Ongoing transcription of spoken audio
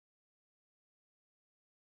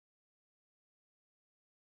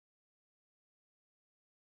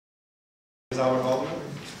Haldemann.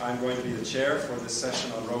 I'm going to be the chair for this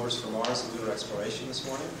session on rovers for Mars and lunar exploration this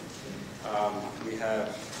morning. We have,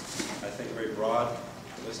 I think, a very broad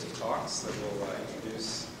list of talks that will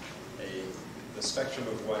introduce the spectrum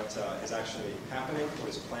of what is actually happening, what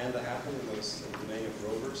is planned to happen in the domain of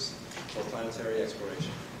rovers for planetary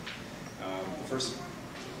exploration. The first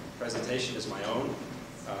presentation is my own,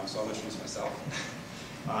 so I'll introduce myself.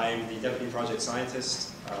 I'm the Deputy Project Scientist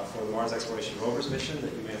for the Mars Exploration Rovers mission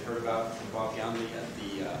that you may have heard about from Bob Galney at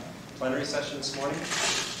the plenary session this morning.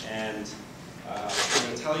 And I'm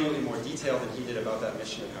going to tell you in more detail than he did about that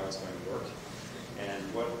mission and how it's going to work, and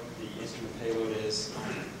what the instrument payload is,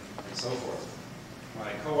 and so forth.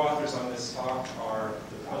 My co-authors on this talk are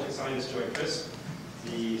the Project Scientist Joy Crisp,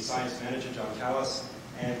 the Science Manager John Callis,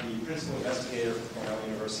 and the Principal Investigator from Cornell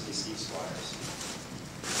University, Steve Squires.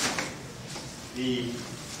 The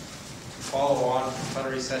follow-on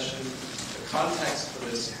plenary session, the context for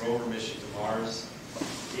this rover mission to Mars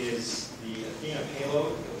is the Athena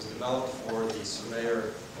payload that was developed for the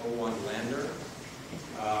Surveyor 01 lander,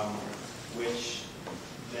 which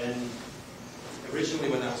then, originally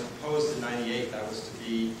when that was proposed in '98, that was to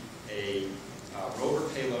be a rover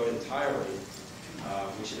payload entirely,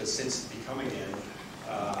 which it has since becoming in,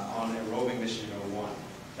 on a roving mission in 01.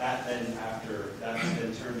 That then, after that was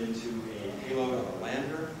then turned into a payload on a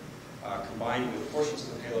lander, combined with portions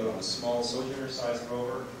of the payload on a small Sojourner-sized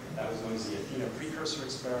rover. That was known as the Athena Precursor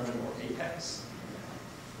Experiment, or APEX.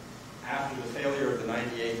 After the failure of the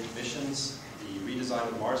 '98 missions, the redesign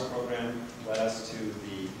of the Mars program led us to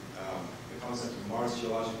the concept of Mars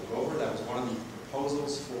Geological Rover. That was one of the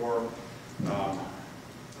proposals for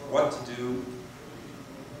what to do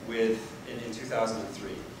with in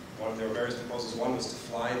 2003. There were various proposals. One was to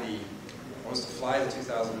fly the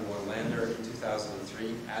 2001 lander in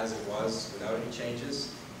 2003 as it was, without any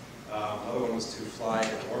changes. Another one was to fly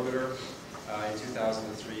an orbiter in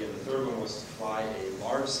 2003, and the third one was to fly a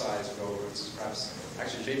large-sized rover. This is perhaps,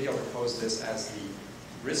 actually, JPL proposed this as the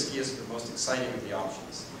riskiest but most exciting of the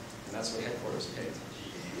options, and that's what headquarters picked.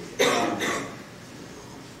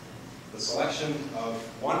 The selection of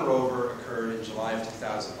one rover occurred in July of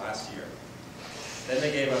 2000, last year. Then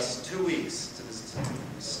they gave us 2 weeks to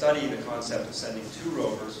study the concept of sending 2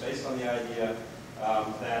 rovers based on the idea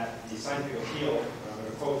that the scientific appeal, I'm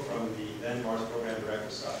going to quote from the then Mars Program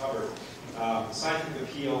Director, Scott Hubbard, the scientific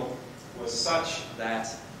appeal was such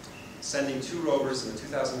that sending 2 rovers in the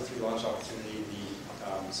 2003 launch opportunity,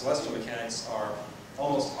 the celestial mechanics are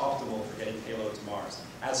almost optimal for getting payload to Mars.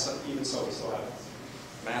 Even so, we still have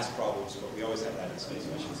mass problems, but we always have that in space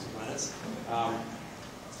missions to planets.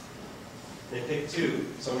 They picked 2,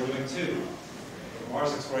 so we're doing 2. The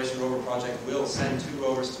Mars Exploration Rover Project will send 2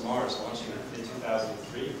 rovers to Mars, launching in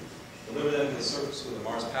 2003, deliver them to the surface with a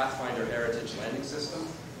Mars Pathfinder Heritage landing system,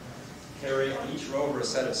 carry on each rover a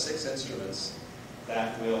set of 6 instruments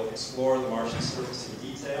that will explore the Martian surface in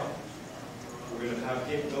detail. We're going to have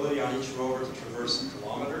capability on each rover to traverse a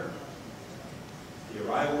kilometer. The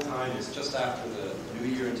arrival time is just after the new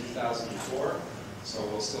year in 2004. So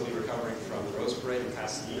we'll still be recovering from the Rose Parade in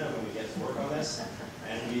Pasadena when we get to work on this.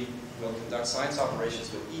 And we will conduct science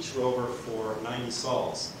operations with each rover for 90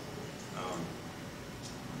 sols.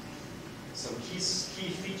 Some key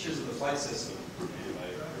features of the flight system. And I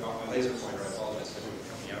forgot my laser pointer, I apologize for it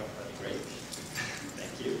coming out. That'd be great.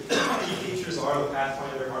 Thank you. Key features are the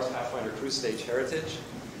Pathfinder, Mars Pathfinder Cruise Stage Heritage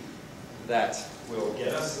that will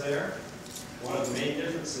get us there. One of the main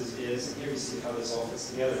differences is, and here you see how this all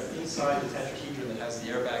fits together, inside the tetrahedron that has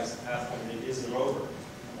the airbags and Pathfinder is the rover.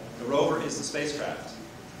 The rover is the spacecraft.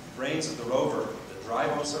 Brains of the rover that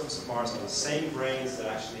drive on the surface of Mars are the same brains that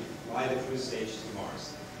actually fly the cruise stage to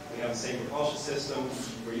Mars. We have the same propulsion system.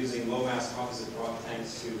 We're using low-mass composite rocket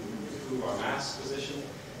tanks to improve our mass position.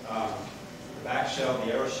 The back shell,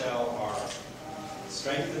 the aero shell are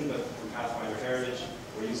strengthened, but from Pathfinder Heritage.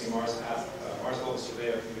 We're using Mars Global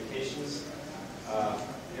Surveyor communications.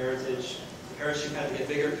 Heritage. The parachute had to get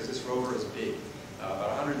bigger because this rover is big.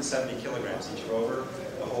 About 170 kilograms each rover.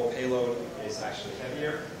 The whole payload is actually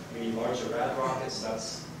heavier. We need larger rad rockets.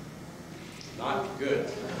 That's not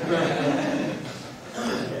good. Okay.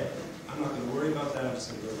 I'm not going to worry about that. I'm just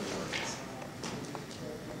going to go over the rockets.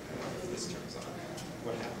 This turns on.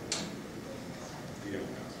 What happened? We don't know.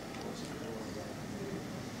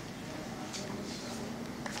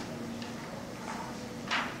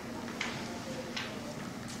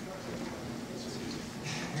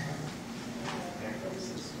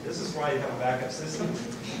 This is why you have a backup system.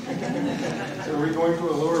 So are we going to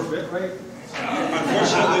a lower bit rate?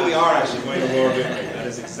 Unfortunately, we are actually going to a lower bit rate. That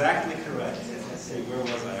is exactly correct. Let's see, where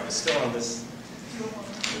was I? I was still on this.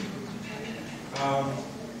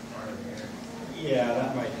 Yeah,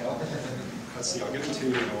 that might help. Let's see, I'll give it to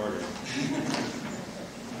you in order. Before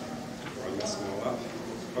I mess them all up.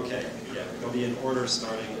 Okay, yeah, they'll be in order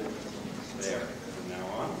starting there from now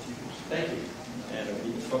on. Thank you. And we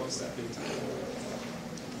need to focus that big time.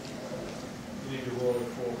 You need to roll it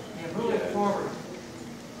forward. And roll it forward.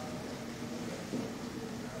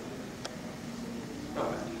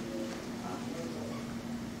 Not bad.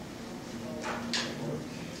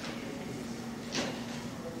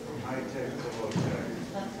 High tech to low tech.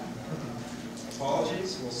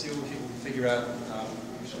 Apologies. We'll see if we can figure out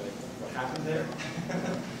actually what happened there.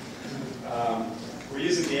 We're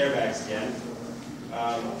using the airbags again.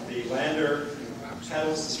 The lander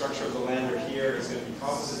pedals, the structure of the lander here is going to be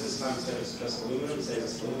composite this time instead of just aluminum, saves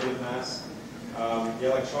us a little bit of mass. The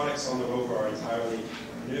electronics on the Rover are entirely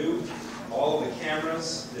new. All of the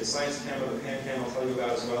cameras, the science camera, the pan cam I'll tell you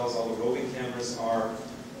about, as well as all the roving cameras, are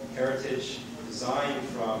heritage designed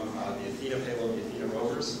from the Athena payload, the Athena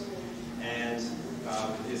Rovers. And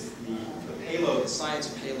the payload, the science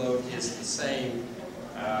payload, is the same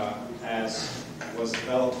as was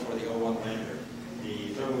developed for the O1 lander.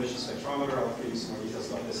 The thermal emission spectrometer, I'll give you some more details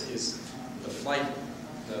about this, is the flight,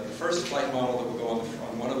 the first flight model that will go on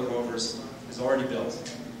one of the rovers is already built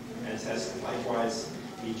and tested. Likewise,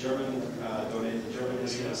 the German donated, the German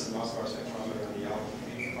instruments, the Moskva spectrometer and the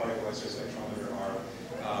Albuquerque particle X-ray spectrometer are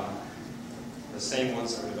the same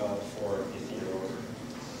ones that were developed for the Athena rover,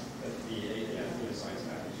 the Athena science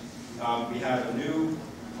package. We have a new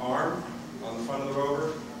arm on the front of the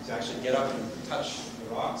rover to actually get up and touch the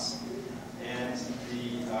rocks. And we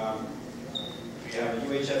have a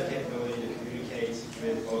UHF capability to communicate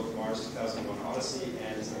with both Mars 2001 Odyssey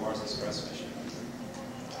and the Mars Express mission.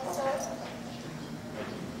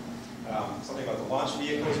 Something about the launch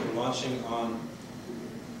vehicles. We're launching on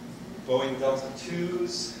Boeing Delta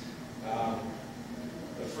IIs.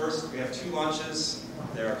 We have 2 launches.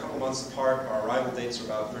 They're a couple months apart. Our arrival dates are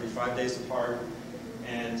about 35 days apart.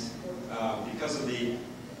 And because of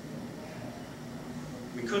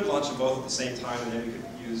we could launch them both at the same time, and then we could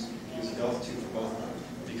use a Delta II for both of them.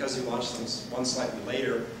 Because you launch them one slightly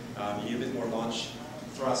later, you need a bit more launch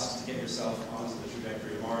thrust to get yourself onto the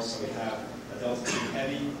trajectory of Mars. So we have a Delta II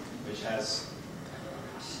Heavy, which has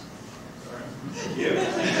a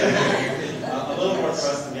little more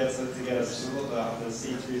thrust to get us the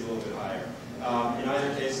C3 is a little bit higher. In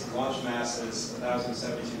either case, the launch mass is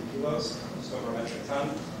 1,072 kilos, just over a metric ton.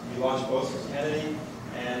 We launch both from Kennedy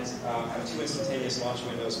and have 2 instantaneous launch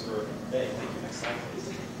windows per day. Thank you. Next slide, please.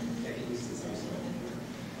 Get used to this.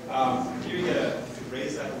 Here you could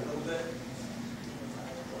raise that a little bit.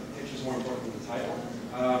 The picture's more important than the title.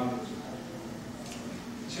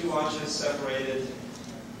 2 launches separated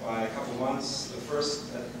by a couple months. The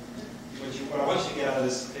first, what I want you to get out of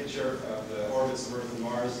this picture of the orbits of Earth and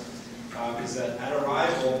Mars is that at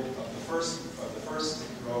arrival of the first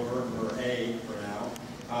rover, or A for now,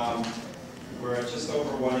 we're at just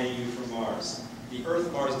over 1 AU from Mars. The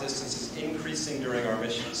Earth-Mars distance is increasing during our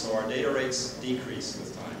mission, so our data rates decrease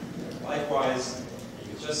with time. Likewise, you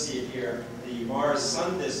can just see it here, the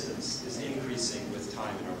Mars-Sun distance is increasing with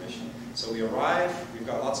time in our mission. So we arrive, we've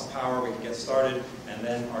got lots of power, we can get started, and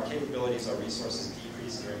then our capabilities, our resources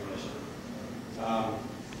decrease during the mission.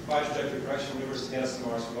 5 trajectory correction maneuvers to get us to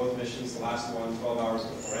Mars for both missions. The last one, 12 hours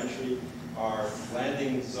before entry. Our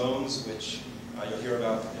landing zones, which you'll hear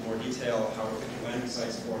about in more detail, how we're picking landing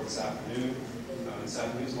sites for this afternoon. This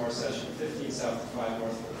afternoon's Mars session, 15 south to 5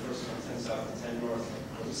 north for the first one, 10 south to 10 north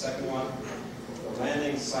for the second one. The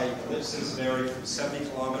landing site ellipses vary from 70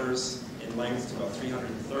 kilometers in length to about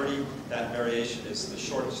 330. That variation is the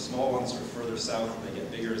short, small ones are further south, and they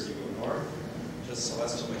get bigger as you go north. Just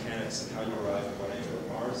celestial mechanics and how you arrive at what angle of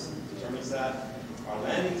Mars determines that. Our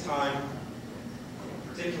landing time,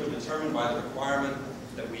 particularly determined by the requirement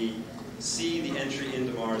that we see the entry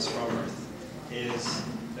into Mars from Earth, is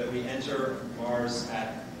that we enter Mars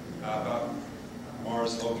at about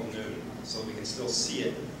Mars local noon, so we can still see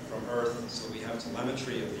it from Earth, so we have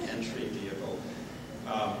telemetry of the entry vehicle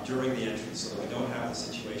during the entry, so that we don't have the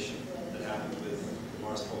situation that happened with the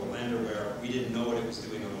Mars Polar Lander, where we didn't know what it was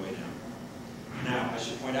doing on the way down. Now, I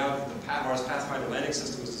should point out that the Mars Pathfinder landing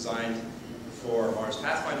system was designed for Mars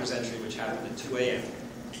Pathfinder's entry, which happened at 2 a.m.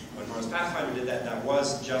 When Mars Pathfinder did that, that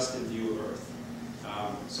was just in view of Earth.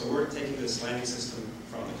 So we're taking this landing system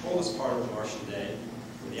from the coldest part of the Martian day,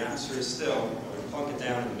 where the atmosphere is still, and we plunk it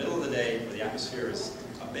down in the middle of the day, where the atmosphere is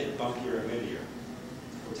a bit bumpier and windier.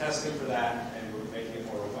 We're testing for that, and we're making it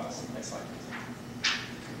more robust. Next slide, please.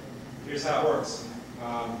 Here's how it works.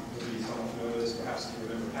 Maybe some of you know this, perhaps you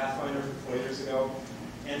remember Pathfinder 4 years ago.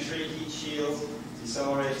 Entry, heat shield,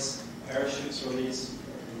 decelerates, parachutes release,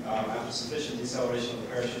 after sufficient deceleration of the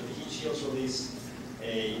parachute, the heat shield's released.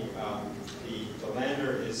 The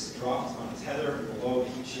lander is dropped on a tether below the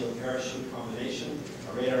heat shield parachute combination.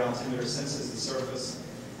 A radar altimeter senses the surface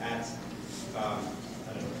at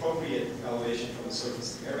an appropriate elevation from the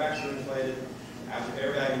surface. The airbags are inflated. After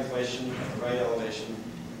airbag inflation at the right elevation,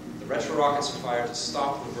 the retro rockets are fired to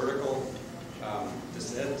stop the vertical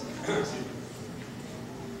descent.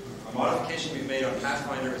 A modification we've made on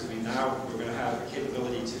Pathfinder is we're going to have the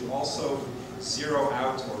capability to also zero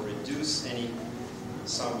out or reduce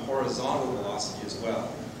some horizontal velocity as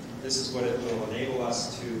well. This is what it will enable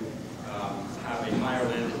us to have a higher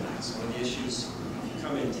landing mass. One of the issues, if you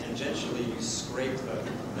come in tangentially, you scrape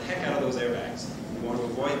the heck out of those airbags. We want to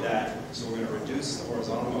avoid that, so we're going to reduce the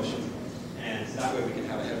horizontal motion, and that way we can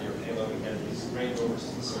have a heavier payload and get these great rovers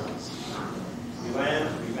to the surface. We land,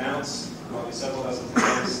 we bounce, probably several dozen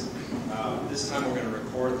times. This time we're going to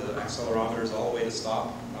record the accelerometers all the way to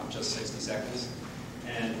stop, not just 60 seconds.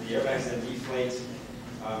 And the airbags then deflate,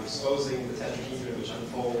 exposing the tetrahedron, which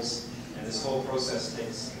unfolds. And this whole process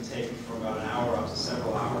can take from about an hour up to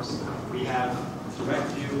several hours. We have direct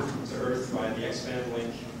view to Earth by the X-band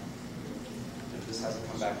link. If this hasn't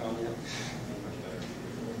come back on yet.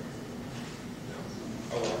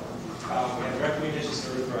 We have direct communications to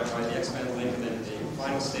Earth by the X-band link, and then in the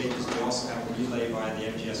final stages we also have a relay by the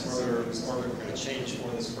MGS orbiter, whose orbit we're going to change for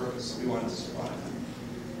this purpose. We want it to survive.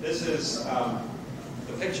 This is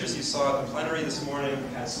the pictures you saw at the plenary this morning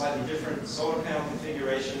had slightly different solar panel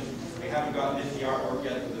configuration. We haven't gotten into the artwork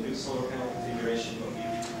yet with the new solar panel configuration, but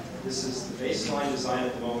this is the baseline design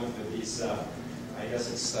at the moment with these, I guess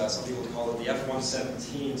it's, some people call it the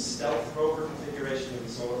F-117 stealth rover configuration of the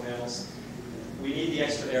solar panels. We need the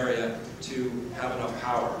extra area to have enough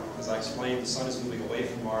power. As I explained, the sun is moving away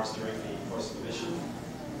from Mars during the course of the mission.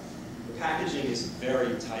 The packaging is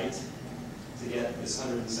very tight to get this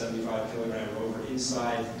 175 kilogram rover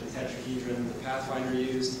inside the tetrahedron the Pathfinder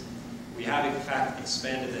used. We have in fact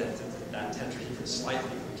expanded that tetrahedron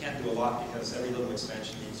slightly. We can't do a lot because every little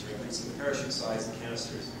expansion means you're increasing the parachute size, the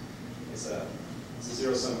canisters. It's a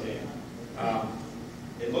zero-sum game.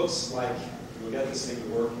 It looks like we'll get this thing to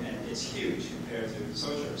work, and it's huge compared to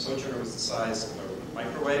Sojourner. Sojourner was the size of a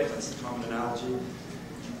microwave, that's the common analogy.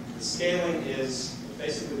 The scaling is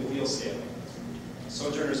basically the wheel scaling.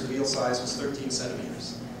 Sojourner's wheel size was 13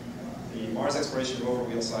 centimeters. The Mars Exploration Rover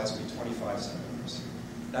wheel size would be 25 centimeters.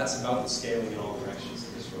 That's about the scaling in all directions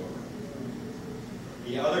of this rover.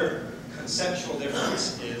 The other conceptual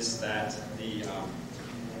difference is that the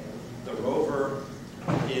rover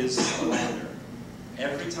is a lander.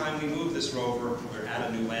 Every time we move this rover, we're at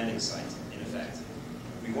a new landing site, in effect.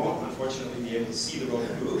 We won't, unfortunately, be able to see the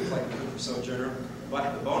rover move like we could for Sojourner,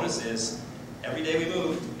 but the bonus is, every day we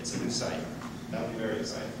move, it's a new site. That would be very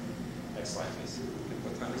exciting. Next slide, please.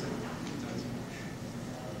 What time is it?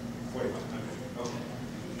 45. Okay.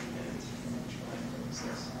 And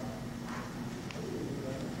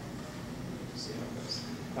see how it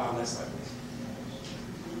goes. Next slide, please.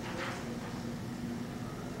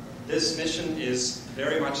 This mission is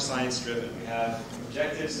very much science-driven. We have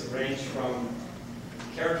objectives that range from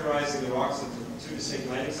characterizing the rocks at the 2 distinct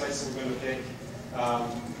landing sites that we're going to pick,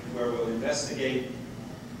 where we'll investigate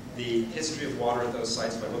the history of water at those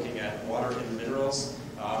sites by looking at water in the minerals,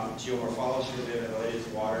 geomorphology related to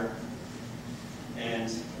water, and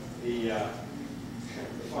the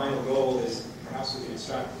final goal is perhaps we can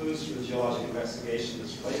extract clues from the geologic investigation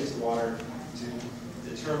that's related to water to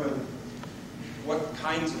determine what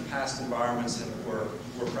kinds of past environments were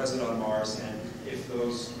present on Mars and if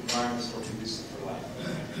those environments were conducive for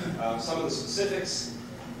life. Some of the specifics,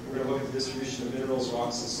 we're going to look at the distribution of minerals,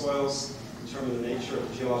 rocks, and soils, determine the nature of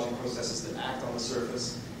the geologic processes that act on the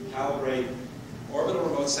surface, calibrate orbital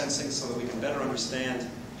remote sensing so that we can better understand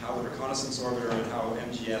how the reconnaissance orbiter and how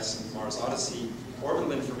MGS and Mars Odyssey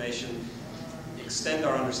orbital information extend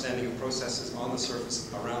our understanding of processes on the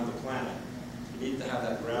surface around the planet. We need to have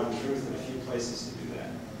that ground truth in a few places to do that.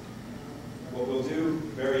 What we'll do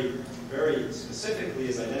very, very specifically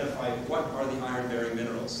is identify what are the iron-bearing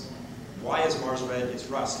minerals. Why is Mars red? It's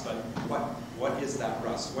rust, but what is that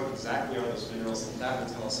rust? What exactly are those minerals? And that will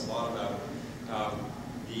tell us a lot about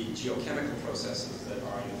the geochemical processes that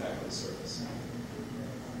are in effect on the surface.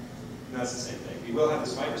 And that's the same thing. We will have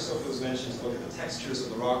this microscope that was mentioned to look at the textures of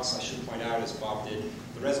the rocks. I should point out, as Bob did,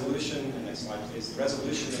 the resolution, and next slide please, the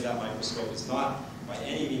resolution of that microscope is not by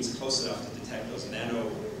any means close enough to detect those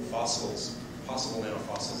nanofossils, possible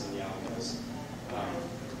nanofossils in the albuquerque.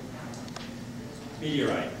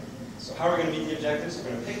 Meteorite. So how are we going to meet the objectives? We're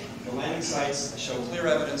going to pick the landing sites that show clear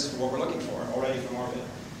evidence for what we're looking for already from orbit.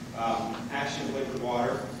 Action of liquid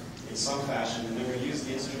water in some fashion, and then we're going to use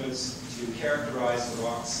the instruments to characterize the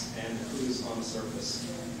rocks and clues on the surface.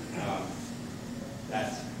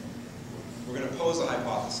 That we're going to pose a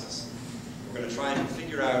hypothesis. We're going to try and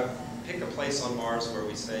figure out, pick a place on Mars where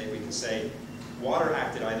we can say, water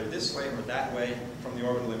acted either this way or that way from the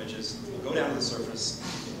orbital images. We'll go down to the surface,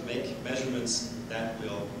 make measurements that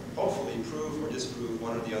will hopefully prove or disprove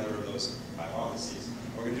one or the other of those hypotheses.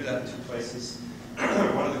 We're going to do that in two places.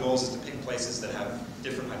 One of the goals is to pick places that have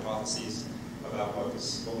different hypotheses about what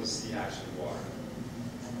was the action of water.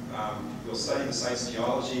 We'll study the site's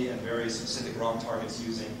geology and various specific rock targets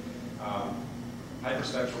using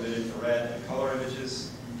hyperspectral mid-infrared and color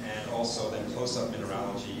images, and also then close-up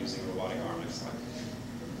mineralogy using robotic arm. Next slide.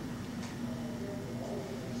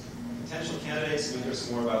 Potential candidates, we'll hear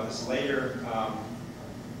some more about this later.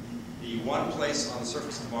 The one place on the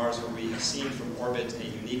surface of Mars where we have seen from orbit a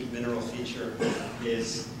unique mineral feature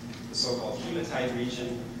is the so-called hematite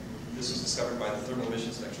region. This was discovered by the Thermal Emission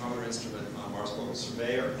Spectrometer instrument on Mars Global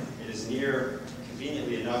Surveyor. It is near,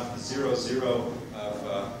 conveniently enough, the 0,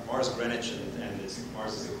 of Mars Greenwich and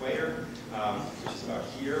Mars' equator, which is about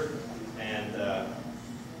here. And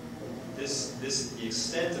the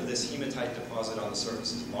extent of this hematite deposit on the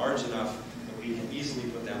surface is large enough that we can easily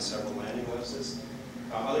put down several landing ellipses.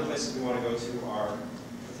 Other places we want to go to are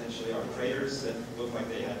potentially our craters that look like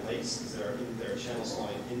they had lakes because there are channels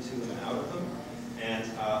flowing into them and out of them. And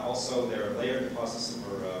also there are layered deposits that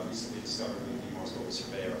were recently discovered with the Mars Global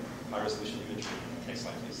Surveyor, high-resolution imagery. Next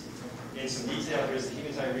slide, please. In some detail, here's the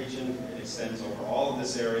hematite region. It extends over all of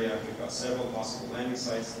this area. We've got several possible landing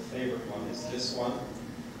sites. The favorite one is this one.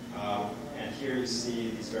 And here you see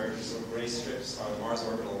these very sort of gray strips are the Mars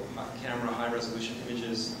orbital camera high-resolution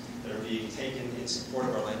images that are being taken in support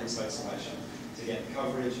of our landing site selection to get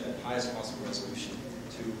coverage at highest possible resolution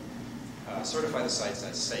to certify the sites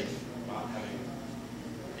as safe, not having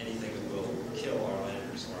anything that will kill our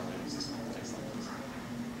landers or our landing system. Next slide, please.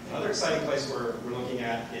 Another exciting place we're looking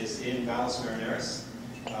at is in Valles Marineris,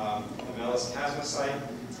 the Melis Chasma site.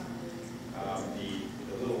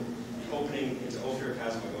 The little opening into Ophir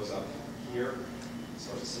Chasma goes up here,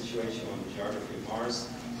 sort of situation on the geography of Mars.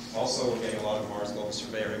 Also, we're getting a lot of Mars Global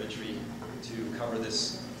Surveyor imagery to cover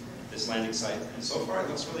this landing site. And so far, it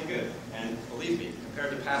looks really good. And believe me,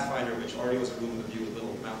 compared to Pathfinder, which already was a room with a view with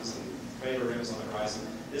little mountains and crater rims on the horizon,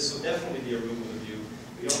 this will definitely be a room with a view.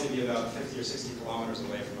 We'd only be about 50 or 60 kilometers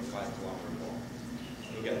away from a 5-kilometer wall.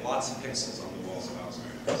 You'll get lots of pixels on the walls of Valles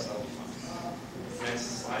Marineris. That'll be fun. Next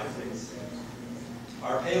slide, please.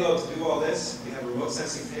 Our payload to do all this, we have a remote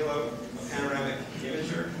sensing payload, a panoramic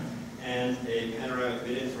imager, and a panoramic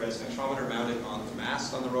mid-infrared spectrometer mounted on the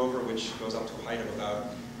mast on the rover, which goes up to a height of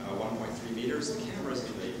about 1.3 meters. The cameras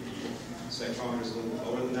and the spectrometer is a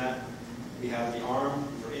little lower than that. We have the arm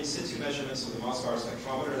for in-situ measurements with the Moscow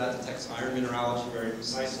spectrometer. That detects iron mineralogy very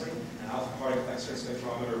precisely. An alpha particle X-ray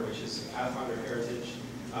spectrometer, which is Pathfinder heritage.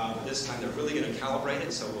 But this time they're really going to calibrate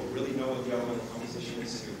it, so we'll really know what the elemental composition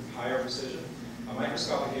is to higher precision. A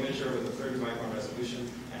microscopic imager with a 30 micron resolution,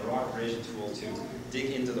 and a rock abrasion tool to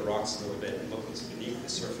dig into the rocks a little bit and look what's beneath the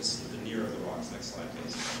surface, the veneer of the rocks. Next slide,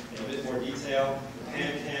 please. In a bit more detail, the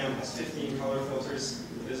PanCam has 15 color filters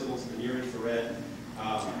visible to the near infrared.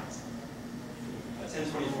 A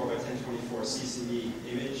 1024 by 1024 CCD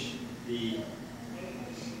image. The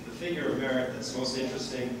figure of merit that's most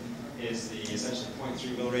interesting is the essentially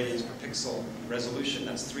 0.3 milliradians per pixel resolution.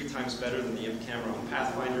 That's 3 times better than the IMP camera on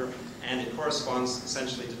Pathfinder, and it corresponds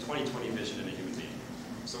essentially to 20/20 vision in a human being.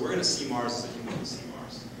 So we're going to see Mars as a human will see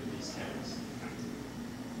Mars with these cameras.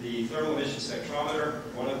 The thermal emission spectrometer,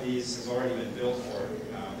 one of these has already been built for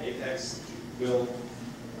Apex, will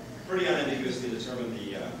pretty unambiguously determine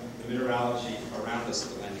the mineralogy around us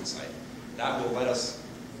at the landing site. That will let us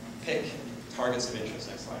pick targets of interest.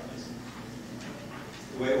 Next slide, please.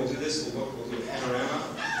 The way we'll do this, we'll do a panorama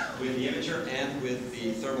with the imager and with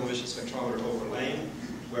the thermal emission spectrometer overlaying.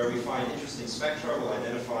 Where we find interesting spectra, we'll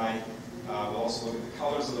identify, we'll also look at the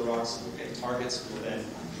colors of the rocks, we'll pick targets, we'll then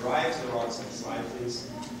drive to the rocks. Next slide, please,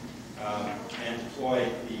 and deploy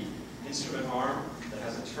the instrument arm that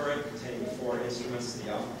has a turret containing the 4 instruments, the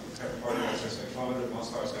alpha particle X-ray spectrometer, the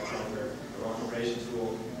Mossbauer spectrometer, the rock abrasion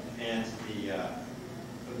tool, and the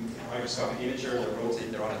microscopic imager.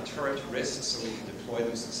 They're on a turret wrist, so we can deploy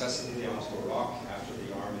them successively onto a rock after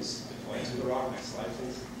the arm is deployed to the rock. Next slide,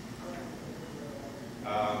 please.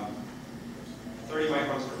 30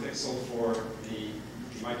 microns per pixel for the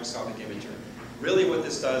microscopic imager. Really what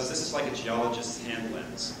this does, this is like a geologist's hand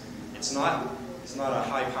lens. It's not a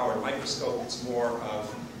high-powered microscope, it's more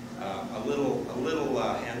of a little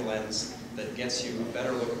hand lens that gets you a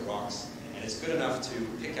better look at rocks And it's good enough to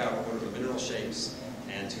pick out what are the mineral shapes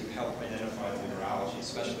and to help identify the mineralogy,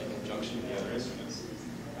 especially in conjunction with the other instruments.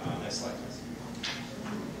 Next slide, please.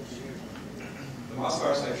 The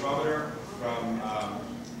Mossbauer spectrometer from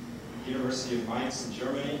the University of Mainz in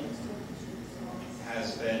Germany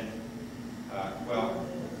has been, well,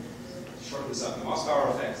 to shorten this up, the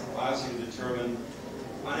Mossbauer effect allows you to determine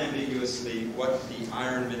unambiguously what the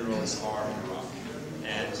iron minerals are in rock.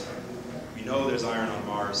 And we know there's iron on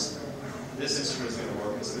Mars. This instrument is going to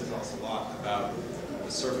work. It's going to tell us a lot about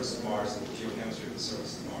the surface of Mars and the geochemistry of the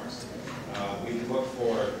surface of Mars. We can look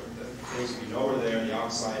for the things we know are there, the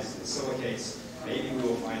oxides and the silicates. Maybe we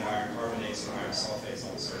will find iron carbonates and iron sulfates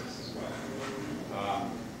on the surface as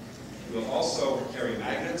well. We'll also carry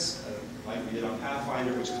magnets, like we did on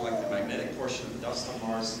Pathfinder, which collect the magnetic portion of the dust on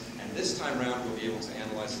Mars. And this time around, we'll be able to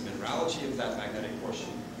analyze the mineralogy of that magnetic portion,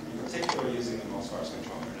 in particular using the Mossbauer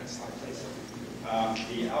spectrometer. Next slide, please.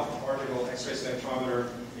 The alpha particle X-ray spectrometer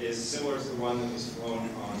is similar to the one that was flown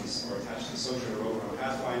on or attached to the Sojourner rover on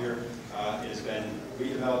Pathfinder. It has been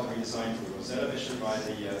redeveloped, redesigned for the Rosetta mission by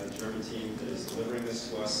the German team that is delivering this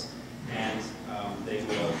to us. And they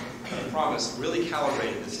will, I promise, really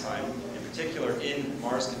calibrate it this time, in particular in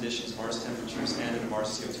Mars conditions, Mars temperatures, and in a Mars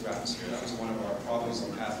CO2 atmosphere. That was one of our problems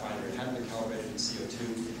on Pathfinder. It hadn't been calibrated in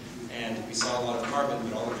CO2. And we saw a lot of carbon,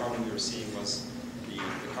 but all the carbon we were seeing was the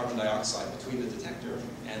carbon dioxide between the detector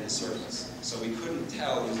and the surface. So we couldn't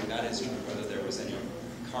tell using that instrument whether there was any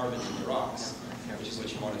carbon in the rocks, which is what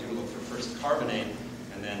you want to do. Look for first carbonate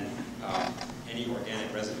and then any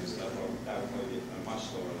organic residues. That would probably be at a much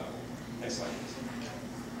lower level. Next slide, please.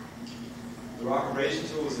 The rock abrasion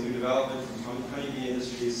tool is a new development from Honeybee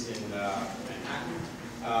Industries in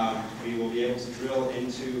Manhattan. We will be able to drill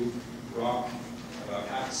into rock about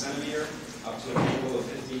half a centimeter up to an angle of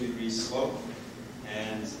 15 degrees slope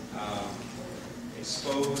and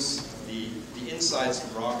expose the insides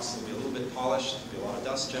of rocks. They'll be a little bit polished. There'll be a lot of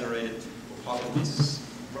dust generated. We'll pop it pieces,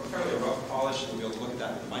 fairly rough polish, and we'll be able to look at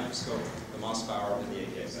that with the microscope, the Mossbauer, and the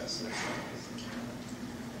APXS.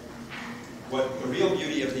 What the real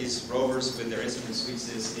beauty of these rovers with their instrument suites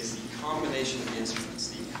is the combination of the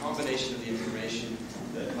instruments, the combination of the information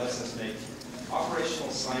that lets us make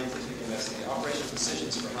operational scientific investigation, operational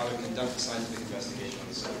decisions for how to conduct a scientific investigation on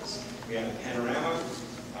the surface. We have a panorama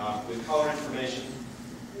with color information.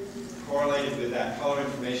 Correlated with that color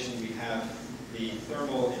information, we have the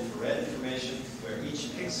thermal infrared information, where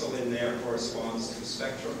each pixel in there corresponds to a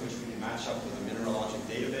spectrum which we can match up with a mineralogic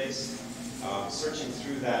database. Searching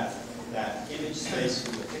through that image space,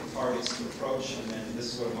 we will pick targets to approach, and then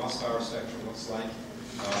this is what a Mossbauer spectrum looks like.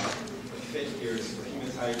 The fit here is for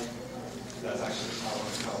hematite. That's actually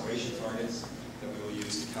the calibration targets that we will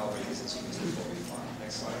use to calibrate these instruments before we fly.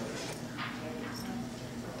 Next slide, please.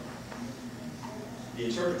 The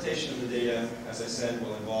interpretation of the data, as I said,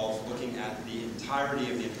 will involve looking at the entirety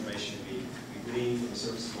of the information we glean from the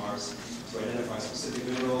surface of Mars to identify specific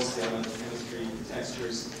minerals, the elemental chemistry, the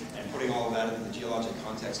textures, and putting all of that in the geologic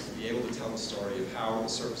context to be able to tell the story of how the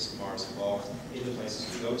surface of Mars evolved in the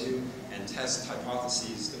places we go to and test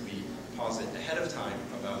hypotheses that we posit ahead of time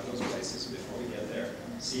about those places before we get there.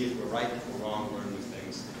 See if we're right, if we're wrong, learn new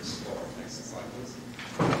things, and explore. Next slide, please.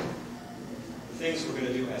 The things we're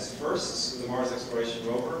going to do as firsts with the Mars Exploration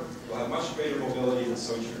Rover will have much greater mobility than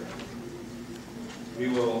Sojourner. We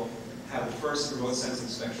will have the first remote sensing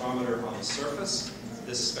spectrometer on the surface.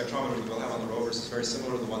 This spectrometer we will have on the rovers is very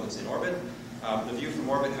similar to the one that's in orbit. The view from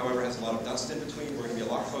orbit, however, has a lot of dust in between. We're going to be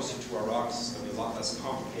a lot closer to our rocks. There'll be a lot less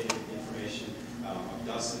complicated information of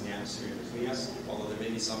dust in the atmosphere in between us, although there may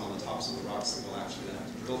be some on the tops of the rocks that we'll actually then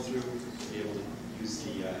have to drill through to be able to use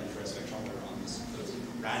the infrared spectrometer on those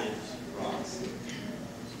ratted rocks.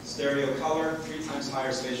 Stereo color, 3 times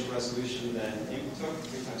higher spatial resolution than ink took,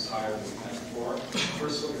 3 times higher than we had before.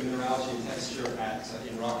 First look at mineralogy and texture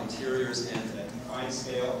in rock interiors and at fine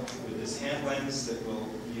scale with this hand lens that will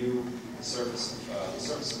view the surface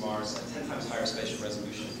of Mars at 10 times higher spatial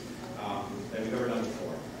resolution than we've ever done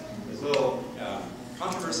before. There's a little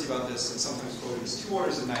controversy about this. It's sometimes quoted as 2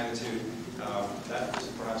 orders of magnitude. That is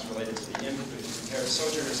perhaps related to the image, but if you compare to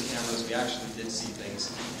Sojourner's cameras, we actually did see things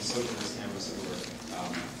in Sojourner's cameras that were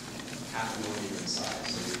half a millimeter in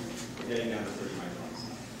size. So we're getting down to 30 microns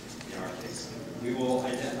in our case. We will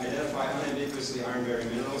identify unambiguously iron-bearing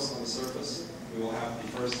minerals on the surface. We will have the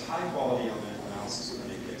first high-quality elemental analysis with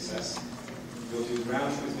an APXS. We'll do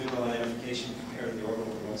ground truth mineral identification compared to the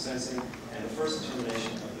orbital remote sensing, and the first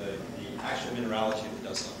determination of the actual mineralogy of the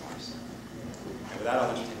dust on Mars. And with that,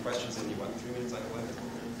 I'll entertain questions in the 3 minutes I collected.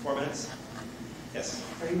 4 minutes? Yes?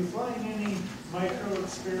 Are you flying any micro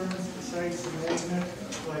experiments besides the magnet,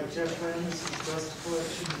 like Jeff Landis' dust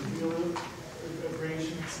collection and wheel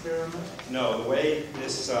abrasion experiment? No, the way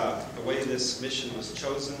this mission was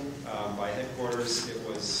chosen by headquarters, it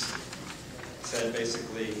was said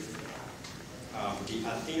basically the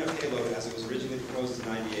Athena payload, as it was originally proposed in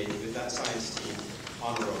 '98, with that science team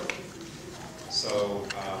on the rover. So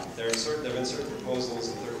there have been certain proposals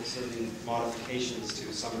and certain modifications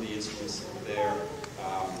to some of the instruments there,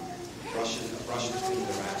 Russian between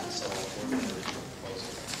Iraq and so on, for the original proposal.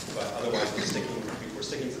 But otherwise, we're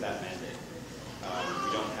sticking to that mandate.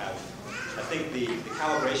 We don't have. I think the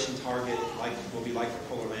calibration target will be like the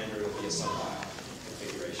polar lander. It will be a sundial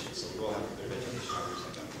configuration, so we will have a bit of education hours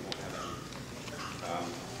like that. We won't have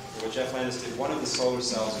any. What Jeff Landis did, one of the solar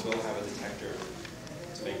cells will have a detector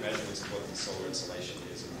to make measurements of what the solar insolation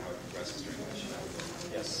is and how it progresses during the mission.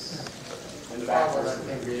 Yes. In the back. How far will that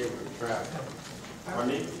thing be able to travel?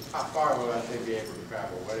 Pardon me? How far will that thing be able to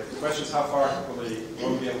travel? The question is how far will the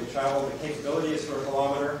rover be able to travel? The capability is for a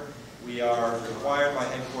kilometer. We are required by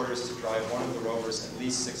headquarters to drive one of the rovers at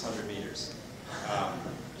least 600 meters.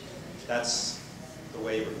 That's the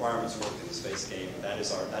way requirements work in the space game. That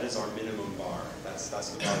is our minimum bar. That's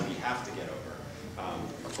the bar we have to get over.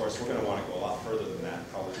 Of course, we're going to want to go a lot further than that,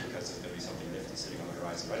 probably because there's going to be something nifty sitting on the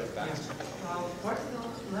horizon right at the back. What are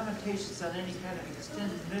the limitations on any kind of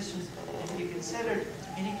extended mission? Have you considered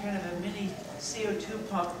any kind of a mini CO2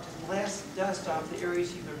 pump to blast dust off the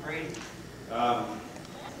areas you've abraded?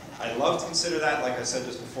 I'd love to consider that. Like I said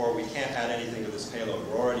just before, we can't add anything to this payload.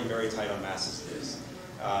 We're already very tight on mass as it is.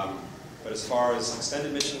 But as far as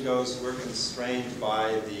extended mission goes, we're constrained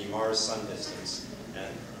by the Mars-Sun distance,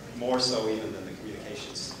 and more so even than the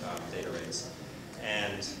communications data rates.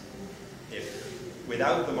 And if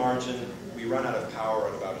without the margin, we run out of power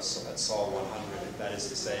at about at Sol 100. That is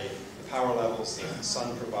to say, the power levels that the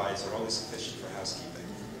Sun provides are only sufficient for housekeeping.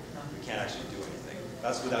 We can't actually do anything.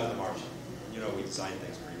 That's without the margin. You know, we design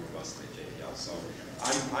things pretty robustly at JPL. So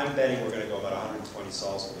I'm betting we're going to go about 120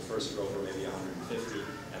 sols for the first rover, maybe 150,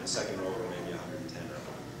 and the second rover maybe 110 or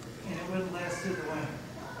more. And it wouldn't last through the winter?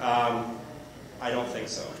 I don't think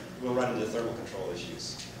so. We'll run into thermal control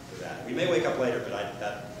issues for that. We may wake up later, but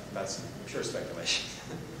that's pure speculation.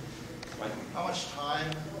 Mike? How much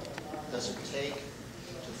time does it take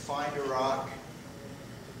to find a rock,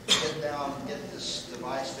 get this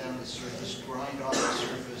device down to the surface, grind off the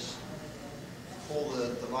surface, pull the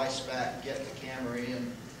device back, get the camera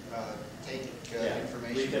in, take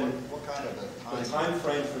information? What kind of a time? The time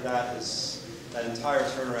frame for that is, that entire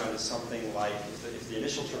turnaround is something like, if the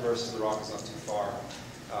initial traverse to the rock is not too far,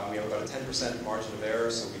 we have about a 10% margin of error,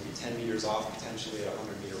 so we'd be 10 meters off potentially at a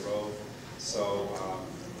 100-meter rove. So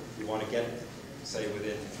we want to get, say,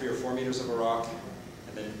 within 3 or 4 meters of a rock,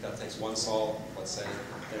 and then that takes one sol, let's say.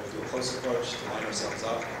 Then we'll do a close approach to line ourselves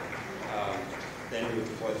up. Then we would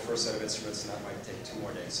deploy the first set of instruments, and that might take 2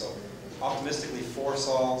 more days. So optimistically, 4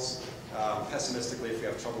 sols. Pessimistically, if we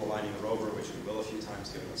have trouble aligning the rover, which we will a few times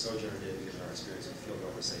given what Sojourner did, given our experience with field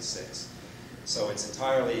rover, say 6. So it's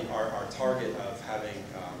entirely, our target of having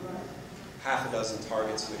half a dozen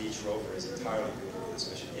targets with each rover is entirely doable for this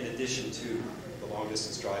mission, in addition to the long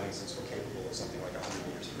distance driving, since we're capable of something like 100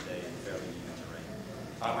 meters per day in fairly even terrain.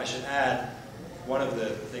 I should add, one of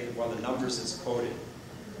the numbers that's quoted,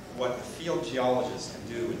 what a field geologist can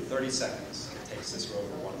do in 30 seconds, it takes this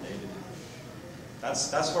rover 1 day to do.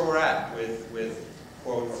 That's where we're at with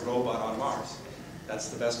quote, a robot on Mars. That's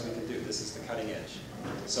the best we can do. This is the cutting edge.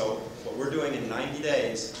 So what we're doing in 90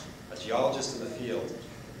 days, a geologist in the field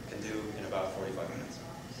can do in about 45 minutes.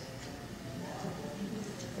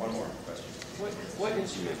 One more question. What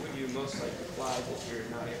instrument would you most like to fly that you're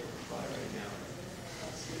not able to fly right now?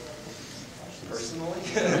 Personally?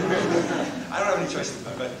 I don't have any choice,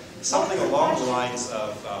 but something along the lines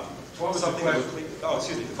of something that would,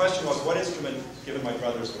 the question was, what instrument, given my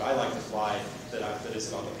brothers, would I like to fly that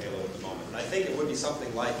isn't on the payload at the moment? And I think it would be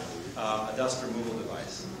something like a dust removal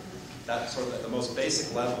device. That sort of at the most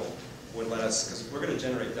basic level would let us, because we're going to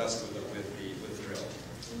generate dust with the drill.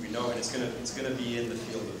 We know, and it's going to be in the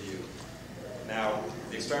field of view. Now,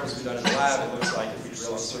 the experiments we've done in the lab, it looks like if we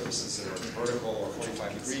drill on surfaces that are vertical or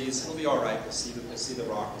 45 degrees, it'll be all right. We'll see the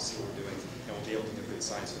rock, we'll see what we're doing, and we'll be able to do good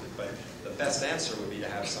science with it. But the best answer would be to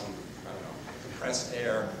have some, I don't know, compressed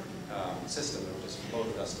air system that will just blow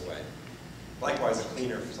the dust away. Likewise, a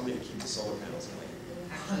cleaner, something to keep the solar panels clean.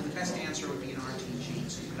 Actually, the best answer would be an RTG.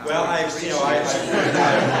 So you could well,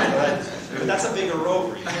 but that's a bigger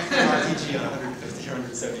rover. You can an RTG on a 150 or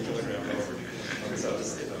 170 kilogram rover. So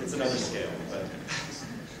it's another scale, but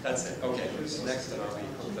that's it. Okay, who's next and are we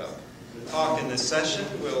hooked up? The talk in this session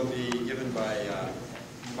will be given by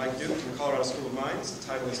Mike Duke from Colorado School of Mines. The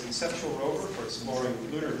title is Conceptual Rover for Exploring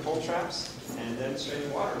Lunar Coal Traps and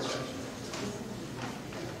Demonstrating Water Extraction.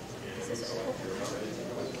 Let's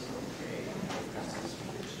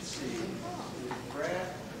see. Brad,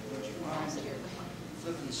 would you mind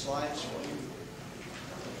flipping the slides for me?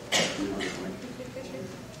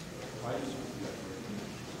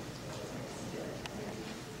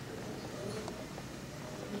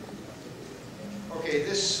 Okay,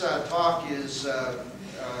 this talk is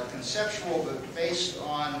conceptual, but based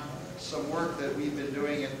on some work that we've been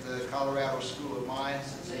doing at the Colorado School of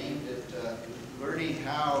Mines. It's aimed at learning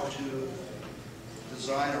how to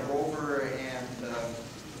design a rover and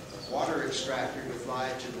water extractor to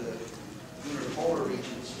fly to the lunar polar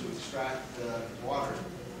regions to extract water.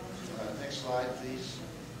 Next slide, please.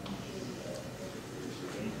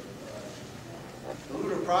 The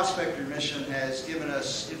Lunar Prospector mission has given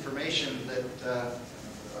us information that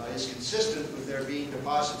is consistent with there being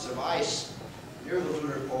deposits of ice near the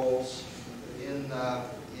lunar poles in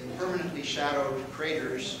permanently shadowed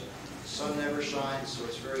craters. The sun never shines, so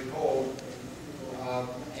it's very cold.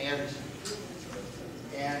 And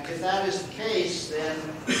if that is the case, then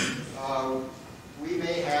we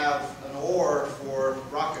may have an ore for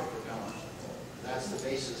rocket propellant. That's the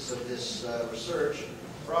basis of this research.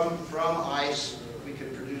 From ice, we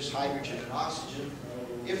could produce hydrogen and oxygen.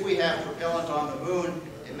 If we have propellant on the moon,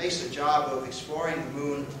 it makes the job of exploring the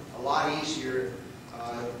moon a lot easier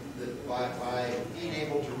by being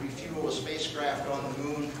able to refuel a spacecraft on the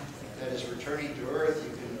moon that is returning to Earth.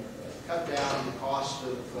 You can cut down the cost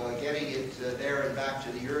of getting it there and back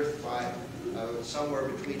to the Earth by somewhere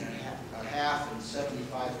between a half and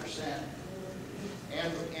 75%.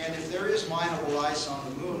 And if there is mineable ice on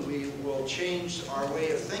the moon, we will change our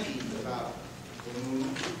way of thinking about the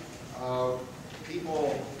moon.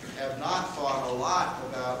 People have not thought a lot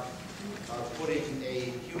about putting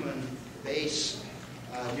a human base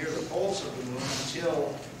near the poles of the moon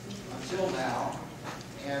until now,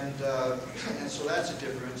 and so that's a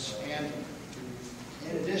difference. And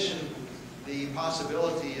in addition, the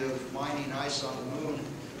possibility of mining ice on the moon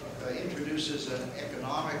introduces an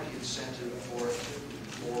economic incentive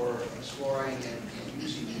for exploring and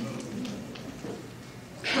using the moon.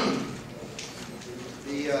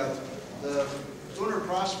 The Lunar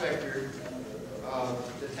Prospector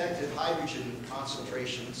detected hydrogen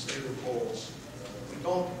concentrations near the poles. We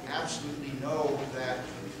don't absolutely know that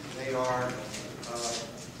they are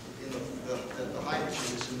that the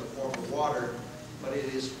hydrogen is in the form of water, but it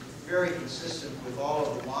is very consistent with all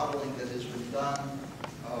of the modeling that has been done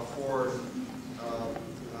for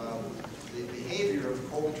the behavior of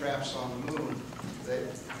coal traps on the moon. That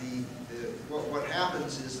what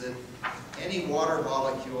happens is that any water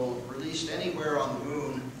molecule released anywhere on the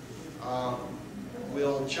moon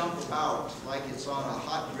will jump about like it's on a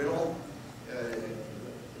hot griddle.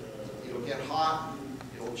 It'll get hot,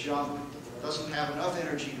 it'll jump. It doesn't have enough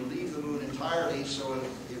energy to leave the moon entirely, so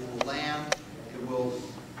it will land. It will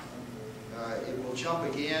jump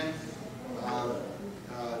again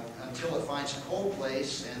until it finds a cold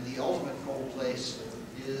place, and the ultimate cold place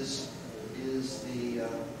is the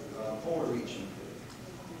polar region.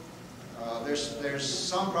 There's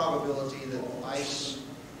some probability that ice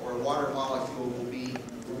or water molecule will be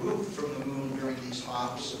removed from the moon during these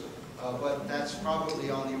hops, but that's probably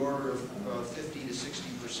on the order of 50 to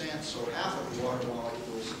 60%, so half of the water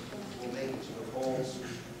molecules will make it to the poles.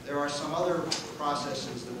 There are some other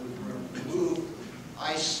processes that would remove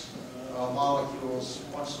ice molecules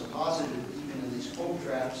once deposited even in these coal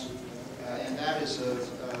traps, and that is a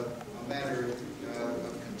matter of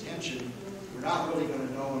contention. We're not really going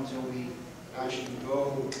to know until we actually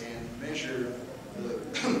go and measure the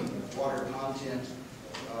water content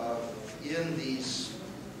in these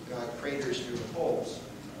craters near the poles.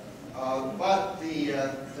 But the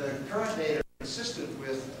current data are consistent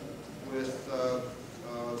with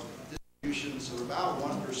distributions of about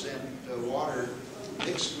 1% water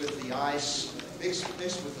mixed with the ice,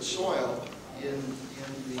 mixed with the soil in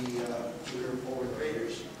the lunar polar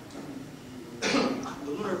craters.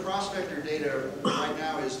 The Lunar Prospector data right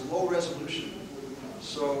now is low resolution,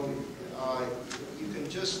 so you can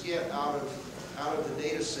just get out of the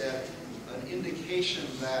data set an indication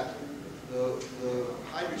that the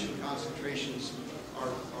hydrogen concentrations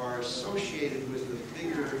are associated with the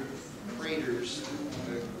bigger craters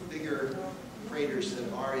that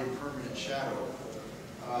are in permanent shadow.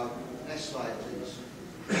 Next slide, please.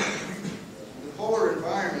 The polar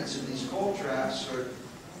environments in these coal traps are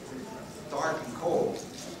dark and cold.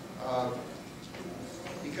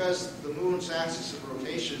 Because the moon's axis of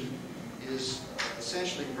rotation is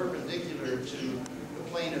essentially perpendicular to the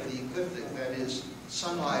plane of the ecliptic. That is,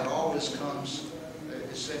 sunlight always comes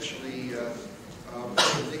essentially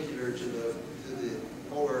perpendicular to the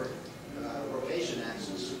polar rotation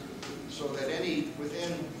axis, so that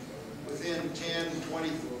within 10, 20,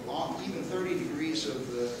 even 30 degrees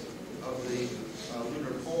of the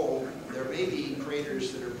lunar pole, there may be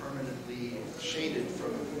craters that are permanently shaded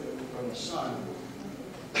from the sun.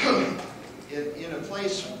 In a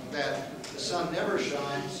place that the sun never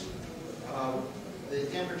shines, the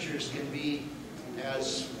temperatures can be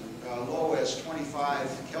as low as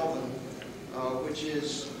 25 Kelvin, which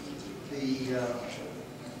is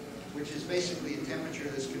basically a temperature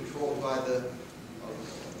that's controlled by the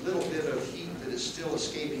little bit of heat that is still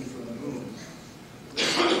escaping from the moon.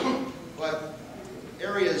 But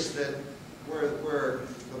areas where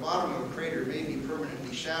the bottom of a crater may be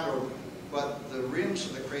permanently shadowed, but the rims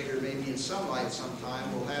of the crater may be in sunlight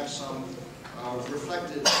sometime, will have some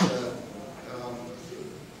reflected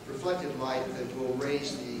light that will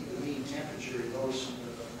raise the mean temperature in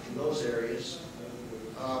those areas.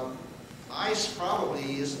 Ice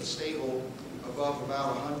probably isn't stable above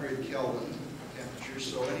about 100 Kelvin temperature,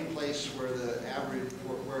 so any place where the average,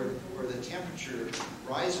 where the temperature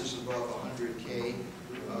rises above 100 K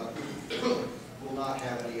will not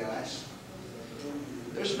have any ice.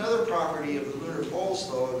 There's another property of the lunar poles,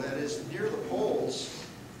 though, that is near the poles,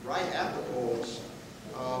 right at the poles.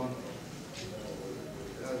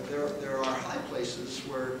 There are high places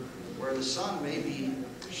where the sun may be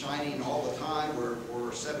shining all the time, or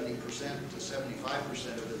 70% to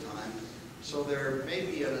 75% of the time. So there may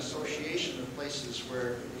be an association of places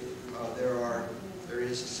where there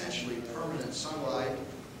is essentially permanent sunlight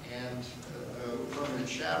and permanent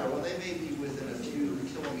shadow, and they may be within a few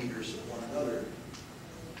kilometers of one another.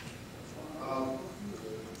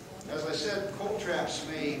 As I said, cold traps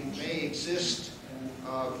may exist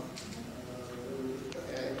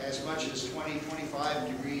as much as 20, 25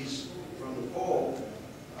 degrees from the pole,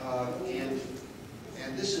 and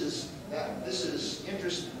this is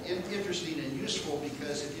interesting and useful,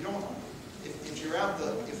 because if you're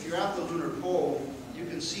at the lunar pole, you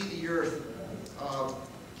can see the Earth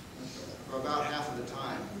about half of the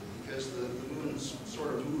time, because the moon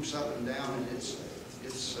sort of moves up and down in its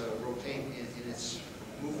rotating in its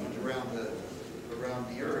movement around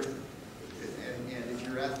the Earth, and if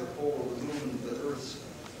you're at the pole of the moon, the Earth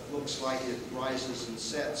looks like it rises and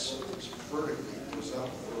sets vertically. It goes up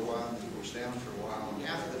for a while and it goes down for a while. And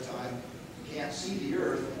half of the time, you can't see the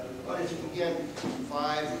Earth. But if you can get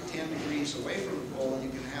 5 or 10 degrees away from the pole, you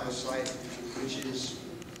can have a site which is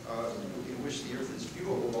in which the Earth is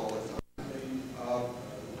viewable all the time.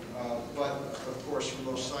 But of course, from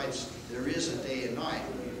those sites, there is a day and night.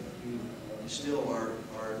 You still are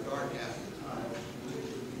dark half of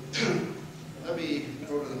the time. Let me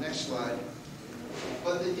go to the next slide.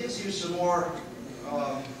 But it gives you some more.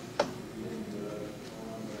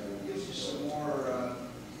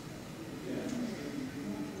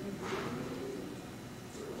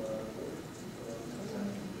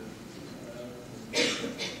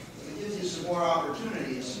 More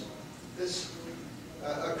opportunities.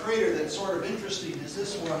 A crater that's sort of interesting is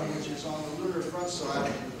this one, which is on the lunar front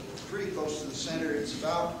side, pretty close to the center. It's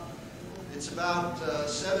about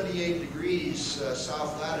 78 degrees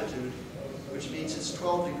south latitude, which means it's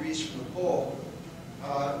 12 degrees from the pole.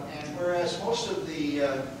 And whereas most of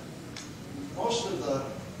the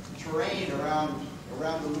terrain around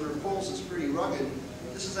the lunar poles is pretty rugged,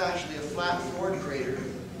 this is actually a flat floored crater.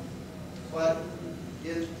 But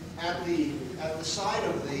at the side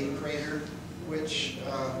of the crater, which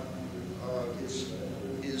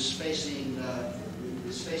is facing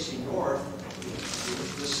north,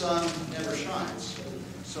 the sun never shines.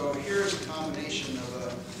 So here's a combination of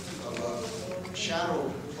a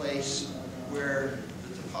shadowed place where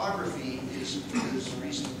the topography is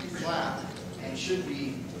reasonably flat and should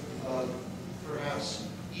be perhaps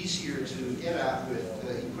easier to get at with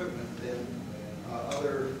equipment than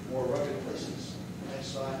other more rugged places. Next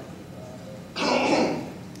slide.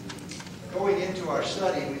 Going into our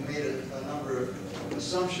study, we made a number of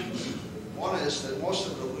assumptions. One is that most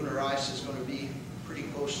of the lunar ice is going to be pretty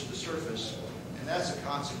close to the surface, and that's a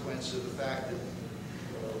consequence of the fact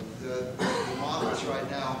that the models right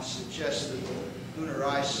now suggest that the lunar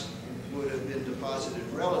ice would have been deposited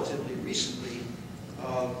relatively recently.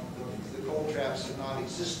 The cold traps have not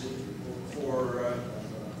existed for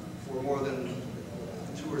more than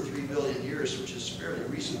 2 or 3 billion years, which is fairly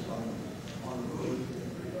recent on the moon.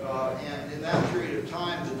 And in that period of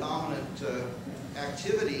time, the dominant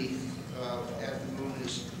activity at the moon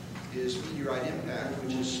is meteorite impact,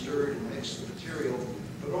 which is stirred and mixed material,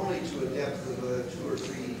 but only to a depth of 2 or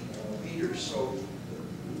 3 meters. So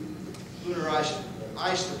lunar ice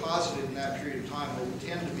deposited in that period of time will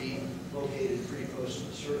tend to be located pretty close to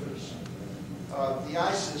the surface. The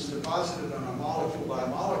ice is deposited on a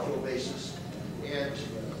molecule-by-molecule basis, and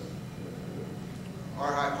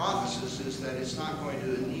our hypothesis is that it's not going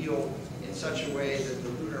to anneal in such a way that the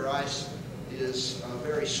lunar ice is a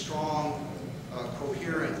very strong,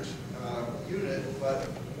 coherent unit, but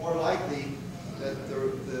more likely that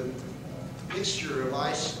the mixture of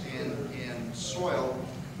ice and soil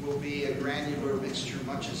will be a granular mixture,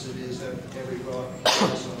 much as it is every rock on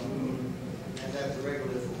the moon, and that the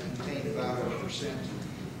regolith will contain about 1%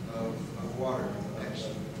 of water next.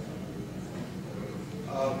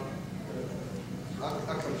 A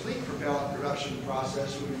complete propellant production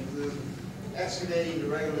process would include excavating the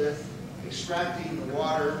regolith, extracting the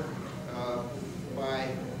water by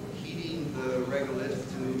heating the regolith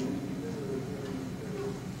to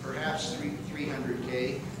perhaps 300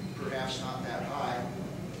 K, perhaps not that high,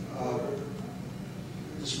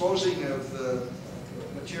 disposing of the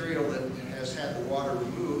material that has had the water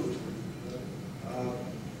removed,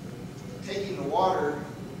 taking the water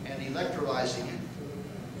and electrolyzing it,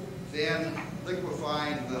 then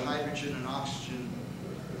liquefying the hydrogen and oxygen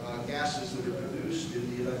gases that are produced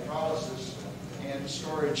in the electrolysis, and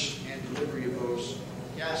storage and delivery of those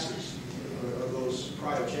gases, of those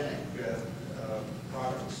cryogenic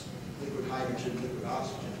products, liquid hydrogen, liquid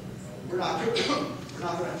oxygen. We're not going to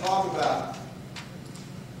talk about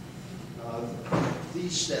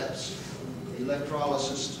these steps, the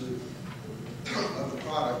electrolysis of the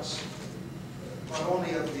products, but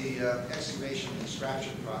only of the excavation and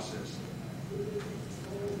extraction process.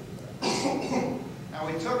 Now,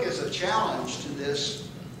 we took as a challenge to this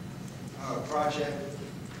project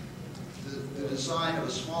the design of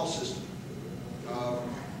a small system.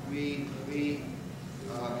 We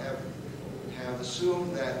have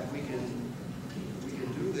assumed that we can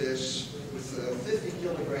do this with a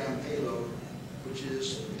 50-kilogram payload, which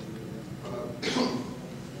is a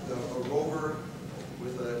rover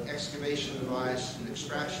with an excavation device, an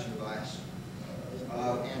extraction device,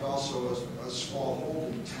 and also a small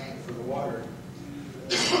holding tank for the water.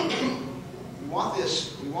 We want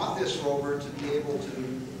this rover to be able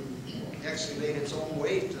to excavate its own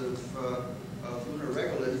weight of lunar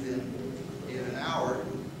regolith in an hour,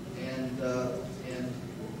 and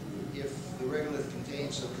if the regolith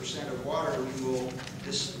contains 1% of water,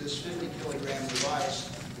 this 50-kilogram device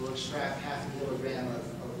will extract half a kilogram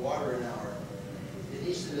of water an hour. It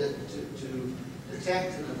needs to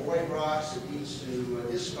detect and avoid rocks. It needs to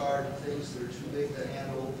discard things that are too big to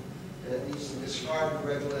handle. It needs to discard the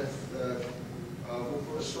regolith. We'll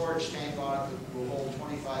put a storage tank on it that will hold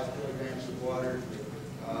 25 kilograms of water.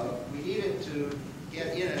 We need it to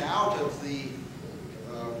get in and out of the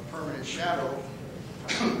permanent shadow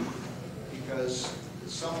because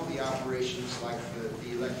some of the operations, like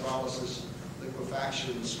the electrolysis,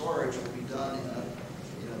 liquefaction, and storage, will be done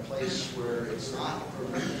in a place where it's not a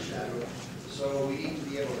permanent shadow. So we need to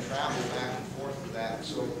be able to travel back and forth with that.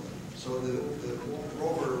 So the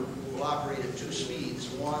rover will operate at 2 speeds.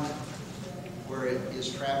 One, where it is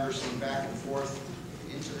traversing back and forth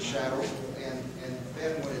into the shadow, and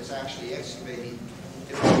then when it's actually excavating,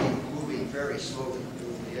 it will be moving very slowly. It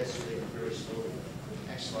will be excavating very slowly.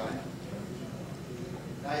 Next slide.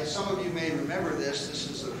 Now, some of you may remember this. This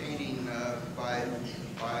is a painting by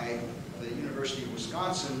the University of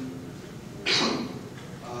Wisconsin to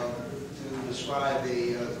describe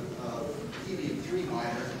a helium-3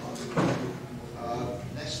 miner on the moon.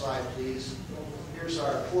 Next slide, please. Here's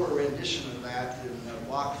our poor rendition of that in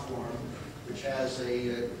block form, which has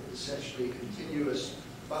a essentially continuous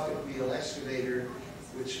bucket wheel excavator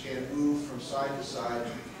which can move from side to side,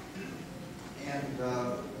 and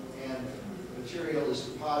material is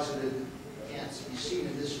deposited, can't be seen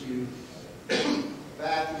in this view,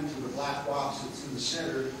 back into the black box that's in the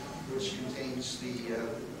center, which contains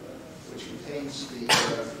the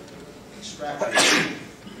extractor.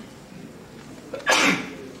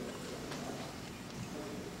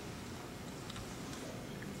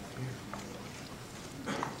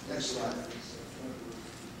 Next slide.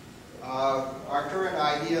 Our current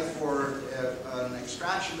idea for an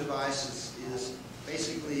extraction device is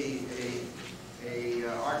basically a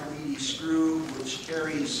Archimedes screw which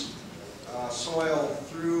carries soil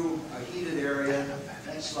through a heated area.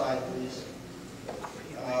 Next slide, please.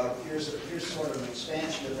 Here's sort of an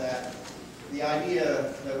expansion of that. The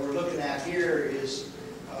idea that we're looking at here is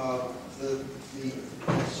the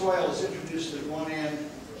soil is introduced at one end,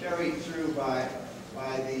 carried through by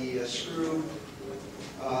the screw,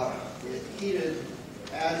 heated,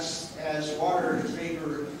 as water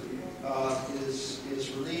vapor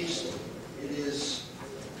is released, it is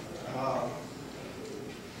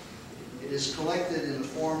collected in the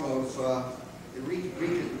form of,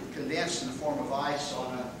 condensed in the form of ice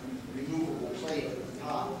on a removable plate at the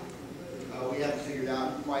top. We haven't figured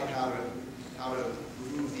out quite how to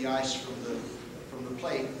remove the ice from the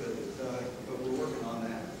plate, but we're working on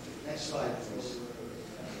that. Next slide, please.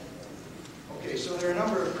 Okay, so there are a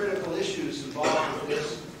number of critical issues involved with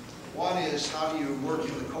this. One is, how do you work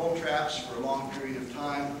in the cold traps for a long period of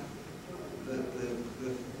time? The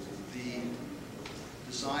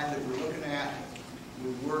design that we're looking at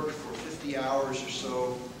would work for 50 hours or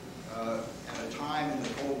so at a time in the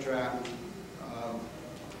cold trap,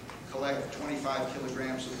 collect 25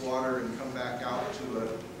 kilograms of water and come back out to a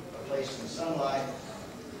place in the sunlight.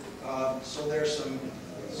 So there's some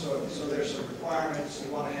requirements.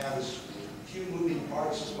 You want to have as few moving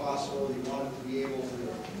parts as possible. You want it to be able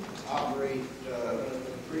to operate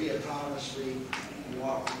pretty autonomously. You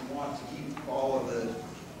want to keep all of the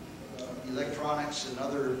electronics and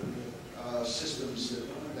other systems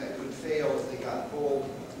that could fail if they got cold,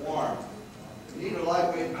 warm. You need a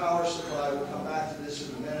lightweight power supply. We'll come back to this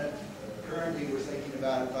in a minute. Currently, we're thinking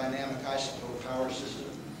about a dynamic isotope power system.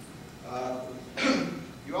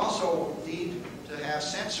 You also need to have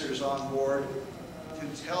sensors on board to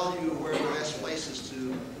tell you where the best places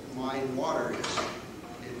to mine water is.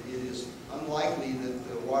 It is unlikely that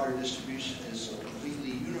the water distribution is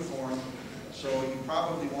completely uniform, so you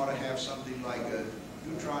probably want to have something like a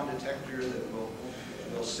neutron detector that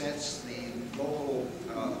will sense the local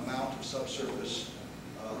amount of subsurface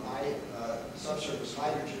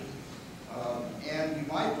hydrogen. And you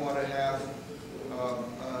might want to have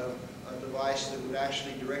a device that would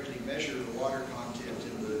actually directly measure the water content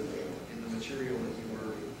in the material that you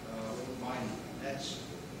were mining. Next.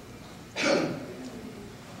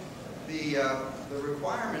 The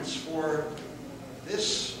requirements for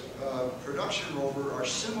this production rover are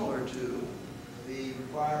similar to the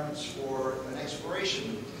requirements for an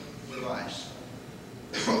exploration device.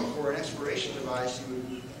 For an exploration device, you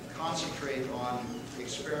would concentrate on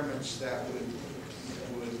experiments that would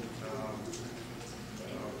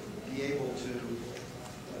be able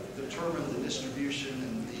to determine the distribution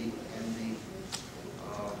and the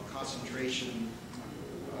concentration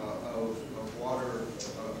of water,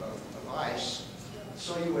 of ice.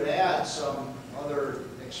 So you would add some other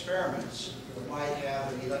experiments. You might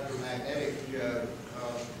have an electromagnetic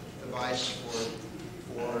device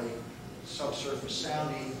for subsurface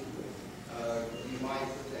sounding. You might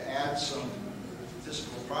add some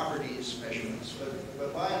physical properties measurements,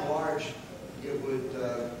 but by and large, it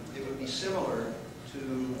would be similar to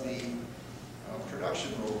the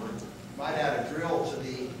production rover. You might add a drill to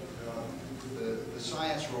the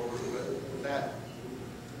science rover, but that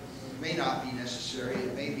may not be necessary.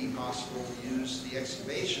 It may be possible to use the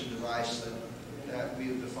excavation device that we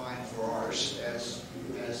have defined for ours as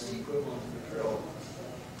the equivalent of a drill.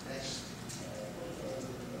 Next.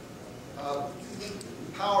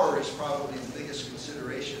 Power is probably the biggest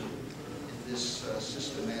consideration in this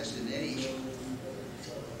system, as in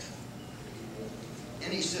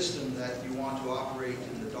any system that you want to operate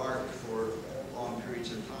in the dark for long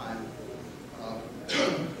periods of time.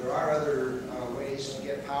 There are other ways to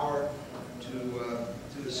get power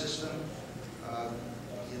to the system.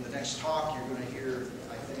 In the next talk, you're going to hear,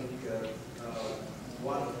 I think,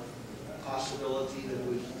 one possibility that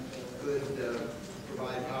could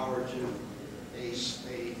provide power to a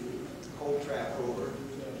cold trap rover.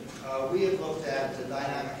 We have looked at the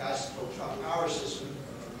dynamic isotope power system,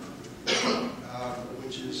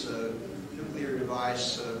 which is a nuclear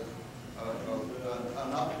device, an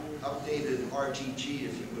updated RTG,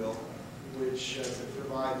 if you will, which could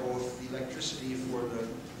provide both the electricity for the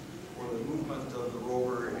movement of the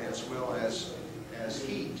rover as well as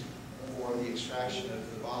heat for the extraction of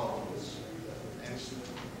the volatiles.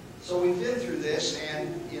 So we've been through this,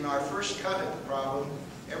 and in our first cut at the problem,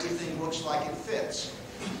 everything looks like it fits.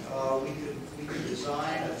 We could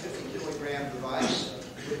design a 50-kilogram device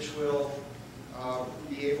which will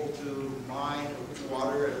be able to mine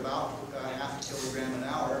water at about half a kilogram an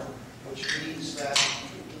hour, which means that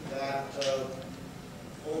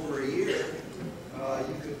over a year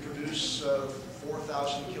you could produce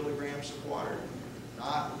 4,000 kilograms of water.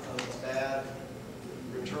 Not a bad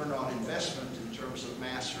return on investment in terms of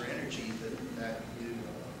mass or energy that you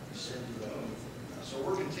send to the moon. So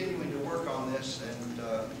we're continuing to work on this, and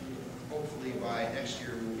hopefully by next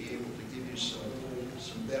year we'll be able to give you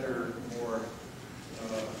some better,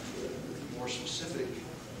 more specific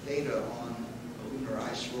data on the lunar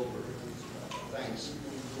ice rover. Thanks.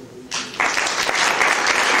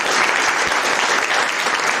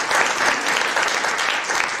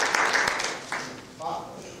 Bob?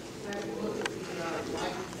 Have you looked at the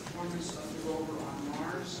life performance of the rover on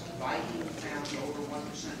Mars? Viking found over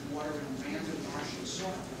 1% water in abandoned Martian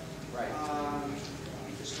soil. Right.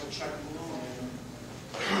 You can still check the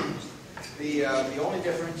balloon. The only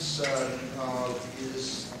difference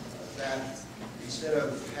is that instead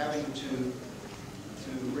of having to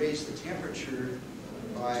raise the temperature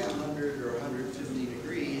by 100 or 150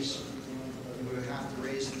 degrees, you would have to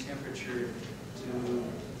raise the temperature to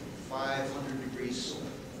 500 degrees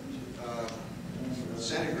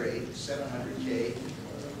centigrade, 700 K,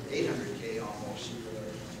 800 K almost.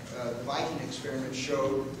 The Viking experiment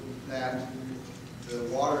showed that the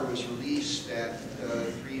water was released at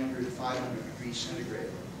 300 to 500 degrees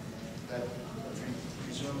centigrade. That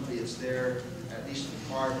presumably it's there, at least in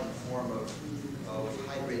part, in the form of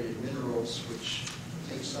hydrated minerals, which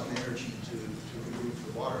take some energy to remove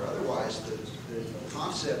the water. Otherwise, the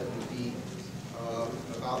concept would be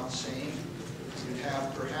about the same. You'd have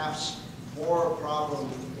perhaps more problem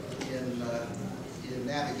in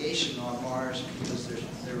navigation on Mars because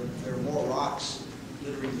there are more rocks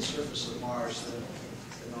littering the surface of Mars than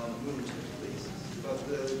on the Moon typically. But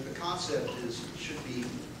the concept should be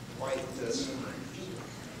quite similar.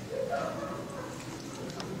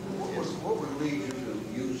 What would lead you to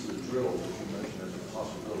use the drill that you mentioned as a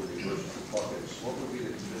possibility versus the buckets? What would be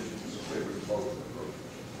the conditions favoring both approaches?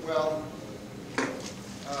 Well,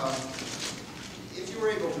 if you were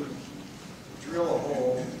able to drill a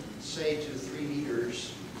hole, say to 3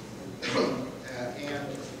 meters, and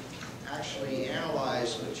actually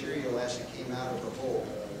analyze material as it came out of the hole,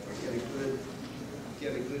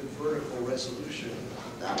 get a good vertical resolution,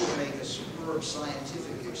 that would make a superb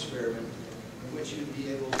scientific experiment in which you'd be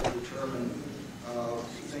able to determine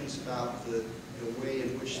things about the way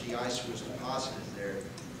in which the ice was deposited there.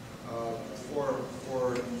 For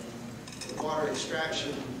the water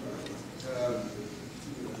extraction,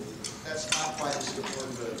 that's not quite as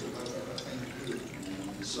important a thing to do.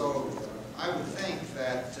 So I would think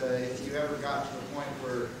that if you ever got to the point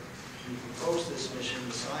where you proposed this mission,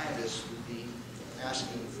 the scientists would be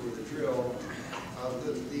asking for the drill.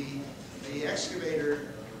 The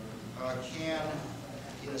excavator can,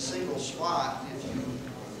 in a single spot, if you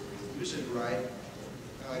use it right,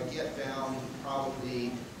 get down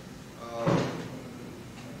probably a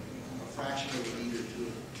fraction of a meter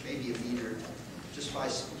to maybe a meter, just by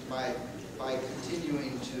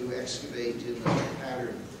continuing to excavate in the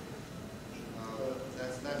pattern.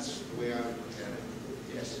 That's the way I would look at it.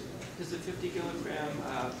 Yes. Does the 50 kilogram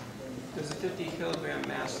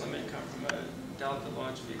mass limit come from a Delta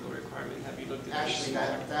launch vehicle requirement? Have you looked at that? Actually,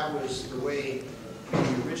 that was the way we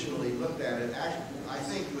originally looked at it. I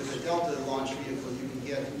think with a Delta launch vehicle, you can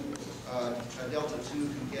get a Delta II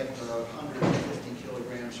can get 150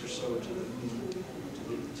 kilograms or so to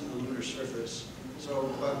the lunar surface. So,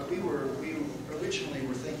 but we originally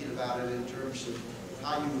were thinking about it in terms of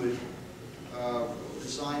how you would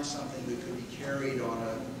design something that could be carried on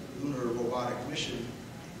a lunar robotic mission.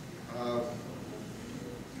 You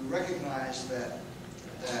recognize that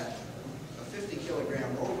a 50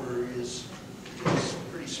 kilogram rover is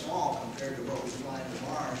pretty small compared to what we fly to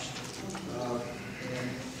Mars,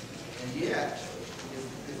 and yet,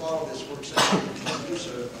 if all of this works out, we can produce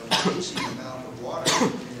an amazing amount of water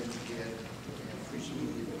and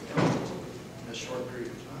presumably in a short period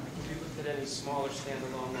of time. Have you looked at any smaller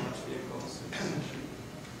standalone launch vehicles?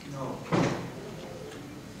 No.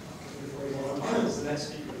 Is the next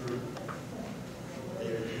speaker group?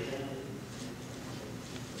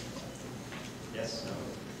 Yes, no.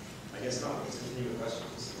 I guess not. Let's continue with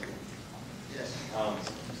questions. Yes.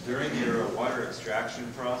 During your water extraction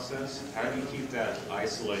process, how do you keep that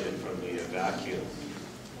isolated from the vacuum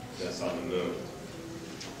that's on the moon?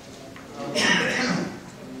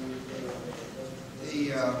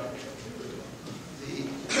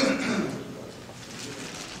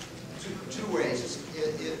 Two ways.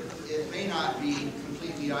 It may not be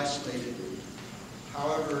completely isolated.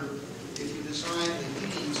 However, if you design the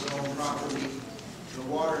heating zone properly, the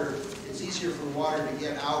water, it's easier for the water to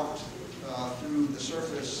get out through the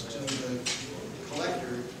surface to the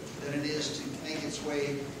collector than it is to make its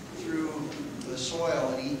way through the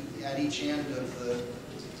soil at each end of the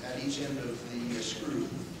screw.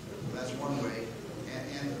 That's one way,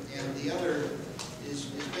 and the other is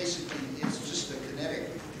basically it's just a kinetic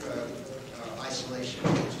isolation.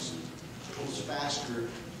 It just goes faster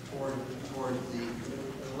toward the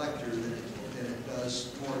collector than it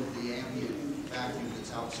does toward the ambient vacuum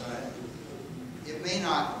that's outside. It may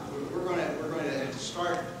not. We're going to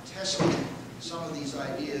start testing some of these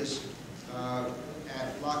ideas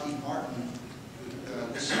at Lockheed Martin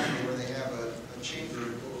this summer, where they have a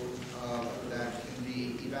chamber that can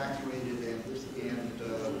be evacuated and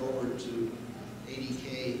lowered to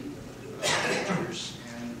 80K temperatures,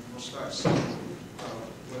 and we'll start seeing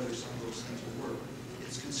whether some of those things will work.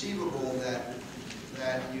 It's conceivable that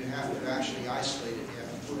you have to actually isolate it. You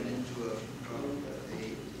have to put it into a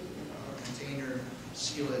container,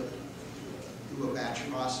 seal it, do a batch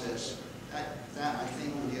process. That I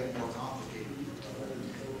think will get more complicated.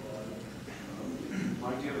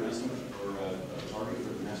 Mike, do you have an estimate or a target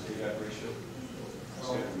for the mass payback ratio?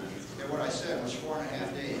 Well, and what I said was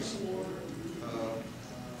 4.5 days.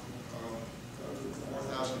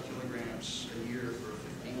 4,000 kilograms a year for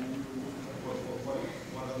 15.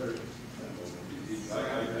 What other?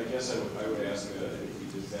 I guess I would ask if we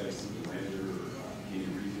did that as a lander, or can you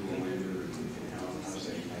refuel a lander, and how does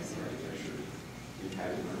that impact the architecture,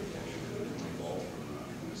 impact the architecture involved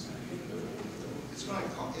from this kind of capability? It's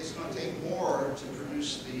going to take more to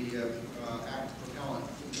produce the active propellant.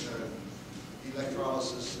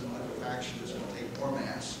 Electrolysis and liquefaction is going to take more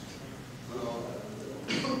mass.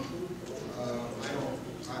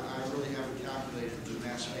 I really haven't calculated the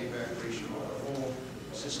mass payback ratio of the whole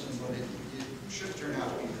system, but it should turn out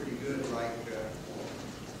to be pretty good, like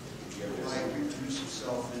reproduce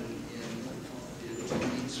itself in 2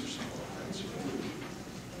 weeks or something like that. So,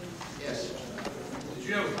 yes? Did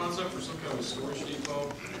you have a concept for some kind of a storage depot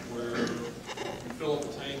where you fill up the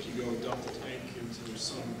tank, you go dump the tank into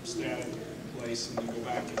some static place, and you go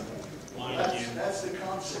back and line again? That's the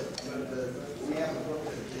concept, but we haven't looked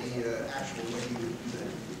at the actual way you would do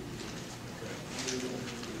that.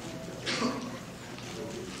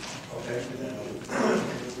 Okay.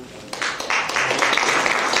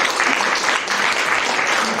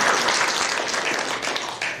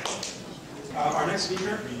 Our next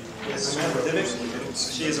speaker is Samantha Dimmick.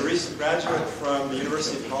 She is a recent graduate from the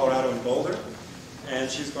University of Colorado in Boulder, and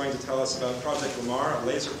she's going to tell us about Project Lunar, a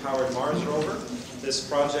laser-powered Mars rover. This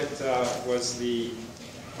project was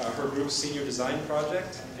her group's senior design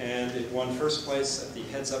project, and it won first place at the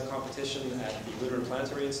Heads Up competition at the Lunar and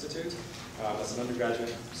Planetary Institute. That's an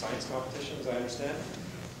undergraduate science competition, as I understand.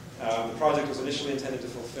 The project was initially intended to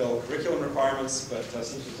fulfill curriculum requirements, but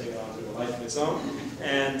seems to have taken on to a life of its own,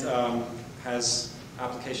 and has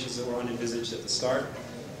applications that were unenvisaged at the start.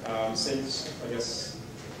 Since, I guess,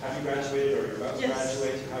 have you graduated, or you're about to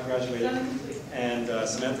graduate? You have graduated. And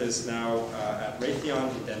Samantha is now at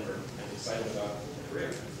Raytheon in Denver, and excited about her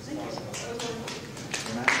career.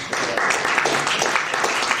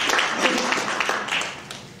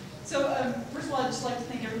 So, first of all, I'd just like to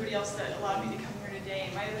thank everybody else that allowed me to come here today.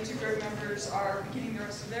 My other 2 group members are beginning the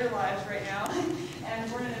rest of their lives right now,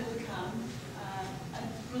 and weren't able to come. I'd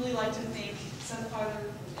really like to thank Seth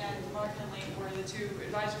Potter and Mark Henley were the 2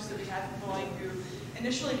 advisors that we had from Boeing who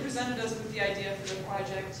initially presented us with the idea for the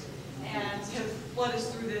project and have led us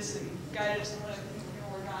through this and guided us in what we're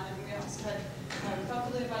going to work on. And we also had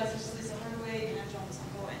faculty advisors, Lisa Hardaway, and John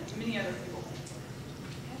Sonko, and many other people.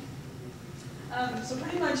 So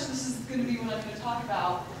pretty much this is going to be what I'm going to talk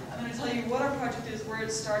about. I'm going to tell you what our project is, where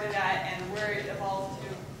it started at, and where it evolved to.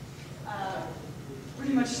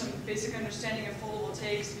 Pretty much some basic understanding of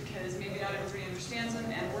photovoltaics, because maybe not everybody understands them,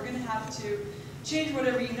 and we're going to have to change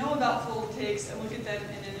whatever you know about photovoltaics and look at them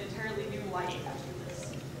in an entirely new light after this.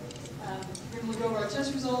 We're going to look over our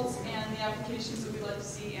test results and the applications that we'd like to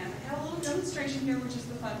see, and I have a little demonstration here, which is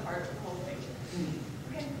the fun part of the whole thing.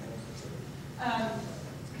 Okay.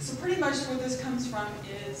 So pretty much where this comes from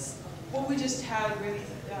is what we just had with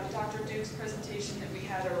Dr. Duke's presentation that we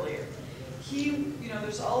had earlier.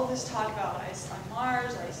 There's all of this talk about ice on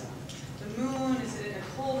Mars, ice on the moon. Is it in a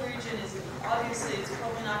cold region? Obviously, it's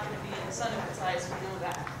probably not going to be in the sun if it's ice. We know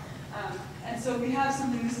that. And so we have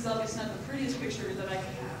something. This is obviously not the prettiest picture that I can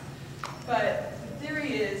have, but the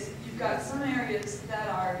theory is you've got some areas that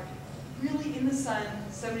are really in the sun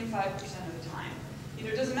 75% of the time.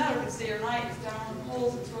 It doesn't matter if it's day or night. It's down on the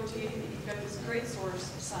poles. It's rotating, and you've got this great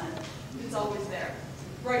source of sun. It's always there.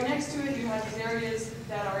 Right next to it, you have these areas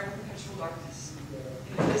that are in perpetual darkness.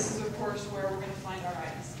 And this is, of course, where we're going to find our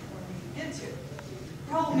ice when we get to. The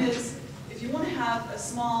problem is, if you want to have a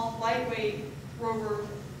small, lightweight rover,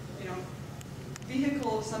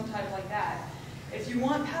 vehicle of some type like that, if you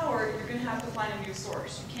want power, you're going to have to find a new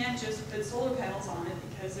source. You can't just put solar panels on it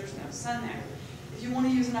because there's no sun there. If you want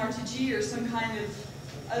to use an RTG or some kind of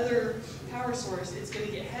other power source, it's going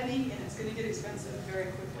to get heavy and it's going to get expensive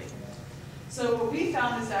very quickly. So what we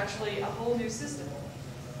found is actually a whole new system.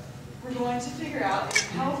 We're going to figure out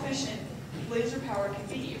how efficient laser power can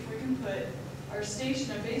be if we can put our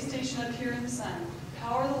station, a base station up here in the sun,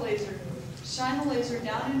 power the laser shine the laser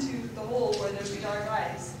down into the hole where there'd be dark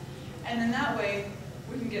ice, and then that way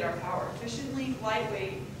we can get our power efficiently,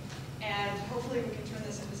 lightweight, and hopefully we can turn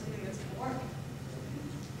this into something that's going to work.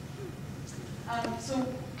 So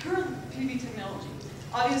current PV technology.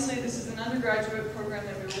 Obviously, this is an undergraduate program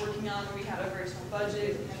that we were working on. We had a very small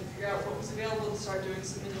budget and figure out what was available to start doing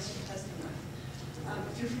some industry testing with.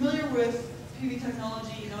 If you're familiar with PV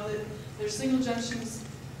technology, you know that there's single junction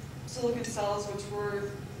silicon cells, which were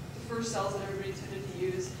the first cells that everybody tended to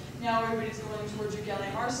use. Now everybody's going towards your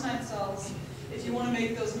gallium arsenide cells. If you want to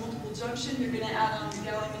make those multiple junction, you're going to add on the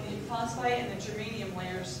gallium indium phosphide and the germanium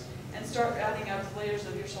layers and start adding up the layers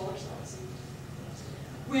of your solar cells.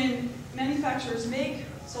 When manufacturers make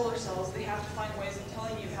solar cells, they have to find ways of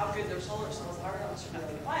telling you how good their solar cells are, or else you're not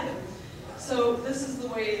going to buy them. So this is the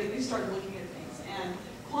way that we started looking at things. And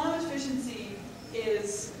quantum efficiency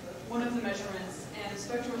is one of the measurements, and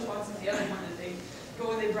spectral response is the other one that they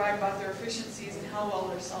go and they brag about their efficiencies and how well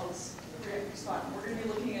their cells respond. We're going to be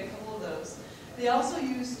looking at a couple of those. They also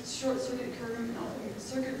use short circuit current,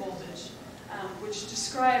 circuit voltage, which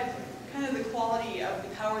describe kind of the quality of the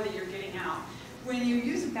power that you're getting out. When you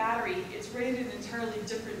use a battery, it's rated entirely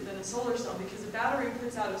different than a solar cell because a battery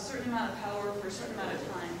puts out a certain amount of power for a certain amount of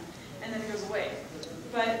time and then it goes away.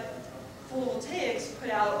 But photovoltaics put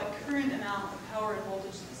out a current amount of power and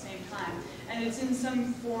voltage at the same time. And it's in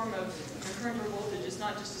some form of current or voltage, it's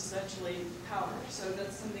not just essentially power. So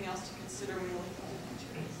that's something else to consider when you're looking at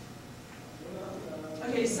materials.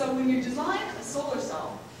 Okay, so when you design a solar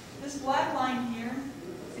cell, this black line here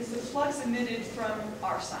is the flux emitted from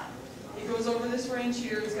our sun. It goes over this range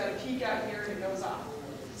here, it's got a peak out here, and it goes off.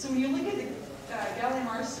 So when you look at the gallium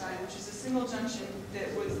arsenide, which is a single junction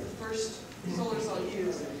that was the first solar cell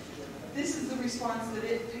used, this is the response that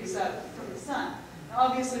it picks up from the sun. Now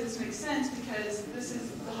obviously this makes sense because this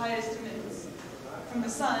is the highest emittance from the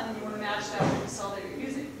sun, and you want to match that with the cell that you're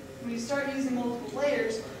using. When you start using multiple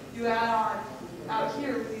layers, you add on out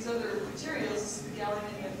here with these other materials, the gallium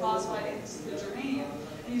indium phosphide and the germanium,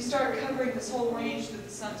 and you start covering this whole range that the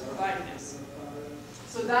sun's providing us.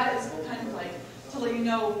 So that is kind of like to let you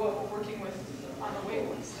know what we're working with on the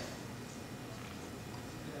wavelengths there.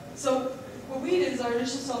 So what we did is our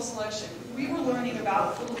initial cell selection. We were learning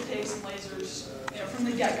about photovoltaics and lasers, from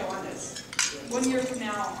the get-go on this. 1 year from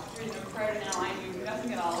now, prior to now, I knew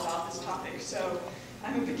nothing at all about this topic. So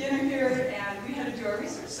I'm a beginner here, and we had to do our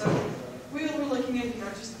research. So we were looking at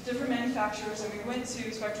just different manufacturers, and we went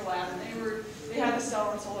to Spectral Lab, and they had a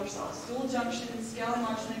cell and solar cells, dual junctions, gallium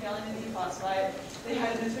arsenide, gallium indium phosphide. They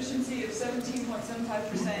had an efficiency of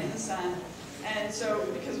 17.75% in the sun, and so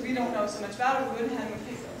because we don't know so much about it, we went ahead and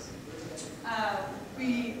picked those.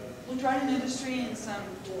 We looked around in industry and some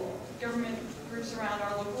government groups around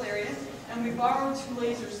our local area, and we borrowed 2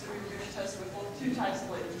 lasers that we were going to test with, well, 2 types of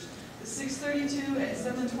lasers, the 632 and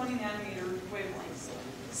 720 nanometer wavelengths.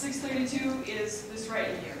 632 is this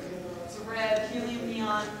right here. It's a red helium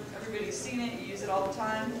neon. Everybody's seen it. You use it all the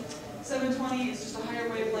time. 720 is just a higher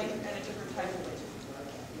wavelength and a different type of laser.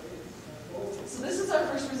 So this is our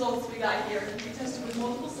first results we got here. We tested with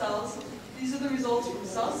multiple cells. These are the results from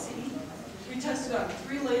cell C. We tested on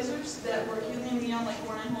 3 lasers that were helium neon like the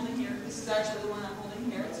one I'm holding here. This is actually the one I'm holding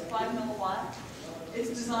here. It's 5 milliwatt. It's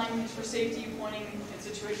designed for safety pointing in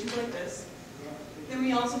situations like this. Then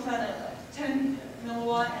we also found a 10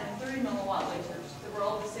 milliwatt and a 30 milliwatt lasers that were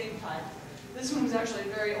all the same type. This one was actually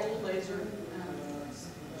a very old laser,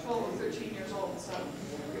 12 or 13 years old, so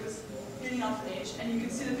it was getting off in age. And you can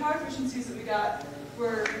see the power efficiencies that we got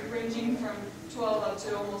were ranging from 12 up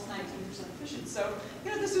to almost 19% efficient. So,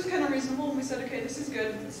 this was kind of reasonable, and we said, okay, this is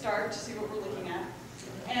good, start to see what we're looking at.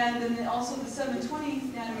 And then also the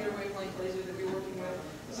 720 nanometer wavelength laser that we were working with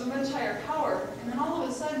was a much higher power, and then all of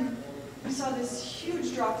a sudden, we saw this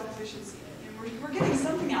huge drop in efficiency. And we're getting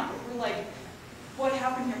something out, but we're like, what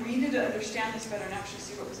happened here? We needed to understand this better and actually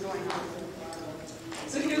see what was going on.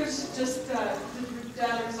 So here's just the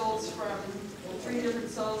data results from 3 different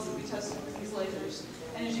cells that we tested with these lasers.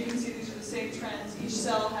 And as you can see, these are the same trends. Each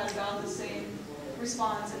cell had about the same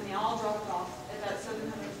response, and they all dropped off at that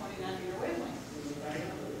 720 nanometer wavelength.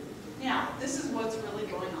 Now, this is what's really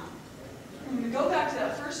going on. When we go back to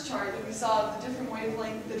that first chart that we saw the different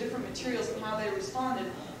wavelength, the different materials and how they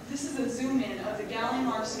responded, this is a zoom in of the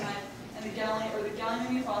gallium arsenide and the gallium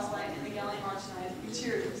indium phosphide and the gallium arsenide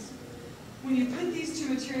materials. When you put these 2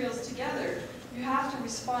 materials together, you have to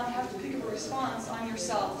pick up a response on your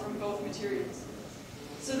cell from both materials.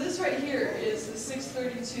 So this right here is the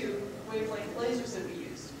 632 wavelength lasers that we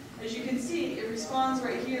used. As you can see, it responds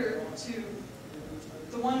right here to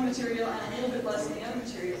the one material and a little bit less than the other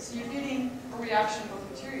material. So you're getting a reaction of both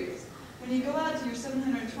materials. When you go out to your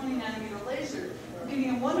 720 nanometer laser, you're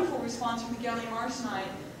getting a wonderful response from the gallium arsenide,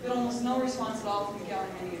 but almost no response at all from the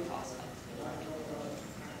gallium indium phosphide.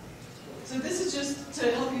 So this is just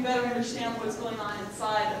to help you better understand what's going on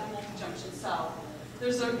inside of a multi-junction cell.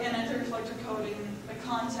 There's an anti-reflector coating, a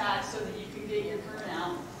contact so that you can get your current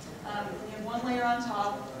out. You have one layer on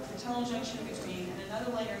top, a tunnel junction in between, and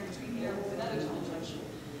another layer in between here with another tunnel junction.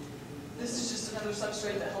 This is just another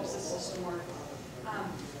substrate that helps the system work.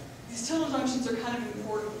 These tunnel junctions are kind of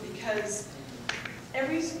important because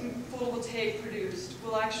every photovoltaic produced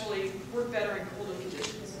will actually work better in colder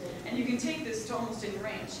conditions. And you can take this to almost any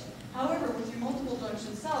range. However, with your multiple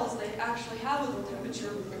junction cells, they actually have a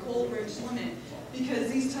temperature, a cold range limit, because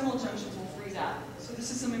these tunnel junctions will freeze out. So this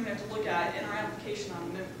is something we have to look at in our application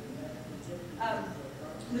on the moon.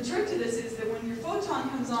 The trick to this is that when your photon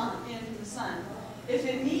comes on in the sun, if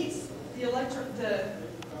it meets the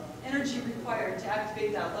energy required to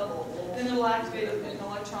activate that level, then it'll activate an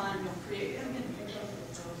electron and you'll create an image.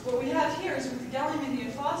 What we have here is with the gallium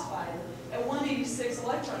indium phosphide, at 186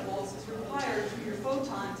 electron volts is required for your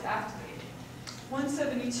photon to activate it.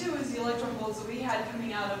 172 is the electron volts that we had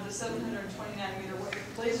coming out of the 720 nanometer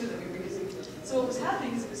laser that we were using. So what was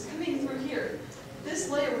happening is it was coming through here. This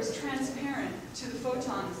layer was transparent to the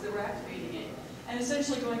photons that were activating it, and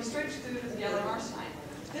essentially going straight through to the gallium arsenide.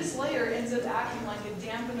 This layer ends up acting like a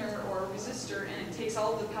dampener or a resistor, and it takes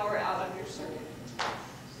all of the power out of your circuit.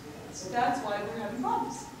 So that's why we're having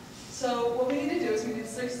problems. So what we need to do is we need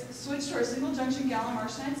to switch to our single junction gallium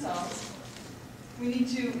arsenide cells. We need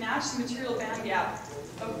to match the material band gap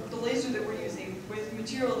of the laser that we're using with the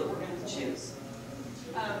material that we're going to choose.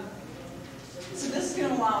 So this is going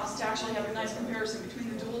to allow us to actually have a nice comparison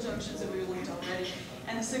between the dual junctions that we looked at already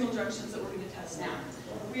and the single junctions that we're going to test now.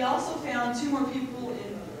 We also found 2 more people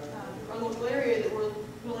in our local area that were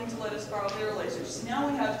willing to let us borrow their lasers. So now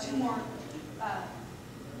we have 2 more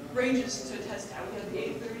ranges to test out. We have the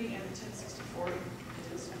 830 and the 1064 to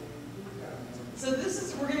test out. So this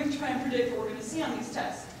is, we're going to try and predict what we're going to see on these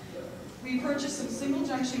tests. We purchased some single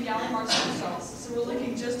junction gallium arsenide cells. So we're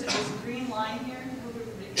looking just at this green line here.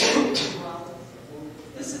 Well.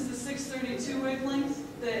 This is the 632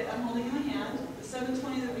 wavelength that I'm holding in my hand, the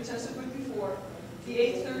 720 that we tested with before, the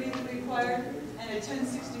 830 that we acquired, and a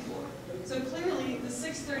 1064. So clearly, the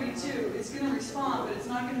 632 is going to respond, but it's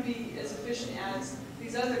not going to be as efficient as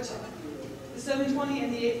these other 2. The 720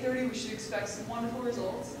 and the 830, we should expect some wonderful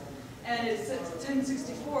results. And it's at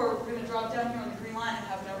 1064, we're going to drop down here on the green line and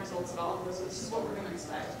have no results at all. So this is what we're going to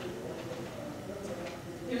expect.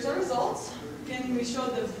 Here's our results. Again, we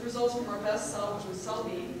showed the results from our best cell, which was cell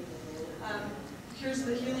B. Here's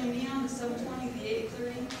the helium neon, the 720, the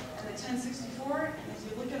 830, and the 1064. And if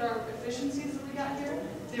you look at our efficiencies that we got here,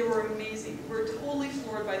 they were amazing. We're totally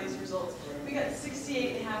floored by these results. We got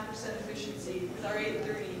 68.5% efficiency with our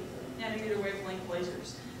 830 nanometer wavelength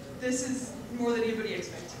lasers. This is more than anybody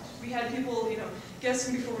expected. We had people,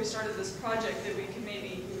 guessing before we started this project that we could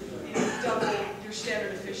maybe, double your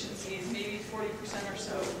standard efficiencies, maybe 40% or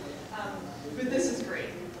so. But this is great,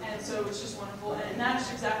 and so it's just wonderful, and it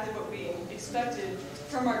matched exactly what we expected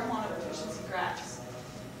from our quantum efficiency graphs.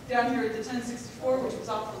 Down here at the 1064, which was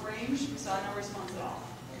off the range, we saw no response at all.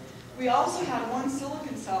 We also had one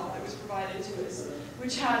silicon cell that was provided to us,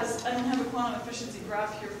 which has, I don't have a quantum efficiency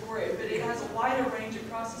graph here for it, but it has a wider range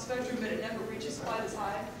across the spectrum, but it never reaches quite as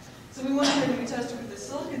high. So we went ahead and we tested with the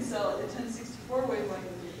silicon cell at the 1064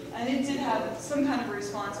 wavelength, and it did have some kind of a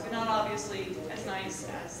response, but not obviously as nice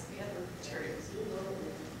as the other materials.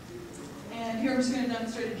 And here I'm just going to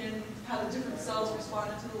demonstrate again how the different cells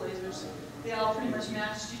responded to the lasers. They all pretty much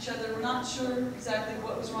matched each other. We're not sure exactly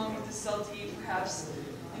what was wrong with the cell D. Perhaps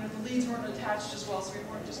the leads weren't attached as well, so we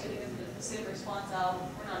weren't just getting the same response out.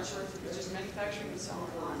 We're not sure if it was just manufacturing the cell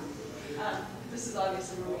or not. This is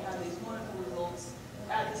obviously where we have these wonderful results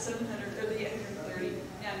at the 700 or the 830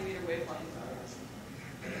 nanometer wavelength.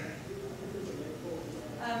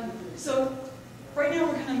 So right now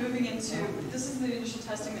we're kind of moving into, this is the initial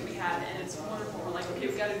testing that we had, and it's wonderful. We're like, okay,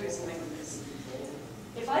 we've got to do something with this.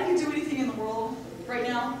 If I could do anything in the world right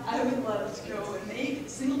now, I would love to go and make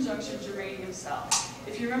single junction germanium cell.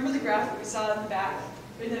 If you remember the graph that we saw in the back,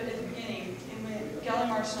 at the beginning, in the gallium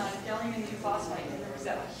arsenide, gallium indium phosphide, and there was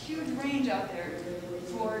that huge range out there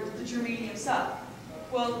for the germanium cell.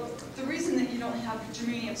 Well, the reason that you don't have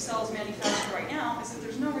germanium cells manufactured right now is that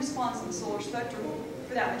there's no response in the solar spectrum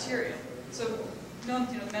for that material. So the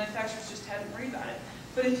manufacturers just hadn't worried about it.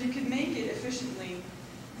 But if you could make it efficiently,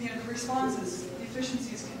 the responses, the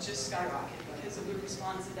efficiencies could just skyrocket because of the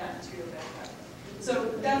response that material had. So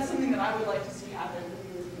that's something that I would like to see happen.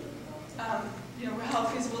 how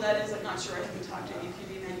feasible that is, I'm not sure. I haven't talked to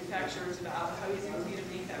APV manufacturers about how easy it would be to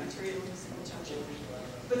make that material in a single junction.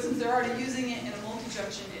 But since they're already using it in a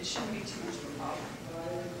multi-junction, it shouldn't be too much of a problem.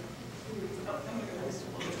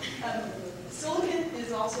 Silicon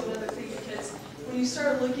is also another thing, because when you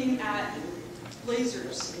start looking at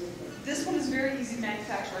lasers, this one is very easy to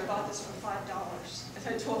manufacture. I bought this for $5. I've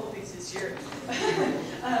had 12 of these this year.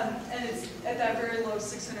 And it's at that very low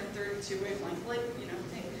 632 wavelength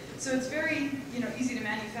thing. So it's very easy to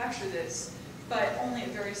manufacture this, but only at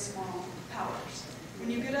very small powers. When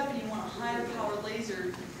you get up and you want a higher powered laser,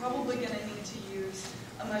 you're probably going to need to use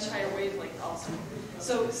a much higher wavelength also.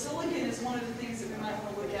 So silicon is one of the things that we might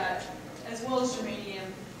want to look at, as well as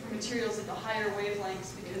germanium, for materials at the higher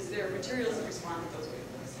wavelengths, because they're materials that respond to those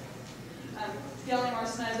wavelengths. Gallium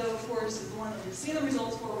arsenide, though, of course, is the one that we've seen the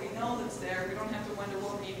results for. We know that's there. We don't have to wonder,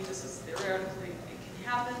 well, maybe this is theoretically, it can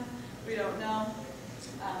happen. We don't know.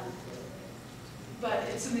 But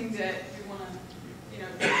it's something that we want to,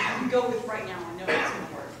 go with right now. I know it's going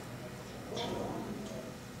to work.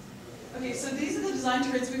 Okay, so these are the design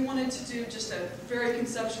traits. We wanted to do just a very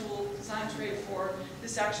conceptual design trait for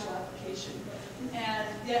this actual application. And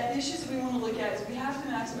the issues that we want to look at is we have to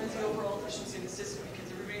maximize the overall efficiency of the system,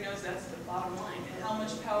 because everybody knows that's the bottom line. And how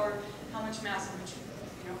much power, how much mass, how much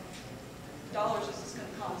dollars is this going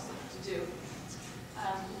to cost to do.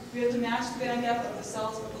 We have to match the band gap of the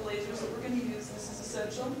cells with the lasers that we're going to use. This is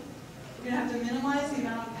essential. We're going to have to minimize the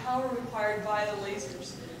amount of power required by the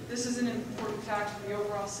lasers. This is an important factor in the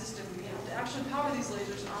overall system. We have to actually power these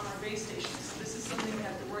lasers on our base stations. So this is something we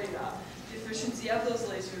have to worry about. The efficiency of those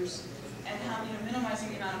lasers and how, minimizing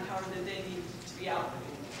the amount of power that they need to be out.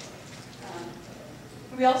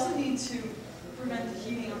 We also need to prevent the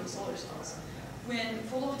heating on the solar cells. When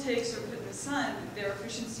photovoltaics are put in the sun, their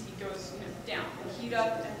efficiency goes down. They heat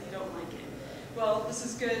up and they don't like it. Well, this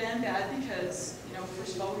is good and bad because,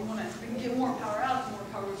 first of all, we can get more power out the more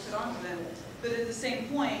power we put onto them. But at the same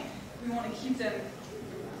point, we want to keep them,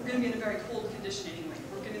 we're going to be in a very cold condition anyway.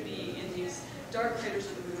 We're going to be in these dark craters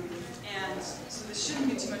of the moon. And so this shouldn't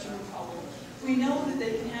be too much of a problem. We know that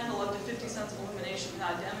they can handle up to 50 cents of illumination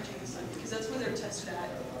without damaging the sun, because that's where they're tested at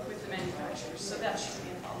with the manufacturers. So that shouldn't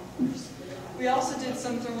be a problem for us. We also did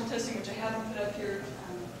some thermal testing, which I haven't put up here,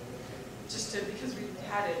 because we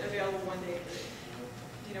had it available one day.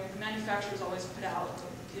 But, manufacturers always put out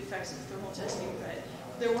the effects of thermal testing, but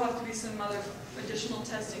there will have to be some other additional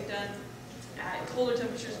testing done at colder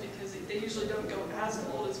temperatures, because they usually don't go as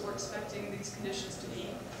cold as we're expecting these conditions to be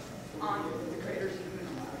on the craters of the moon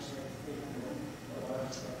and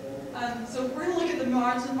Mars. So we're going to look at the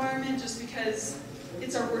Mars environment just because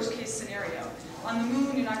it's our worst case scenario. On the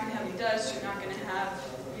moon, you're not going to have any dust. You're not going to have,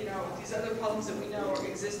 these other problems that we know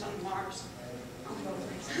exist on Mars.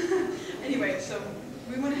 Anyway, so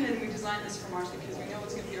we went ahead and we designed this for Mars because we know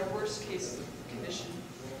it's going to be our worst case condition.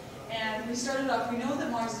 And we started off, we know that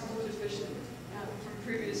Mars is fluid efficient from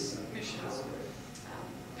previous missions.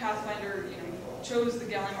 Pathfinder, chose the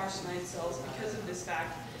gallium arsenide cells because of this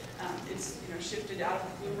fact. It's shifted out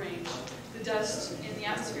of the blue range. The dust in the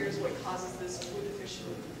atmosphere is what causes this fluid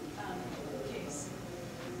efficient case.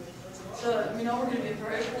 So we know we're going to be at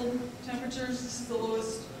very cold temperatures. This is the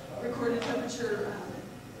lowest recorded temperature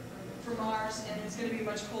for Mars, and it's going to be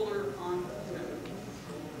much colder on the moon.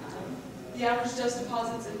 The average dust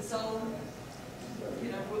deposits in cell,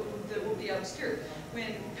 that will be obscured.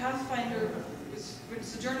 When Pathfinder when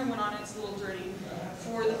Sojourner went on its little journey,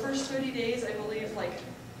 for the first 30 days, I believe, like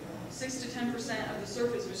 6 to 10% of the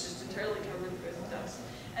surface was just entirely covered with dust.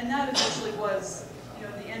 And that eventually was,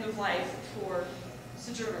 the end of life for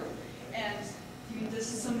Sojourner. And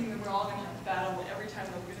this is something that we're all going to have to battle every time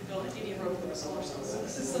that we're going to build any rover with solar cells. So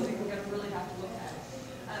this is something we're going to really have to look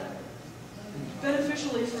at.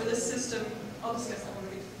 Beneficially for this system, I'll discuss that when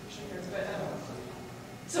we finish here, but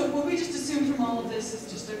so what we just assumed from all of this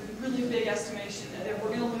is just a really big estimation that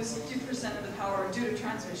we're going to lose 50% of the power due to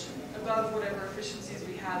transmission above whatever efficiencies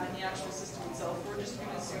we have in the actual system itself. We're just going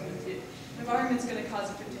to assume that the environment's going to cause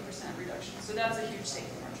a 50% reduction. So that's a huge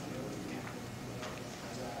safety margin.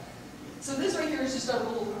 So this right here is just a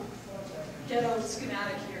little ghetto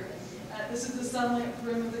schematic here. This is the sunlit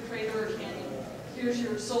rim of the crater or canyon. Here's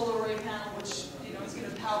your solar array panel, which is going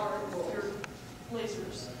to power your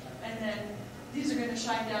lasers. And then these are going to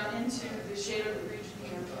shine down into the shaded region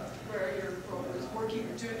here where your rover is working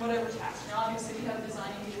or doing whatever task. Now, obviously, we haven't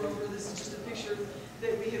designed any rover. This is just a picture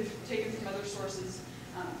that we have taken from other sources.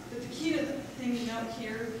 But the key to the thing to note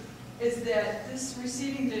here is that this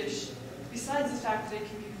receiving dish, besides the fact that it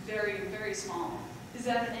can be very, very small, is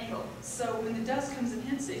at an angle. So when the dust comes and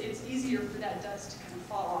hits it, it's easier for that dust to kind of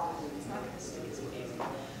fall off. It's not going to stick as easy.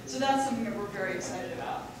 So that's something that we're very excited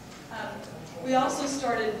about. We also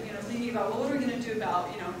started, thinking about, well, what are we going to do about,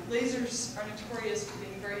 lasers are notorious for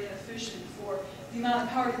being very inefficient for the amount of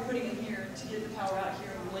power you're putting in here to get the power out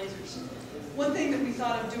here in the lasers. One thing that we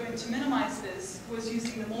thought of doing to minimize this was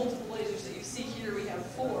using the multiple lasers that you see here. We have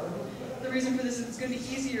 4. The reason for this is it's going to be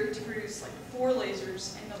easier to produce like 4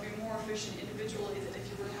 lasers, and they'll be more efficient individually than if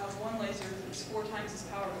you were to have one laser that's 4 times as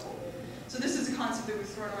powerful. So this is a concept that we've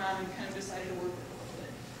thrown around and kind of decided to work with a little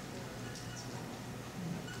bit.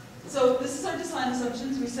 So this is our design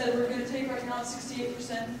assumptions. We said we're going to take right now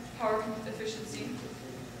 68% power efficiency.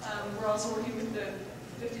 We're also working with the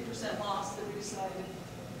 50% loss that we decided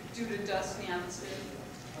due to dust in the atmosphere.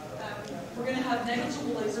 We're going to have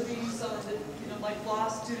negligible laser beams, so that, like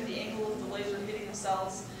loss due to the angle of the laser hitting the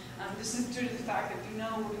cells. This is due to the fact that we know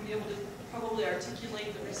we're going to be able to probably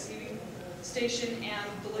articulate the receiving station,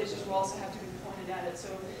 and the lasers will also have to be pointed at it. So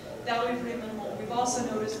that will be pretty minimal. We've also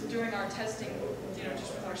noticed during our testing,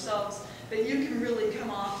 just with ourselves, that you can really come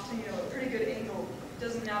off to, a pretty good angle. It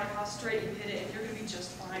doesn't matter how straight you hit it, and you're going to be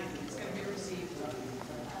just fine. It's going to be received.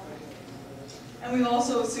 And we've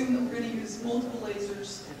also assumed that we're going to use multiple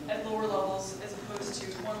lasers at lower levels as opposed to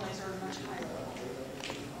one laser at a much higher level.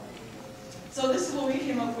 So this is what we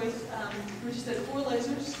came up with. We just had 4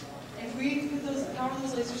 lasers. If we put power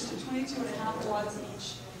those lasers to 22.5 watts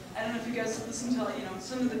each, I don't know if you guys listen to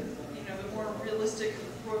some of the the more realistic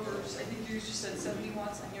Rovers. I think you just said 70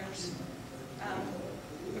 watts on yours.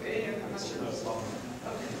 Okay, I'm not sure.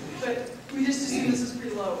 Okay, but we just assume this is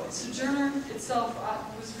pretty low. Sojourner itself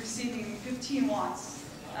was receiving 15 watts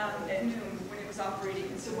at noon when it was operating.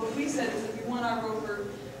 And so what we said is that we want our Rover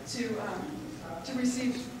to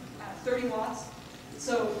receive 30 watts.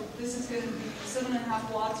 So this is going to be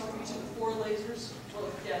 7.5 watts from each of the 4 lasers. Well,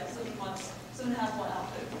 yeah, 7 watts, 7.5 watt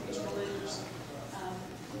output from each of the lasers.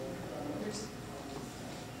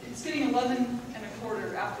 It's getting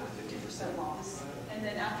 11.25 after the 50% loss. And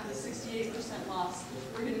then after the 68% loss,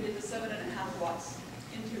 we're going to get the 7.5 watts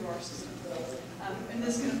into our system. And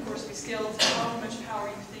this can, of course, be scaled to how much power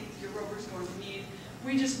you think your Rover is going to need.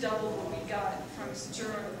 We just doubled what we got from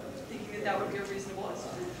Sojourner, thinking that that would be a reasonable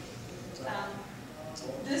estimate.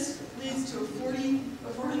 This leads to a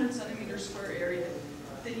 400 centimeter square area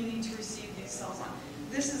that you need to receive these cells on.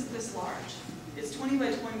 This is this large. It's 20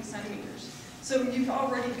 by 20 centimeters. So you've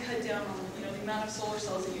already cut down on the amount of solar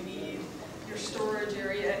cells that you need, your storage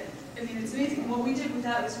area. I mean, it's amazing. What we did with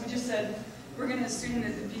that is we just said we're going to assume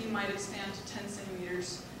that the beam might expand to 10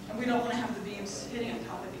 centimeters, and we don't want to have the beams hitting on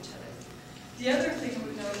top of each other. The other thing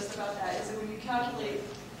we've noticed about that is that when you calculate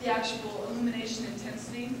the actual illumination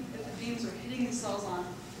intensity that the beams are hitting the cells on,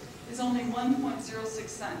 is only 1.06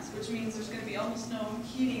 cents, which means there's going to be almost no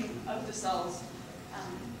heating of the cells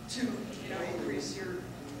to increase or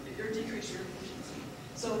decrease your efficiency.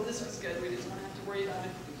 So this was good. We didn't want to have to worry about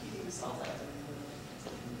it heating the cells up.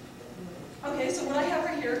 Okay, so what I have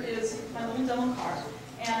right here is my little demo car,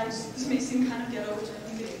 and this may seem kind of ghetto, which I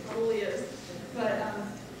think it probably is, but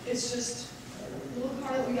it's just a little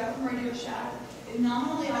car that we got from Radio Shack. It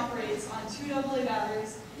nominally operates on 2 AA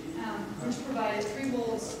batteries, which provide 3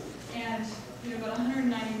 volts and about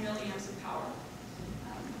 190 milliamps of power.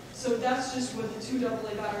 So that's just what the 2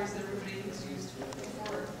 AA batteries that everybody has used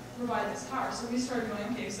before provide this car. So we started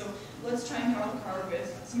going, okay, so let's try and power the car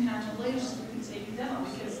with some handheld lasers so we can take and demo,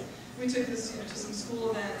 because we took this to some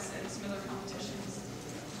school events and some other competitions.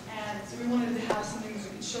 And so we wanted to have something that we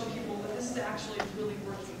could show people that this is actually really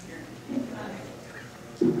working here.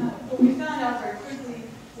 What we found out very quickly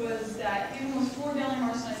was that even with 4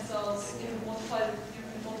 gallium arsenide cells, and multiply the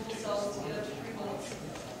multiple cells to get up to 3 volts,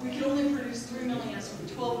 we could only produce 3 milliamps from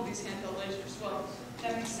 12 of these handheld lasers. Well,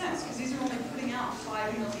 that makes sense, because these are only putting out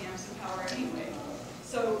 5 milliamps of power anyway.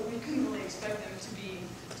 So we couldn't really expect them to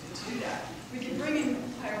do that. We could bring in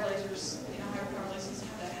higher lasers, higher power lasers and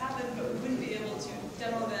have that happen, but we wouldn't be able to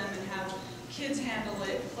demo them and have kids handle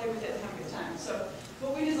it, play with it, and have a good time. So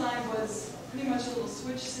what we designed was pretty much a little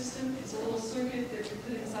switch system. It's a little circuit that we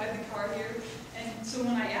put inside the car here. And so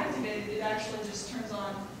when I activate it, it actually just turns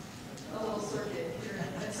on a little circuit here.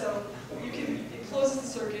 And so it closes the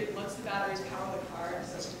circuit and lets the batteries power the car. And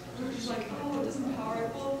so we were just like, oh, it doesn't power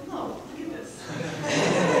it. Well, no, look at this.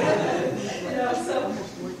 So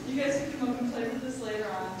you guys can come up and play with this later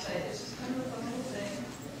on, but it's just kind of a fun little thing.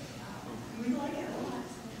 We like it a lot.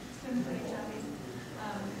 It's been pretty happy.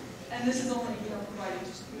 And this is only, providing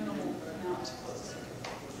just minimal amount to close the circuit.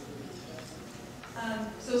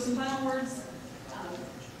 So some final words.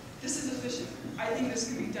 This is efficient. I think this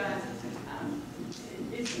can be done.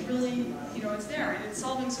 it's really, you know, it's there, and it's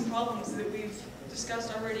solving some problems that we've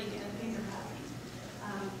discussed already and I think are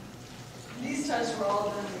happening. These tests were all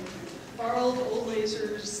done with borrowed old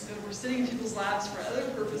lasers that were sitting in people's labs for other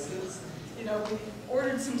purposes. You know, we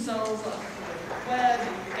ordered some cells off the web,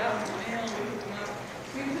 and we got them in the mail, we hooked them up.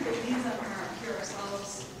 We put the leads up here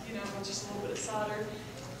ourselves, you know, with just a little bit of solder.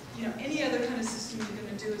 You know, any other kind of system you're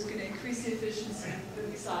going to do is going to increase the efficiency that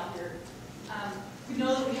we saw here. We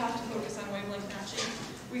know that we have to focus on wavelength matching.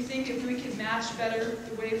 We think if we can match better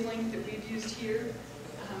the wavelength that we've used here,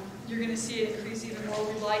 you're going to see it increase even more.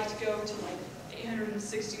 We'd like to go to like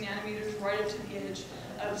 860 nanometers right up to the edge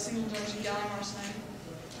of single junction gallium arsenide.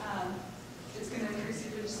 It's going to increase the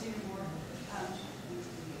efficiency even more.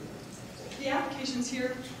 The applications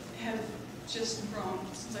here have just grown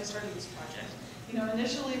since I started this project. You know,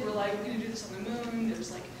 initially we're like, we're going to do this on the moon.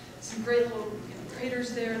 There's like some great little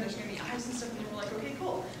craters there, and there's going to be ice and stuff. And then we're like, okay,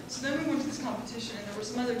 cool. So then we went to this competition, and there were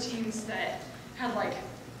some other teams that had like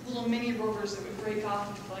little mini rovers that would break off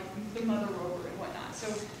into like the mother rover and whatnot. So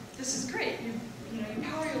this is great. You know, you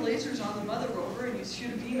power your lasers on the mother rover, and you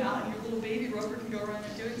shoot a beam out, and your little baby rover can go around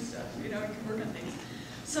and doing stuff. You know, it can work on things.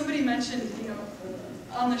 Somebody mentioned, you know,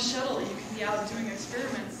 on the shuttle, you can be out doing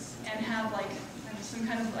experiments and have like some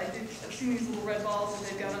kind of, like, I've seen these little red balls that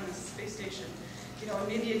they've got on the space station. You know, and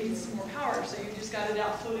maybe it needs some more power, so you just got it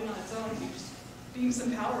out floating on its own, and you just beam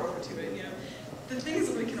some power over to it, you know. The things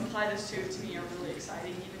that we can apply this to me, are really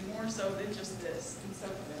exciting, even more so than just this. And so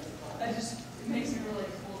that just, it makes me really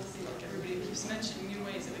cool to see, like, everybody keeps mentioning new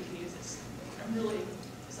ways that we can use this. I'm really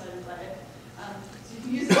excited by it. So you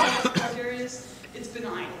can use it in dark areas. It's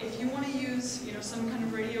benign. If you want to use, you know, some kind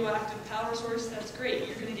of radioactive power source, that's great.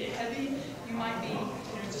 You're going to get heavy. You might be, you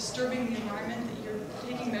know, disturbing the environment that you're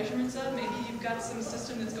taking measurements of. Maybe you've got some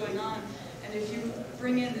system that's going on, and if you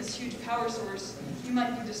bring in this huge power source, you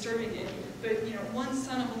might be disturbing it. But, you know, 1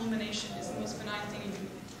 sun of illumination is the most benign thing you can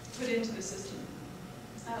put into the system.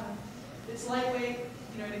 It's lightweight.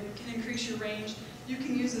 You know, it can increase your range. You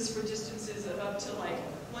can use this for distances of up to like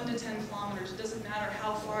 1 to 10 kilometers. It doesn't matter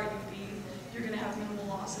how far you beam. You're going to have minimal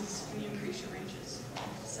losses when you increase your ranges.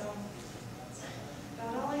 So that's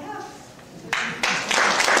about all I have.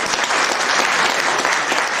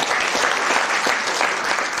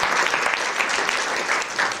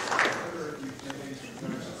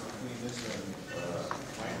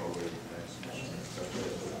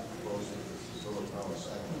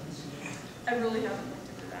 I really haven't looked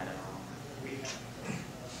into that at all. We have.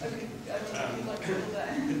 Okay, I would like to do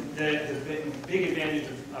that. The big advantage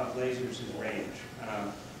of lasers is range.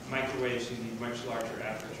 Microwaves, you need much larger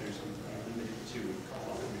apertures and limited to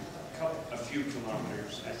a few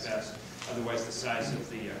kilometers at best. Otherwise, the size of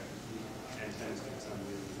the antennas gets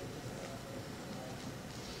unwieldy.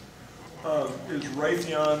 Is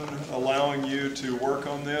Raytheon allowing you to work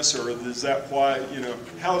on this, or is that why, you know,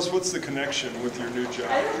 what's the connection with your new job?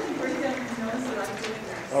 I don't think Raytheon knows that I'm doing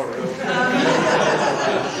this. Oh, really?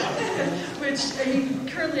 Which, I mean,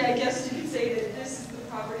 currently I guess you could say that this is the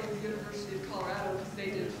property of the University of Colorado because they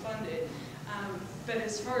did fund it. But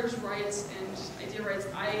as far as rights and idea rights,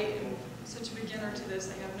 I am such a beginner to this.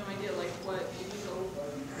 I have no idea like what legal,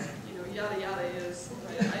 you know, yada yada is.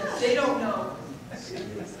 They don't know.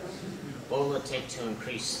 What will it take to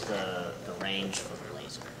increase the range for the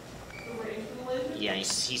laser? The range for the laser? Yeah, he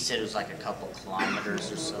said it was like a couple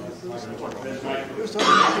kilometers or so.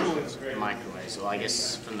 Microwaves. So I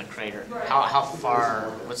guess from the crater. Right. How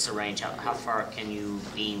far? What's the range? How far can you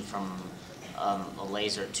beam from a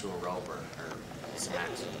laser to a rover? Or is the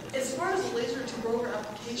maximum? As far as the laser to rover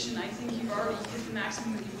application, I think you've already hit the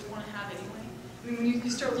maximum that you would want to have anyway. I mean, when you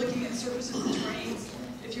start looking at surfaces and terrains,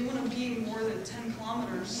 if you want to beam more than 10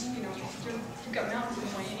 kilometers, you know, you've got mountains in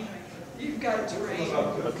the way anyway. You've got terrain.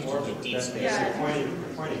 Yeah, your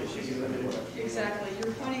pointing issues. Exactly.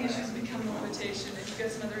 Your pointing issues become the limitation, and you've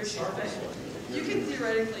got some other issues, but you can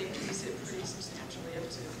theoretically increase it pretty substantially up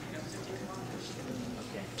to, you know, 50 kilometers.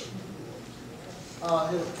 Okay.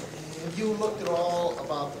 Have you looked at all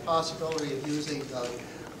about the possibility of using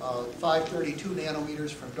 532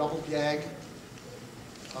 nanometers from double YAG?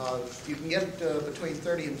 You can get between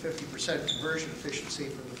 30 and 50% conversion efficiency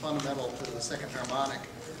from the fundamental to the second harmonic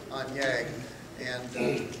on YAG. And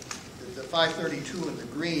the 532 in the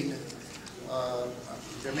green,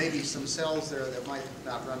 there may be some cells there that might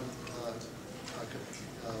not run,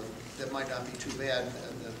 that might not be too bad.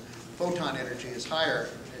 And the photon energy is higher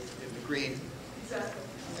in the green. Exactly.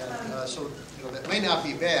 And so, you know, that may not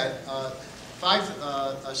be bad.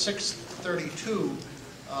 632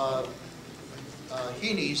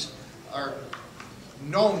 Heenies are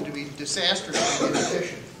known to be disastrously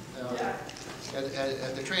inefficient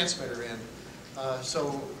at the transmitter end.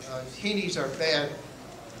 Heinies are bad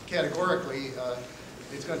categorically.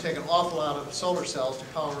 It's going to take an awful lot of solar cells to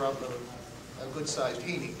power up a good-sized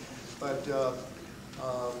Heini. But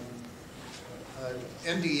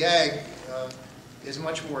ND Ag is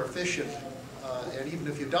much more efficient, and even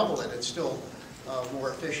if you double it, it's still more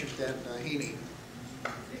efficient than Heini.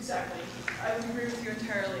 Exactly. I would agree with you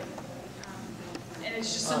entirely. And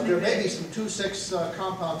it's just something there may be some 2,6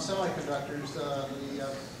 compound semiconductors,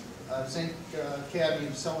 the zinc,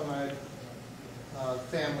 cadmium, selenide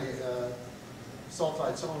family,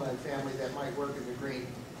 sulfide selenide family that might work in the green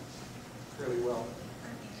fairly well.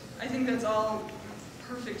 I think that's all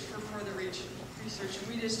perfect for further research, and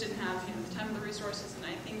we just didn't have the time or the resources, and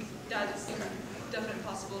I think that is definite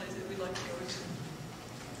possibilities that we'd like to go into.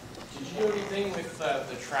 Did you do anything with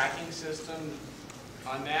the tracking system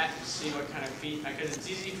on that to see what kind of feedback? Because it's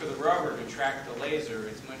easy for the rover to track the laser.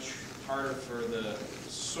 It's much harder for the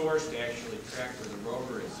source to actually track where the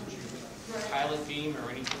rover is. Did you pilot beam or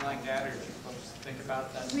anything like that, or did you think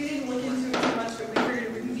about that? We didn't look into it too much, but we figured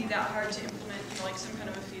it wouldn't be that hard to implement, like some kind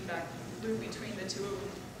of a feedback loop between the two of them.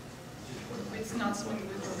 It's not something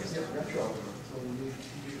we've focused on.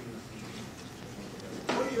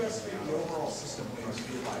 What do you estimate the overall system will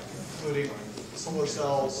be like, including solar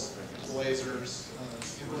cells, lasers,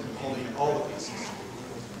 all the pieces?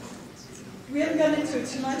 We haven't gotten into it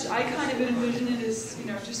too much. I kind of envision it as,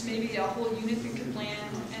 just maybe a whole unit that could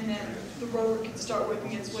land, and then the rover could start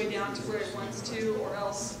working its way down to where it wants to, or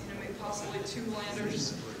else, maybe possibly 2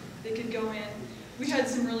 landers that could go in. We had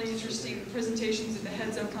some really interesting presentations at the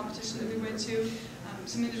heads-up competition that we went to.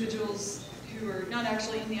 Some individuals who are not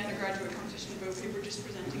actually in the undergraduate competition, but who were just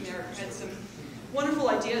presenting there, had some wonderful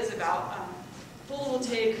ideas about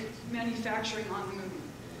photovoltaic manufacturing on the moon,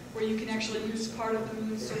 where you can actually use part of the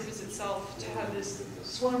moon's surface itself to have this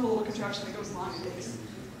wonderful little contraption that goes along with these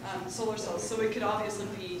solar cells. So it could obviously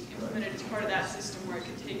be implemented as part of that system where it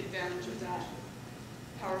could take advantage of that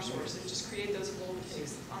power source and just create those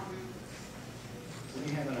photovoltaics on the moon. Can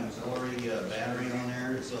you have an auxiliary battery on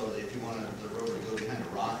there, so that if you wanted the rover to go behind a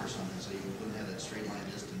rock or something, so you wouldn't have that straight line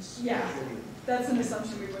distance? Yeah, that's an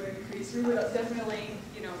assumption we would increase. We would definitely,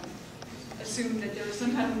 assume that there is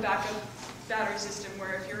some kind of backup battery system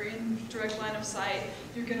where if you're in direct line of sight,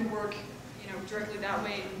 you're going to work, directly that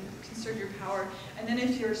way and conserve your power. And then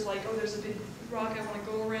if you're like, oh, there's a big rock I want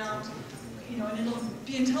to go around, and it'll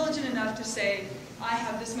be intelligent enough to say, I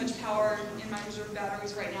have this much power in my reserve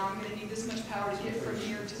batteries right now. I'm going to need this much power to get from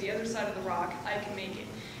here to the other side of the rock. I can make it.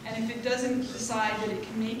 And if it doesn't decide that it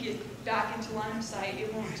can make it back into line of sight,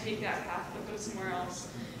 it won't take that path. It'll go somewhere else.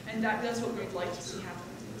 And that's what we'd like to see happen.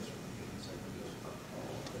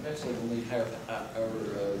 Eventually, we'll need higher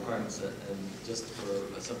requirements, and just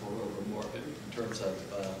for a simple rover, more in terms of,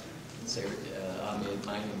 say,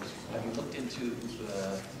 mining. Have you looked into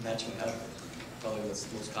matching up? Probably what's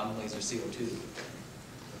the most common laser, CO2.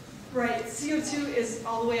 Right, CO2 is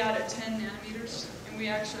all the way out at 10 nanometers, and we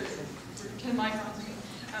actually, 10 microns,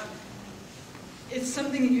 it's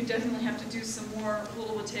something that you definitely have to do some more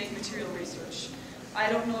photovoltaic material research. I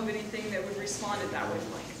don't know of anything that would respond at that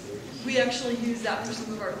wavelength. We actually use that for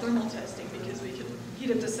some of our thermal testing because we can heat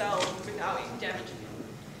up the cell without damaging it.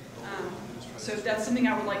 So if that's something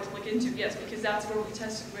I would like to look into, yes, because that's where we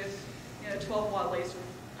tested with a 12-watt laser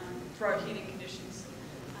for our heating conditions.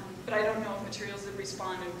 But I don't know of materials that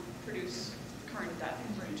respond and produce current at that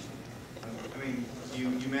range. I mean,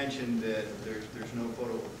 you mentioned that there's no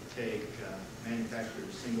photovoltaic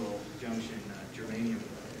manufactured single junction germanium,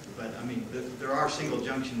 but I mean there are single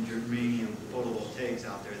junction germanium photovoltaics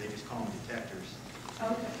out there. They just call them detectors.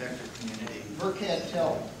 Okay. Detector community.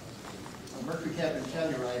 Mercury cadmium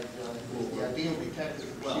telluride is the ideal detector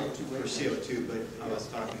for CO2. For CO2, but I was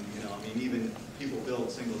talking, even people build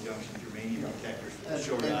single junction germanium detectors with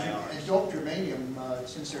short IR. And doped germanium,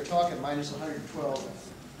 since they're talking minus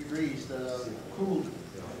 112 degrees, the cooled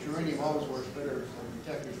germanium always works better than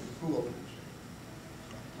detectors for cooled.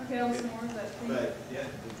 Okay, I'll listen more of that. But yeah,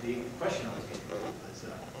 the question I was getting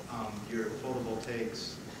was your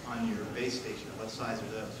photovoltaics on your base station. What size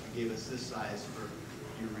are those? You gave us this size for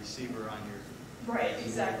your receiver on your... Right,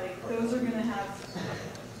 exactly. Those are going to have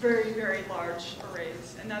very, very large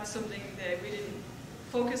arrays, and that's something that we didn't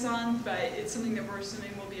focus on, but it's something that we're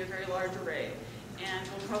assuming will be a very large array, and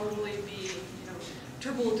will probably be,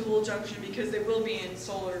 triple dual junction because they will be in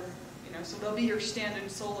solar, so they'll be your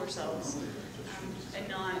standard solar cells, and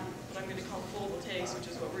not what I'm going to call photovoltaics, which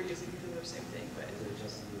is what we're using for the same thing. But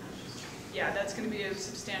yeah, that's going to be a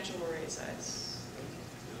substantial array size.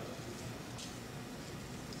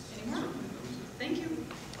 Any more? Thank you.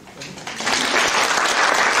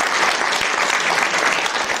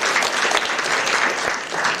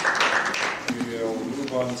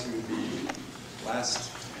 move on to the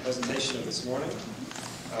last presentation of this morning.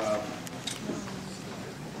 A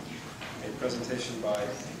presentation by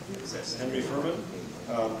Henri Fuhrmann,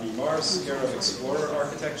 the Mars SCARAB Explorer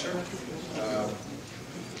architecture.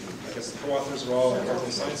 I guess the co-authors are all at the Earth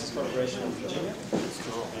and Sciences Corporation in Virginia. And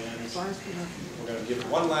we're going to give it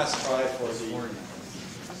one last try for the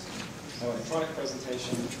electronic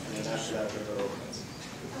presentation, and then after that we're going to go to overheads.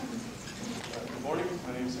 Good morning.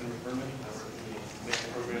 My name is Henri Fuhrmann. I work in the Mission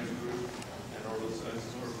Programs Group and Earth and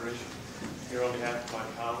Sciences Corporation. Here on behalf of my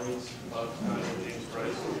colleagues, Connie and James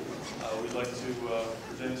Bryce, we'd like to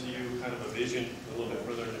present to you kind of a vision a little bit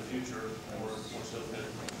further in the future, more so than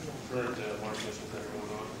current Mars missions that are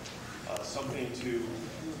going on. Something to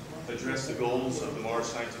address the goals of the Mars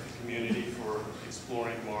scientific community for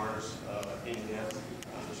exploring Mars in depth.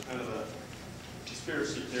 There's kind of a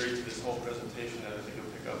conspiracy theory to this whole presentation that I think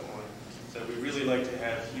you'll pick up on. That we really like to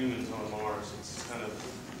have humans on Mars. It's kind of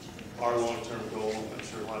our long-term goal. I'm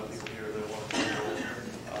sure a lot of people here that want to goal.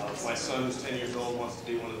 My son, who's 10 years old, wants to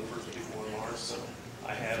be one of the first people on Mars, so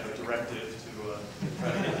I have a directive to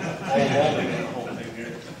try to get the ball rolling in the whole thing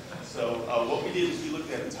here. So what we did is we looked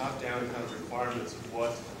at top-down kind of requirements of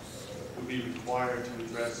what would be required to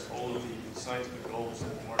address all of the scientific goals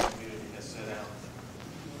that the Mars community has set out.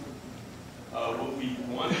 What we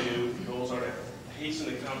want to do, the goals are to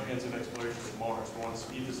hasten the comprehensive exploration of Mars. We want to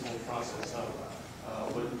speed this whole process up.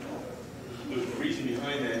 But the reason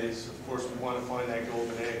behind that is, of course, we want to find that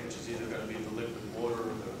golden egg, which is either going to be the liquid water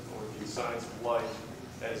or the science of life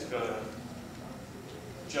that is going to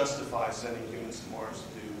justify sending humans to Mars to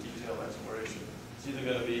do detailed exploration. It's either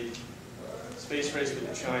going to be a space race with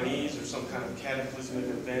the Chinese or some kind of cataclysmic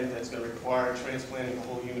event that's going to require transplanting the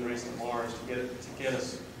whole human race to Mars to get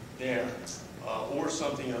us there, or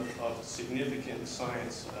something of significant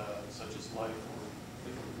science, such as life or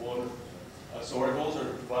liquid water. So our goals are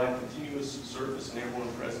to provide continuous surface and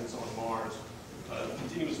airborne presence on Mars,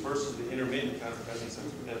 continuous versus the intermittent kind of presence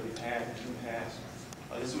that we've had in the past.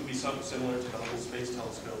 This would be something similar to the Hubble Space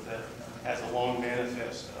Telescope that has a long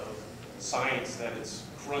manifest of science that it's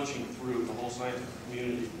crunching through. The whole scientific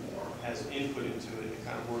community has input into it and it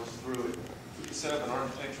kind of works through it. We could set up an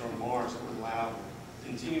architecture on Mars that would allow a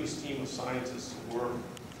continuous team of scientists to work.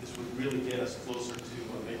 This would really get us closer to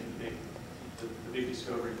making the big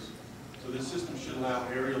discoveries. So this system should allow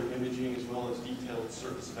aerial imaging as well as detailed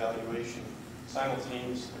surface evaluation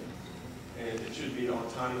simultaneously. And it should be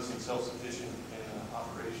autonomous and self-sufficient in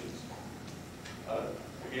operations.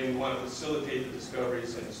 Again, we want to facilitate the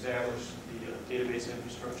discoveries and establish the database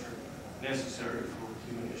infrastructure necessary for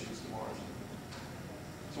human missions to Mars.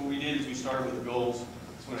 So what we did is we started with the goals.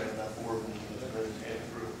 That's what I have that board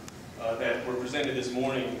that were presented this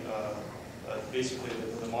morning. Basically,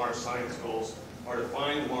 the Mars science goals are to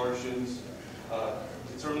find the Martians,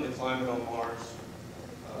 determine the climate on Mars,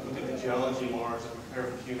 look at the geology of Mars, and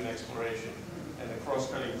prepare for human exploration. And the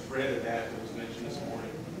cross-cutting thread of that was mentioned this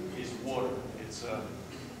morning is water. It's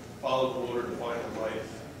follow the water to find the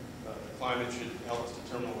life. The climate should help us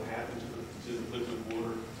determine what happens to the liquid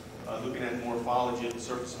water. Looking at morphology at the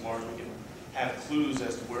surface of Mars, we can have clues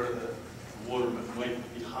as to where the water might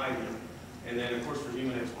be hiding. And then, of course, for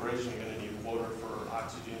human exploration, you're going to need water for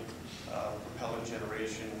oxygen, propellant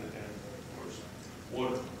generation, and, of course,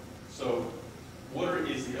 water. So water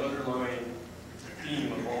is the underlying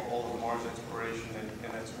theme of all of Mars exploration,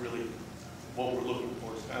 and that's really what we're looking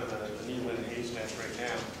for. It's kind of a needle in a haystack right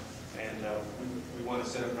now, and we want to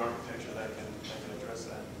set up an architecture that can address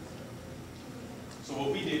that. So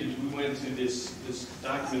what we did is we went to this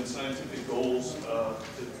document, Scientific Goals.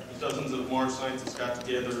 Dozens of Mars scientists got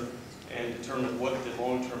together and determined what the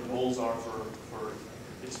long-term goals are for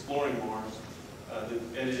exploring Mars.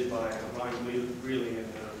 Edited by Ryan Greeley and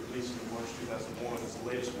released in March 2001 is the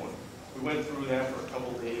latest one. We went through that for a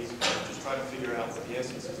couple of days and just tried to figure out what the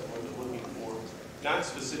essence is of what they're looking for. Not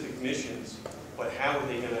specific missions, but how are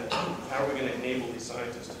we going to enable these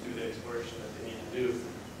scientists to do the exploration that they need to do.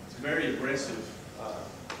 It's a very aggressive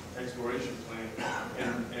exploration plan,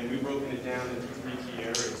 and we've broken it down into 3 key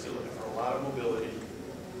areas. They're looking for a lot of mobility,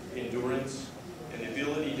 endurance, and the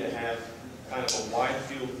ability to have kind of a wide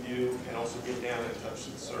field view and also get down and touch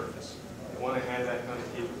the surface. They want to have that kind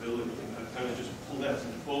of capability, and I kind of just pulled out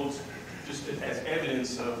some quotes just as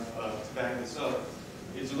evidence to back this up.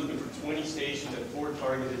 Is they're looking for 20 stations at 4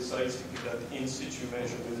 targeted sites to conduct in-situ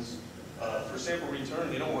measurements. For sample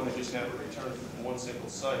return, they don't want to just have a return from one single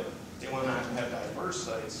site. They want to have diverse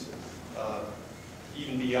sites,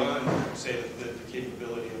 even beyond, say, the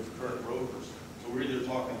capability of current rovers. So we're either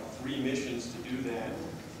talking 3 missions to do that,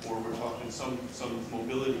 or we're talking some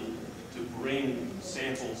mobility to bring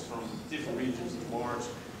samples from different regions of Mars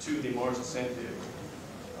to the Mars Ascent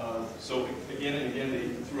Vehicle. So again and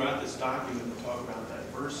again, throughout this document, they talk about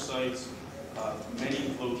diverse sites,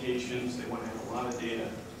 many locations. They want to have a lot of data.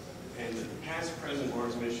 And the past, present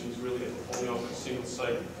Mars missions really have only offered a single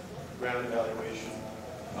site ground evaluation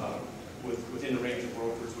within the range of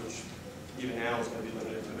rovers, which even now is going to be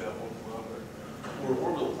limited to about 1 kilometer. Or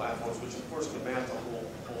orbital platforms, which of course can map the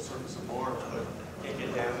whole surface of Mars, but can't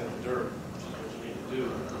get down in the dirt, which is what you need to do.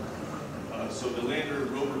 So the lander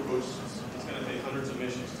rover approach is going to take hundreds of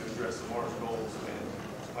missions to address the Mars goals.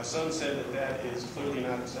 And my son said that that is clearly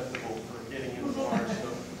not acceptable for getting into Mars.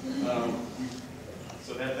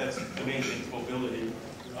 So that's the main thing, mobility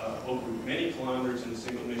over many kilometers in a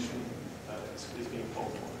single mission is being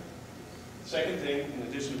called for. Second thing, in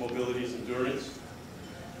addition to mobility, is endurance.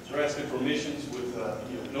 They're asking for missions with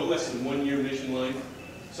no less than 1 year mission life.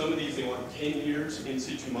 Some of these, they want 10 years in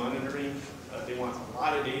situ monitoring. They want a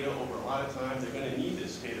lot of data over a lot of time. They're going to need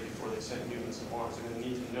this data before they send humans to Mars. They're going to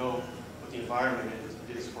need to know what the environment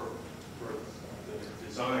is for the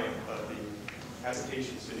design of the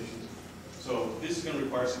habitation stations. So this is going to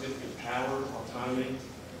require significant power, autonomy,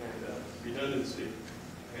 and redundancy,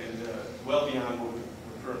 and well beyond what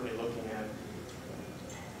we're currently looking at.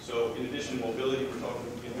 So in addition to mobility, we're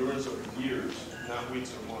talking endurance over years, not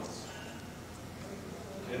weeks or months.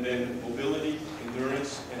 And then mobility,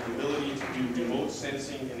 endurance, and the ability to do remote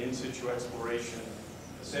sensing and in-situ exploration,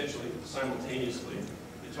 essentially simultaneously.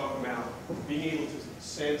 They talk about being able to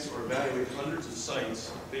sense or evaluate hundreds of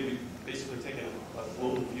sites, maybe basically taking a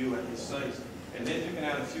global view at these sites, and then picking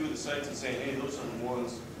out a few of the sites and saying, hey, those are the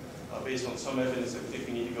ones, based on some evidence that we think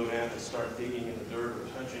we need to go down and start digging in the dirt or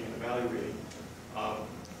touching and evaluating.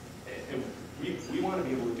 And we want to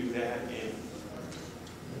be able to do that and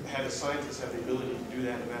have the scientists have the ability to do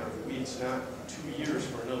that in a matter of weeks, not 2 years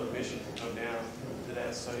for another mission to come down to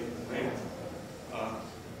that site and land.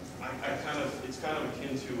 It's kind of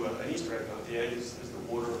akin to an Easter egg hunt. The egg is the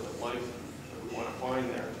water of the life that we want to find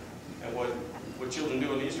there. And what children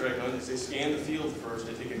do on the Easter egg hunt is they scan the field first.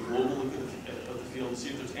 They take a global look at the field and see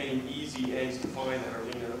if there's any easy eggs to find that are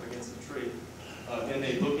leaning up against the tree. Then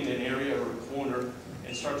they look in an area or a corner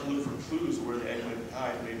and start to look for clues where the egg might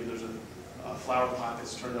hide. Maybe there's a flower pot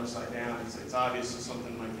that's turned upside down. It's obvious that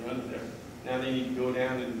something might be under there. Now they need to go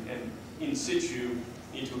down and in situ,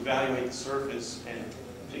 need to evaluate the surface and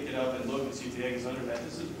pick it up and look and see if the egg is under that.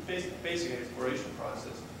 This is a basic exploration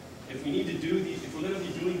process. If we need to do these, if we're going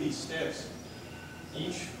to be doing these steps,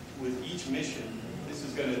 with each mission, this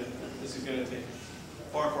is going to take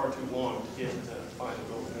far too long to get to find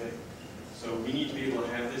the golden egg. So we need to be able to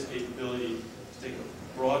have this capability to take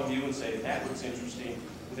a broad view and say that looks interesting.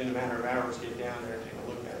 Within a matter of hours, get down there and take a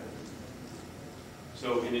look at it.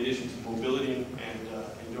 So in addition to mobility and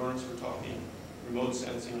endurance, we're talking remote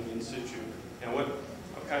sensing and in situ. Now what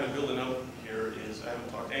I'm kind of building up here is, I haven't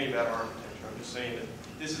talked any about architecture. I'm just saying that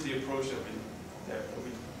this is the approach that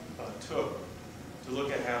we took to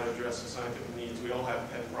look at how to address the scientific needs. We all have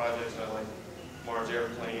pet projects. I like Mars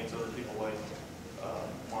airplanes, other people like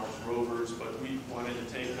Mars rovers, but we wanted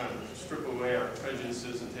to strip away our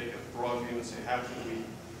prejudices and take a broad view and say, how can we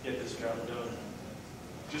get this job done?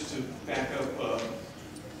 Just to back up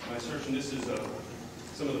my assertion, this is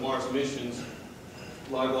some of the Mars missions,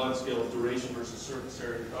 log scale of duration versus surface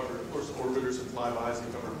area covered. Of course, orbiters and flybys,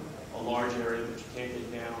 they cover a large area, but you can't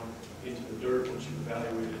get down into the dirt once you've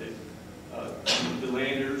evaluated it. The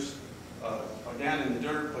landers are down in the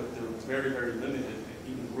dirt, but they're very limited.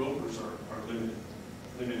 Even rovers are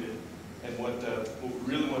limited. And what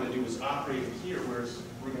we really want to do is operate here, where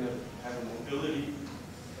we're going to have a mobility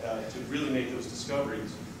to really make those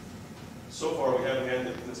discoveries. So far, we haven't had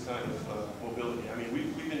this kind of mobility. I mean,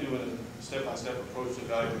 we've been doing a step-by-step approach to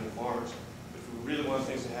evaluating Mars. If we really want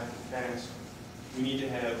things to happen fast, we need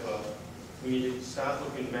to stop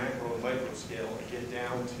looking macro and micro scale and get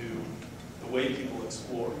down to the way people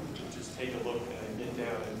explore, which is take a look and get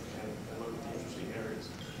down and look at the interesting areas.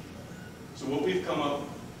 So what we've come up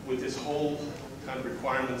with this whole kind of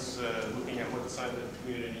requirements, looking at what the scientific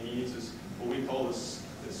community needs, is what we call the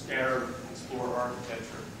SCARAB Explorer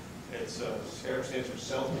architecture. SCARAB stands for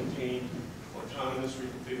self-contained, autonomous,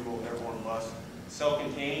 reconfigurable, airborne bus.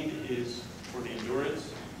 Self-contained is for the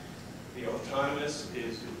endurance. The autonomous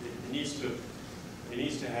is it needs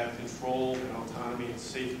to have control and autonomy and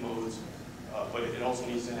safe modes, but it also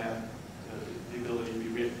needs to have the ability to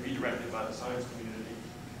be redirected by the science community.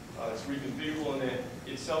 It's reconfigurable in that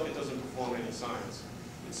itself it doesn't perform any science.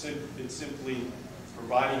 It's simply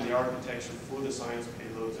providing the architecture for the science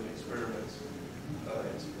payloads and experiments.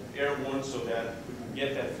 It's airborne so that we can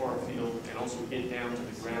get that far afield and also get down to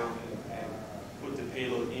the ground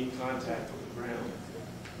payload in contact with the ground.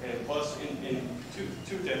 And bus in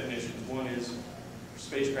two definitions. One is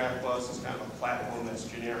spacecraft bus is kind of a platform that's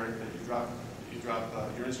generic that you drop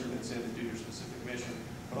your instruments in to do your specific mission,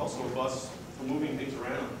 but also a bus for moving things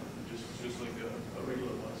around, just like a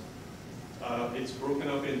regular bus. It's broken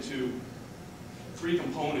up into three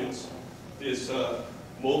components. This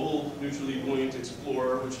mobile neutrally buoyant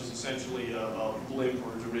explorer, which is essentially a blimp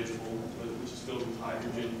or a dirigible, which is filled with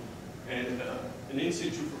hydrogen, and an in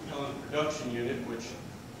situ propellant production unit, which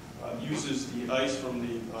uses the ice from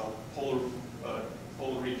the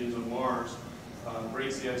polar regions of Mars,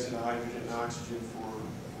 breaks the ice into hydrogen and oxygen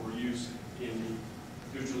for use in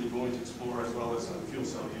the neutrally buoyant explorer as well as fuel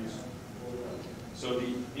cell use. So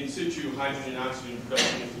the in situ hydrogen and oxygen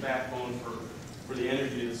production is the backbone for the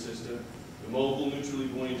energy of the system. The mobile neutrally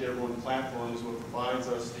buoyant airborne platform is what provides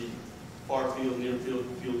us the far field, near field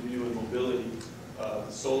view and mobility.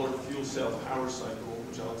 The solar fuel cell power cycle,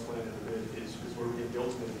 which I'll explain in a bit, is where we get the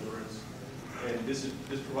ultimate endurance. And this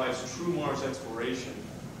provides true Mars exploration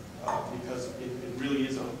because it really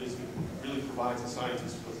provides the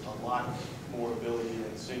scientists with a lot more ability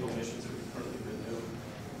than single missions that we've currently been doing.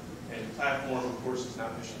 And the platform, of course, is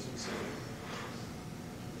not mission specific.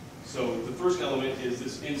 So the first element is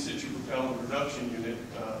this in situ propellant production unit.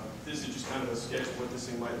 This is just kind of a sketch of what this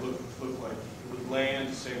thing might look like. It would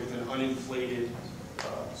land, say, with an uninflated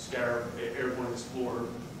SCARAB airborne explorer.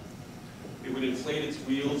 It would inflate its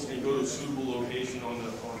wheels and go to a suitable location on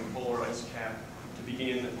the polar ice cap to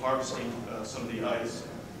begin harvesting some of the ice.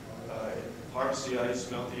 Harvest the ice,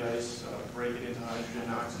 melt the ice, break it into hydrogen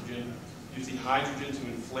and oxygen. Use the hydrogen to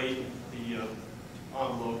inflate the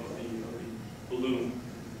envelope of the balloon.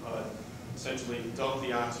 Essentially dump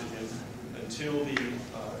the oxygen until the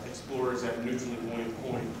explorer is at a neutrally buoyant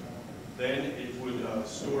point. Then it would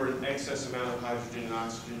store an excess amount of hydrogen and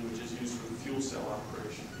oxygen, which is used for the fuel cell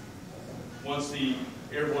operation. Once the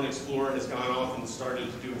airborne explorer has gone off and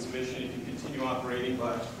started to do its mission, it can continue operating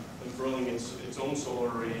by unfurling its own solar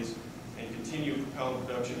arrays and continue propellant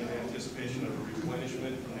production in anticipation of a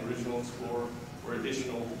replenishment from the original explorer or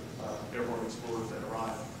additional airborne explorers that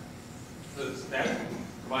arrive. So that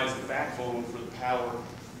provides the backbone for the power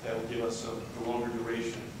that will give us the longer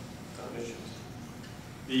duration missions.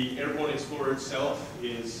 The airborne explorer itself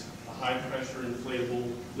is a high-pressure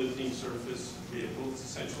inflatable lifting surface vehicle. It's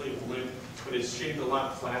essentially a blimp, but it's shaped a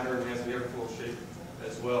lot flatter and has an airfoil shape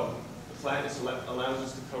as well. The flatness allows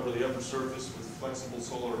us to cover the upper surface with flexible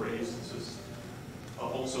solar arrays. This is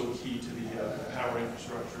also key to the power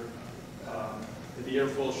infrastructure. The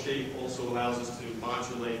airfoil shape also allows us to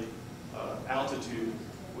modulate altitude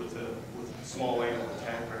with a small angle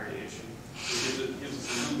attack variation. It gives us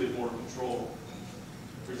a little bit more control.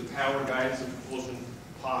 There's a power guidance and propulsion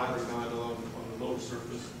pod or gondola on the lower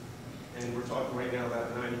surface, and we're talking right now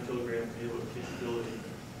about a 90 kilogram payload capability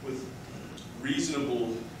with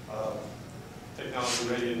reasonable technology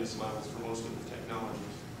readiness levels for most of the technologies.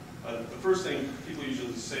 The first thing people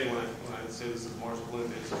usually say when I say this is Mars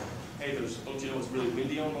blimp is, hey, don't you know it's really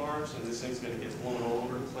windy on Mars and this thing's going to get blown all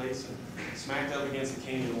over the place and smacked up against the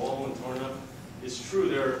canyon wall and torn up? It's true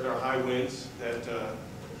there are high winds that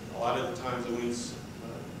a lot of the times the winds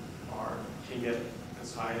can get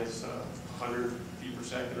as high as 100 feet per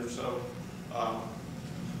second or so.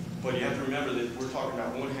 But you have to remember that we're talking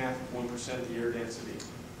about 0.5% of the air density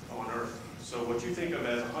on Earth. So what you think of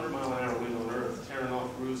as a 100-mile-an-hour wind on Earth, tearing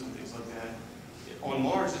off roofs and things like that, on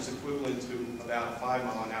Mars it's equivalent to about a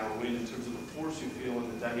 5-mile-an-hour wind in terms of the force you feel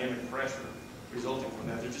and the dynamic pressure resulting from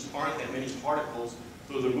that. There just aren't that many particles.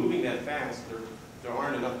 Though they're moving that fast, there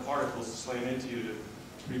aren't enough particles to slam into you to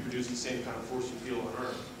reproduce the same kind of force you feel on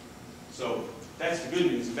Earth. So that's the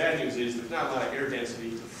good news. The bad news is there's not a lot of air density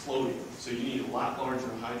to floating, so you need a lot larger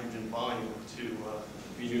hydrogen volume to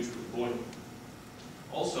be neutrally buoyant.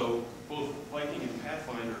 Also, both Viking and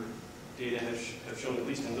Pathfinder data have shown, at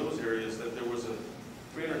least in those areas, that there was a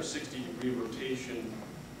 360-degree rotation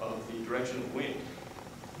of the direction of wind.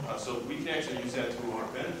 So we can actually use that to our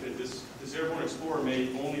benefit. This airborne explorer may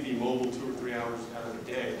only be mobile 2 or 3 hours out of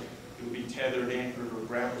the day. It would be tethered, anchored, or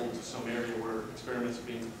grappled to some area where experiments are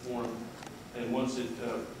being performed. And once it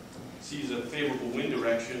sees a favorable wind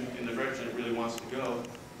direction in the direction it really wants to go,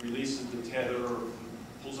 releases the tether or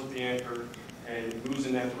pulls up the anchor and moves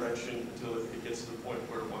in that direction until it gets to the point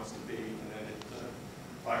where it wants to be. And then it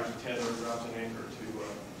fires a tether and drops an anchor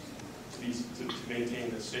to maintain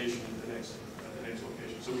the station at the next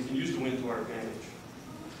location. So we can use the wind to our advantage.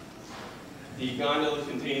 The gondola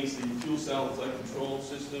contains the fuel cell and flight control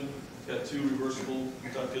system. It's got 2 reversible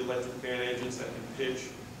ducted electric fan engines that can pitch.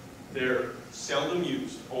 They're seldom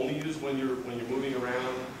used, only used when you're moving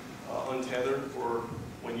around untethered for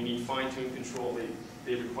when you need fine-tune control.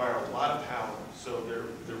 They require a lot of power, so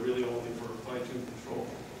they're really only for fine-tune control.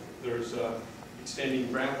 There's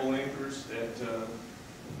extending grapple anchors that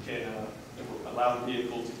can allow the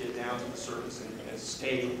vehicle to get down to the surface and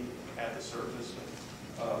stay at the surface.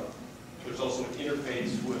 There's also an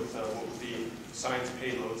interface with what would be science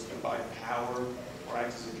payloads to provide power or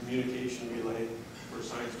act as a communication relay for a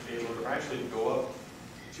science payload, or actually to go up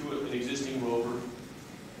to an existing rover,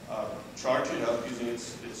 charge it up using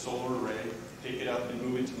its solar array, take it up and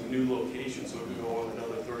move it to a new location so it can go on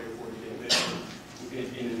another 30 or 40 day mission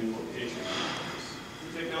in a new location.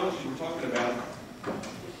 The technology we're talking about,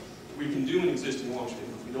 we can do an existing launch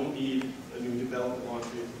vehicle. We don't need a new development launch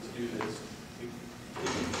vehicle to do this. We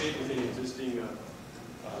can fit within existing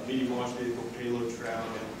medium launch vehicle payload shroud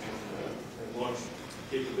and launch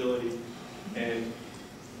capability. And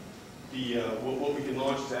what we can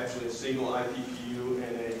launch is actually a single IPPU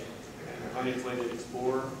and an uninflated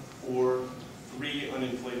Explorer, or 3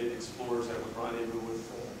 uninflated Explorers that would rendezvous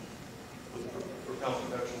with a propellant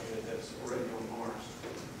production unit that's already on Mars.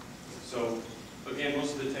 So again,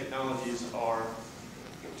 most of the technologies are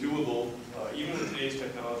doable. Even with today's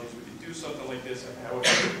technologies, we could do something like this. However,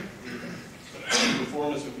 the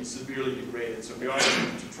performance would be severely degraded. So we are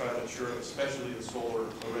going to try to ensure, especially the solar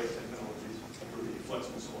array technologies, or the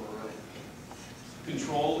flexible solar array.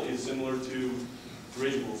 Control is similar to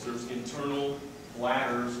dirigibles. There's internal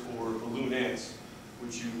bladders or balloonets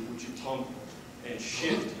which you pump and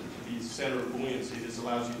shift the center of buoyancy. This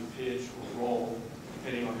allows you to pitch or roll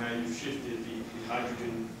depending on how you've shifted the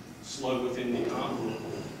hydrogen slug within the envelope.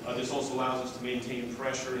 This also allows us to maintain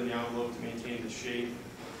pressure in the envelope, to maintain the shape,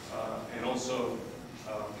 and also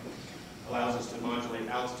allows us to modulate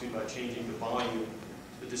altitude by changing the volume,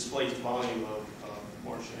 the displaced volume of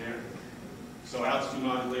Martian air. So altitude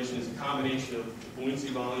modulation is a combination of buoyancy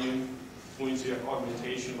volume, buoyancy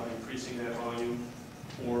augmentation by increasing that volume,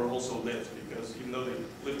 or also lift, because even though the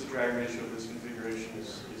lift-to-drag ratio of this configuration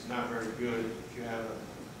is not very good, if you have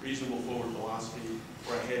a reasonable forward velocity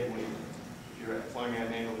or a headwind, if you're flying at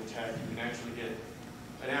an angle of attack, you can actually get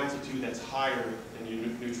an altitude that's higher than your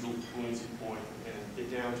neutral buoyancy point and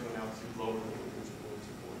get down to an altitude lower than your neutral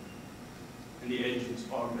buoyancy point. And the engines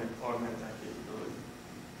augment that capability.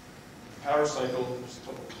 Power cycle, there's a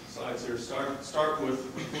couple slides here. Start with,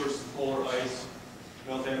 of course, the polar ice,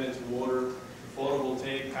 melt that into water. The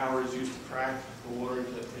photovoltaic power is used to crack the water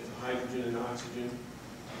into hydrogen and oxygen.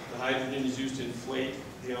 The hydrogen is used to inflate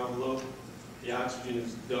the envelope. The oxygen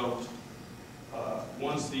is dumped.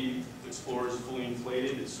 Once the Explorer is fully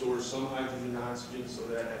inflated, it stores some hydrogen and oxygen so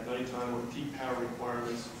that at nighttime or peak power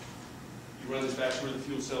requirements, you run this back through the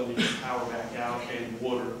fuel cell and you get power back out, and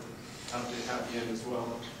water out the end as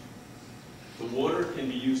well. The water can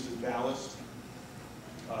be used as ballast,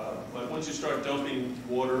 but once you start dumping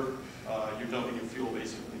water, you're dumping your fuel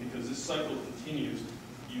basically, because this cycle continues.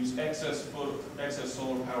 You use excess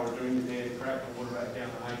solar power during the day to crack the water back down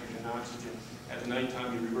to hydrogen and oxygen. At the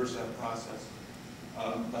nighttime, you reverse that process.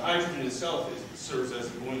 The hydrogen itself serves as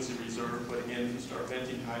a buoyancy reserve, but again, if you start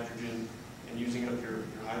venting hydrogen and using up your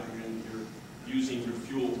hydrogen, you're using your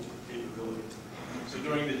fuel capability. So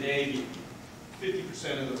during the day,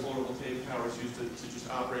 50% of the photovoltaic power is used to just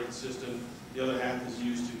operate the system. The other half is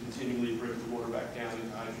used to continually bring the water back down into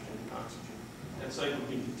hydrogen and oxygen. That cycle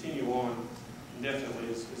can continue on indefinitely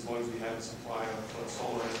as long as we have a supply of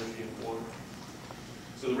solar energy and water.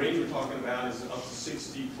 So the range we're talking about is up to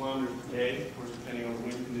 60 kilometers per day, of course, depending on the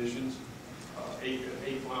wind conditions. 8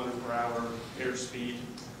 kilometers per hour airspeed,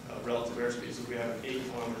 relative airspeed. So if we have an 8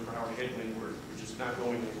 kilometer per hour headwind, we're just not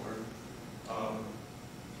going anywhere.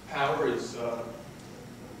 Power is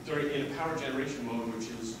in a power generation mode, which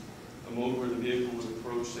is a mode where the vehicle would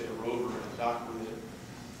approach, say, a rover and dock with it,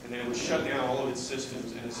 and then it would shut down all of its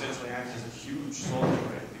systems and essentially act as a huge solar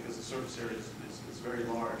array because the surface area is very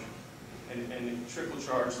large. And trickle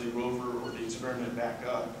charge the rover or the experiment back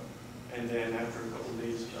up, and then after a couple of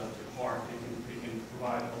days depart. It can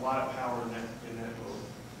provide a lot of power in that mode.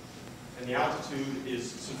 And the altitude is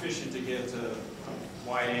sufficient to get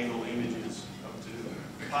wide-angle images up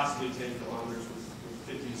to possibly 10 kilometers with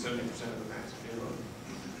 50 to 70% of the max payload.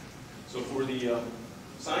 So for the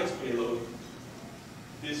science payload,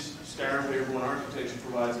 this SCARAB airborne architecture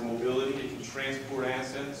provides mobility. It can transport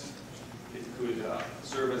assets. It could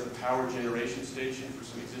serve as a power generation station for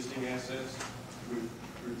some existing assets. It would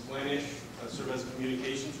replenish, serve as a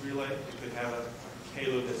communications relay. It could have a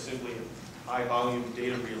payload that's simply a high-volume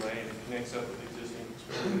data relay and it connects up with existing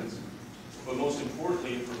experiments. But most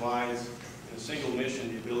importantly, it provides, in a single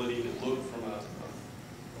mission, the ability to look from a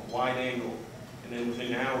wide angle and then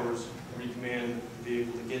within hours recommand the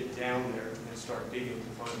vehicle to get down there and start digging to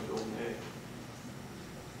find the golden egg.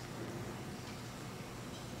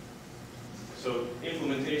 So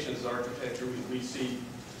implementation as architecture, we see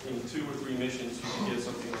in 2 or 3 missions you can get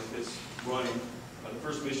something like this running. The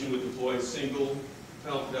first mission would deploy a single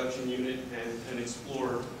pellet production unit and an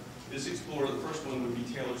Explorer. This Explorer, the first one, would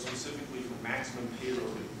be tailored specifically for maximum payload. It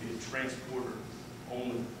would be a transporter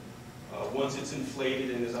only. Once it's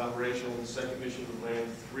inflated and is operational, the second mission would land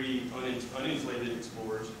 3 uninflated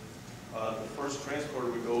Explorers. The first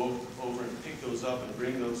transporter would go over and pick those up and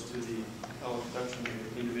bring those to the pellet production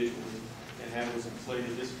unit individually and have those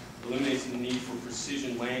inflated. This eliminates the need for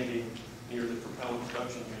precision landing near the propellant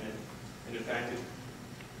production unit. And in fact,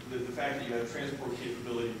 the fact that you have transport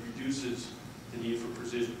capability reduces the need for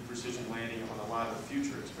precision landing on a lot of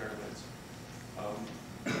future experiments.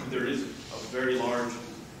 There is a very large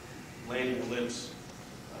landing ellipse,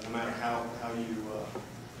 no matter how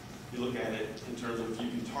you look at it, in terms of you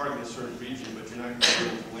can target a certain region, but you're not going to be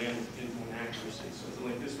able to land with pinpoint accuracy. So something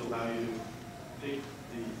like this will allow you to pick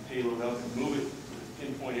the payload up and move it to the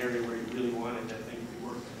pinpoint area where you really wanted that thing to be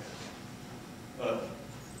working at.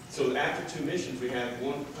 So after 2 missions, we have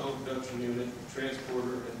 1 pellet production unit,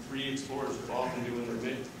 transporter, and 3 Explorers that are often doing their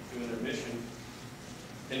mission.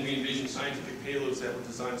 Then we envision scientific payloads that were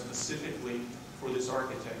designed specifically for this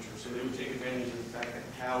architecture. So they would take advantage of the fact that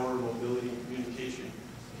power, mobility, and communication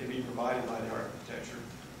can be provided by the architecture,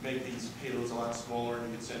 make these payloads a lot smaller, and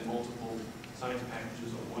you can send multiple science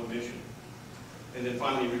packages on 1 mission. And then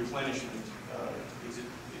finally, replenishment.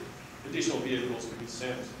 Additional vehicles can be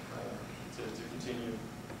sent to continue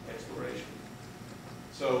exploration.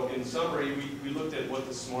 So in summary, we looked at what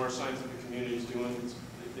the SMART scientific community is doing.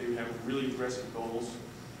 They have really aggressive goals.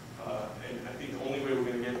 And I think the only way we're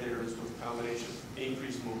going to get there is with a combination of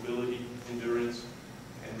increased mobility, endurance,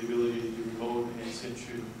 and the ability to do remote and in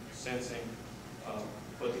situ sensing.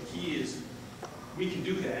 But the key is we can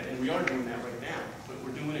do that, and we are doing that right now. But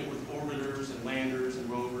we're doing it with orbiters and landers and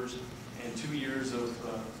rovers and 2 years of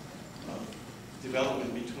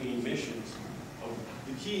development between missions.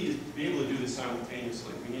 The key is to be able to do this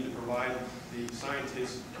simultaneously. We need to provide the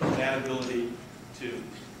scientists that ability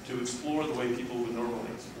to explore the way people would normally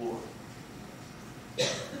explore.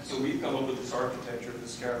 So we've come up with this architecture, the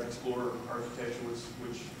SCARAB Explorer architecture,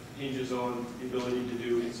 which hinges on the ability to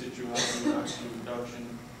do in situ oxygen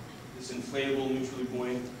reduction, this inflatable, neutrally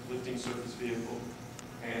buoyant lifting surface vehicle,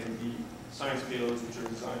 and the science payloads, which are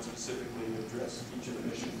designed specifically to address each of the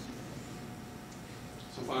missions.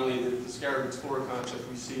 So finally, the SCARAB Explorer concept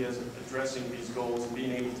we see as addressing these goals and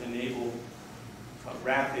being able to enable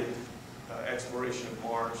rapid exploration of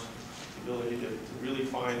Mars, the ability to really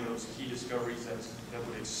find those key discoveries that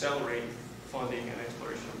would accelerate funding and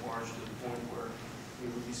exploration of Mars to the point where we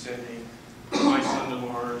would be sending my son to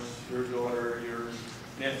Mars, your daughter, your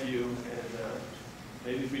nephew, and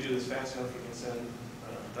maybe if we do this fast enough, we can send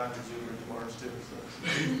Dr. Zoomer to Mars too. So.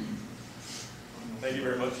 Thank you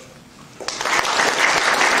very much.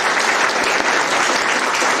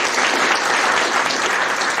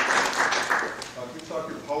 Can you talk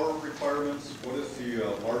your power requirements? What is the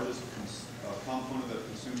largest component that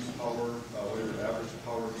consumes power? What are your average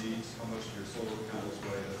power needs? How much do your solar panels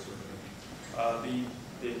weigh? That sort of thing.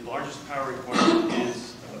 The largest power requirement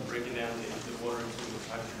is breaking down the water into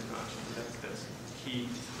hydrogen and oxygen. That's the key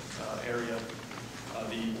area.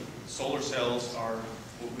 The solar cells are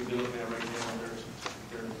what we've been looking at right now.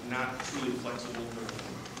 They're not truly flexible. They're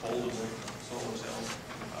foldable solar cells.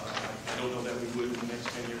 I don't know that we would in the next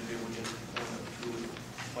 10 years be able to get a truly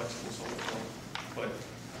flexible solar cell. But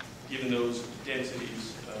given those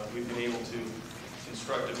densities, we've been able to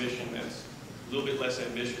construct a mission that's a little bit less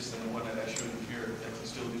ambitious than the one that I showed you here, that can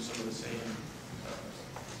still do some of the same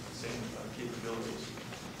capabilities.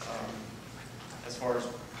 As far as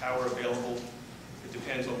power available, it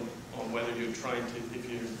depends on whether you're trying to, if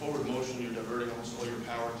you're in forward motion, you're diverting almost all your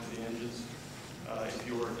power to the engines. If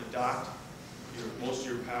you're docked, most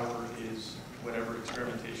of your power is whatever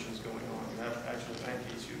experimentation is going on. You have, actually, in that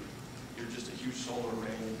case, you're just a huge solar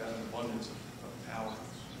array and you've got an abundance of power.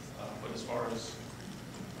 But as far as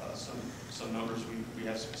some numbers, we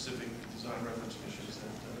have specific design reference missions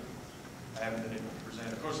that I haven't been able to present.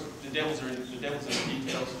 Of course, the devil's in the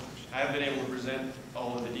details. I haven't been able to present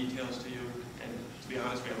all of the details to you, and to be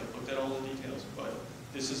honest, we haven't looked at all the details, but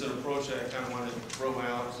this is an approach that I kind of wanted to throw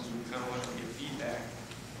out, since we kind of wanted to get feedback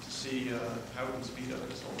to see how we can speed up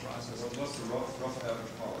this whole process. What's the rough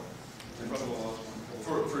average power?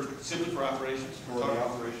 Simply for operations? For the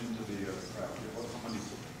operation to the craft. How many?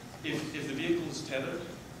 If the vehicle is tethered,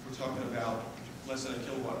 we're talking about less than a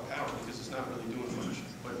kilowatt of power because it's not really doing much.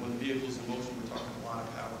 But when the vehicle is in motion, we're talking a lot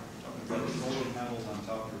of power. We're talking solar panels on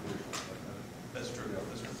top of your vehicle. That's true. Yeah.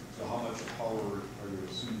 That's true. So how much power are you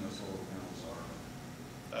assuming the solar panels are?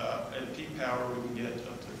 At peak power, we can get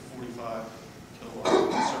up to 45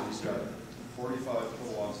 kilowatts. Certainly started. 45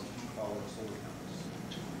 kilowatts of peak power solar panels.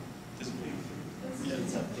 This big.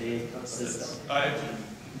 It's a big system.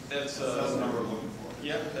 That's the number we're looking for.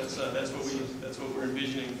 Yeah, that's what we're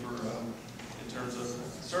envisioning for in terms of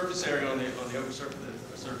surface area on the upper surface.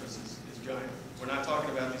 The surface is giant. We're not talking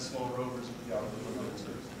about these small rovers.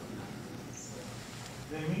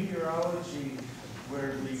 The meteorology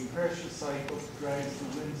where the pressure cycle drives the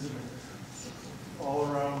winds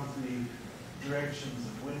all around the directions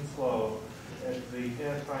of wind flow at the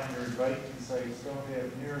Pathfinder and Viking sites don't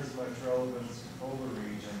have near as much relevance to polar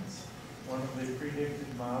regions. One of the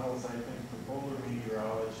predicted models, I think, for polar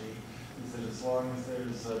meteorology is that as long as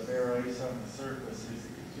there's bare ice on the surface, there's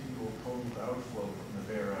a continual cold outflow from the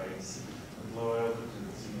bare ice. At low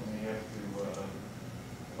altitudes, you may have to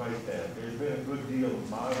fight that. There's been a good deal of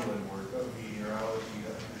modeling work of meteorology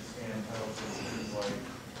to understand how systems like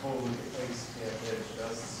polar ice cap edge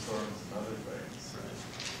dust storms and other things.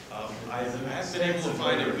 I have been able to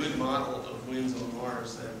find a good model of winds on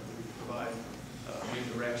Mars that would provide wind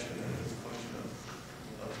direction as a function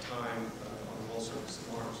of time on the whole surface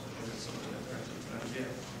of Mars. I think that's something that they're actually trying to get.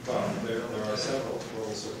 Well, there are several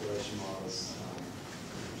global circulation models.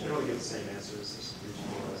 Generally get the same answers. There's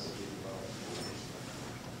regional as well.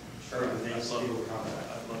 Sure, the names people comment.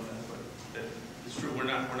 I love that, but it's true. We're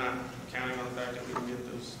not counting on the fact that we can get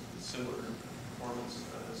those similar performance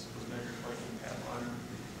as was measured by the Pathfinder.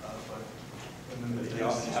 But the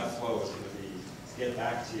alt flow is going to be to get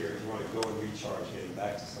back to your. You want to go and recharge, getting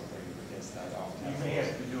back to something against that alt. You may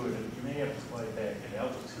have to do it. You may have to fly back at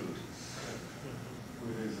altitude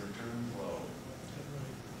where there's a return flow.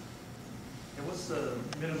 And what's the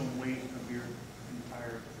minimum weight of your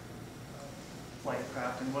entire flight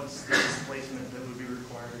craft, and what's the displacement that would be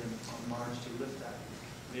required on Mars to lift that?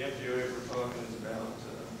 The FGO we're talking is about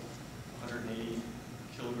 180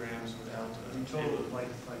 kilograms without. In total, like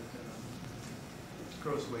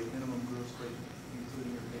gross weight, minimum gross weight,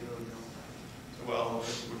 including your payload. Well,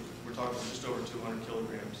 we're talking just over 200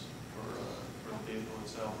 kilograms for the vehicle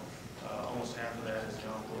itself. Almost half of that is the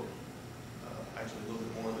envelope. Actually, a little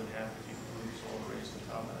bit more than half if you include solar arrays on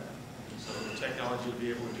top of that. So the technology to be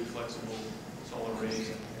able to do flexible solar arrays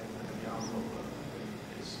and the envelope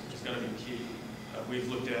is going to be key. We've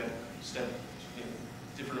looked at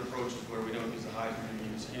different approaches where we don't use the hydrogen, we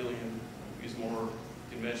use helium, we use more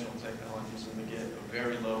conventional technologies, and we get a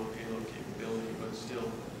very low payload capability, but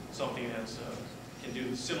still something that can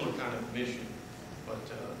do a similar kind of mission, but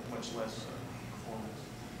much less performance.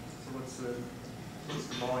 So what's the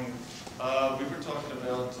volume? We were talking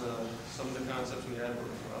about some of the concepts we had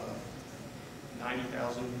were 90,000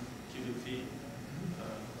 cubic feet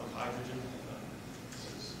of hydrogen.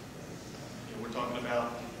 We're talking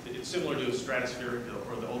about, it's similar to a stratospheric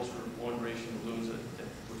or the ultra long duration balloons that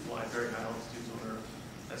would fly at very high altitudes on Earth.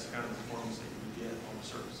 That's the kind of performance that you would get on the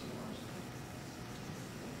surface of Mars.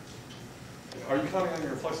 Are you counting on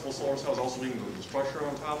your flexible solar cells also being the structure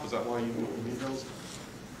on top? Is that why you need those?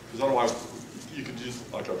 Because otherwise, you could use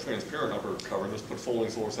like a transparent upper cover and just put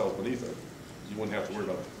folding solar cells beneath it. You wouldn't have to worry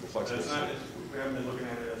about the flexible cells. We haven't been looking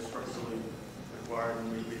at it as structurally required,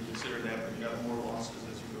 and we consider that, but you got more losses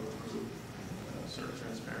as you go through a certain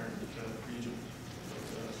transparent region.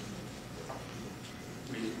 But,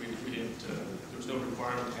 we didn't, there was no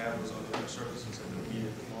requirement to have those on the other surfaces that would need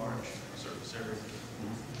a large surface area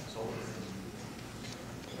solar.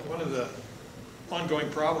 One of the ongoing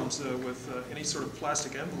problems with any sort of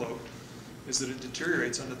plastic envelope is that it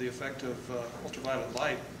deteriorates under the effect of ultraviolet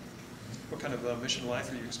light. What kind of mission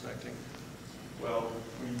life are you expecting? Well,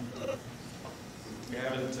 we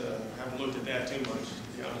haven't looked at that too much,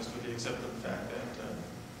 to be honest with you, except for the fact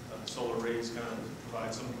that solar rays kind of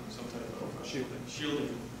provide some type of shielding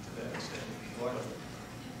to that extent.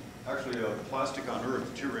 Actually, plastic on Earth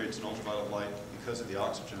deteriorates in ultraviolet light because of the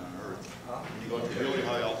oxygen on Earth. When you go to really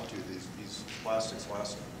high altitude, these plastics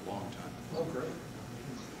last a long time. Oh, great.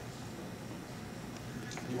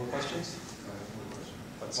 Any more questions?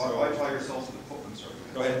 Why tie yourselves to the footman circle?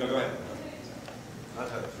 Go ahead. No, go ahead.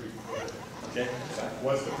 I've had three. Okay.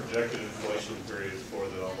 What's the projected installation period for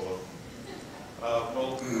the envelope?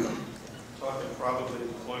 Well, talking probably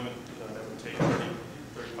deployment that would take 30,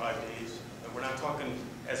 35 days. And we're not talking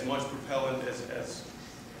as much propellant as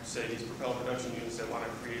say, these propellant production units that want to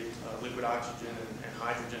create liquid oxygen and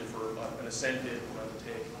hydrogen for an ascent vehicle that would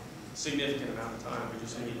take a significant amount of time. We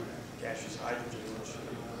just need gaseous hydrogen, which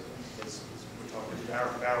we're talking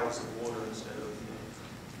barrels of water instead of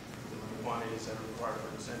the quantities that are required for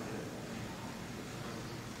an ascent vehicle.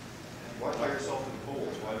 why tie yourself to the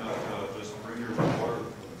poles? Why not just bring your water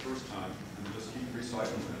for the first time and just keep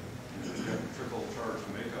recycling it? And if you have a trickle charge to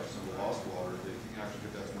make up some of the lost water, that you can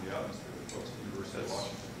actually get that from the atmosphere that folks at the University of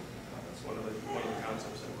Washington. That's one of the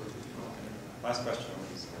concepts that we're looking at. Last question,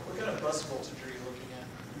 please. What kind of bus voltage are you looking at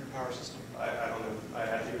in your power system? I don't know. I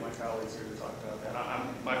had to get my colleagues here to talk about that.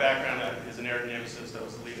 My background is an aerodynamicist. I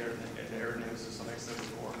was the lead aerodynamicist on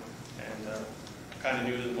X-74. And kind of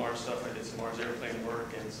new to the Mars stuff. I did some Mars airplane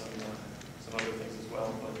work and some other things as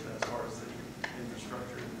well. But as far as the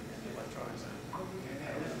infrastructure and the electronics, I don't know.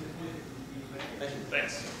 Thank you.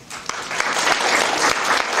 Thanks.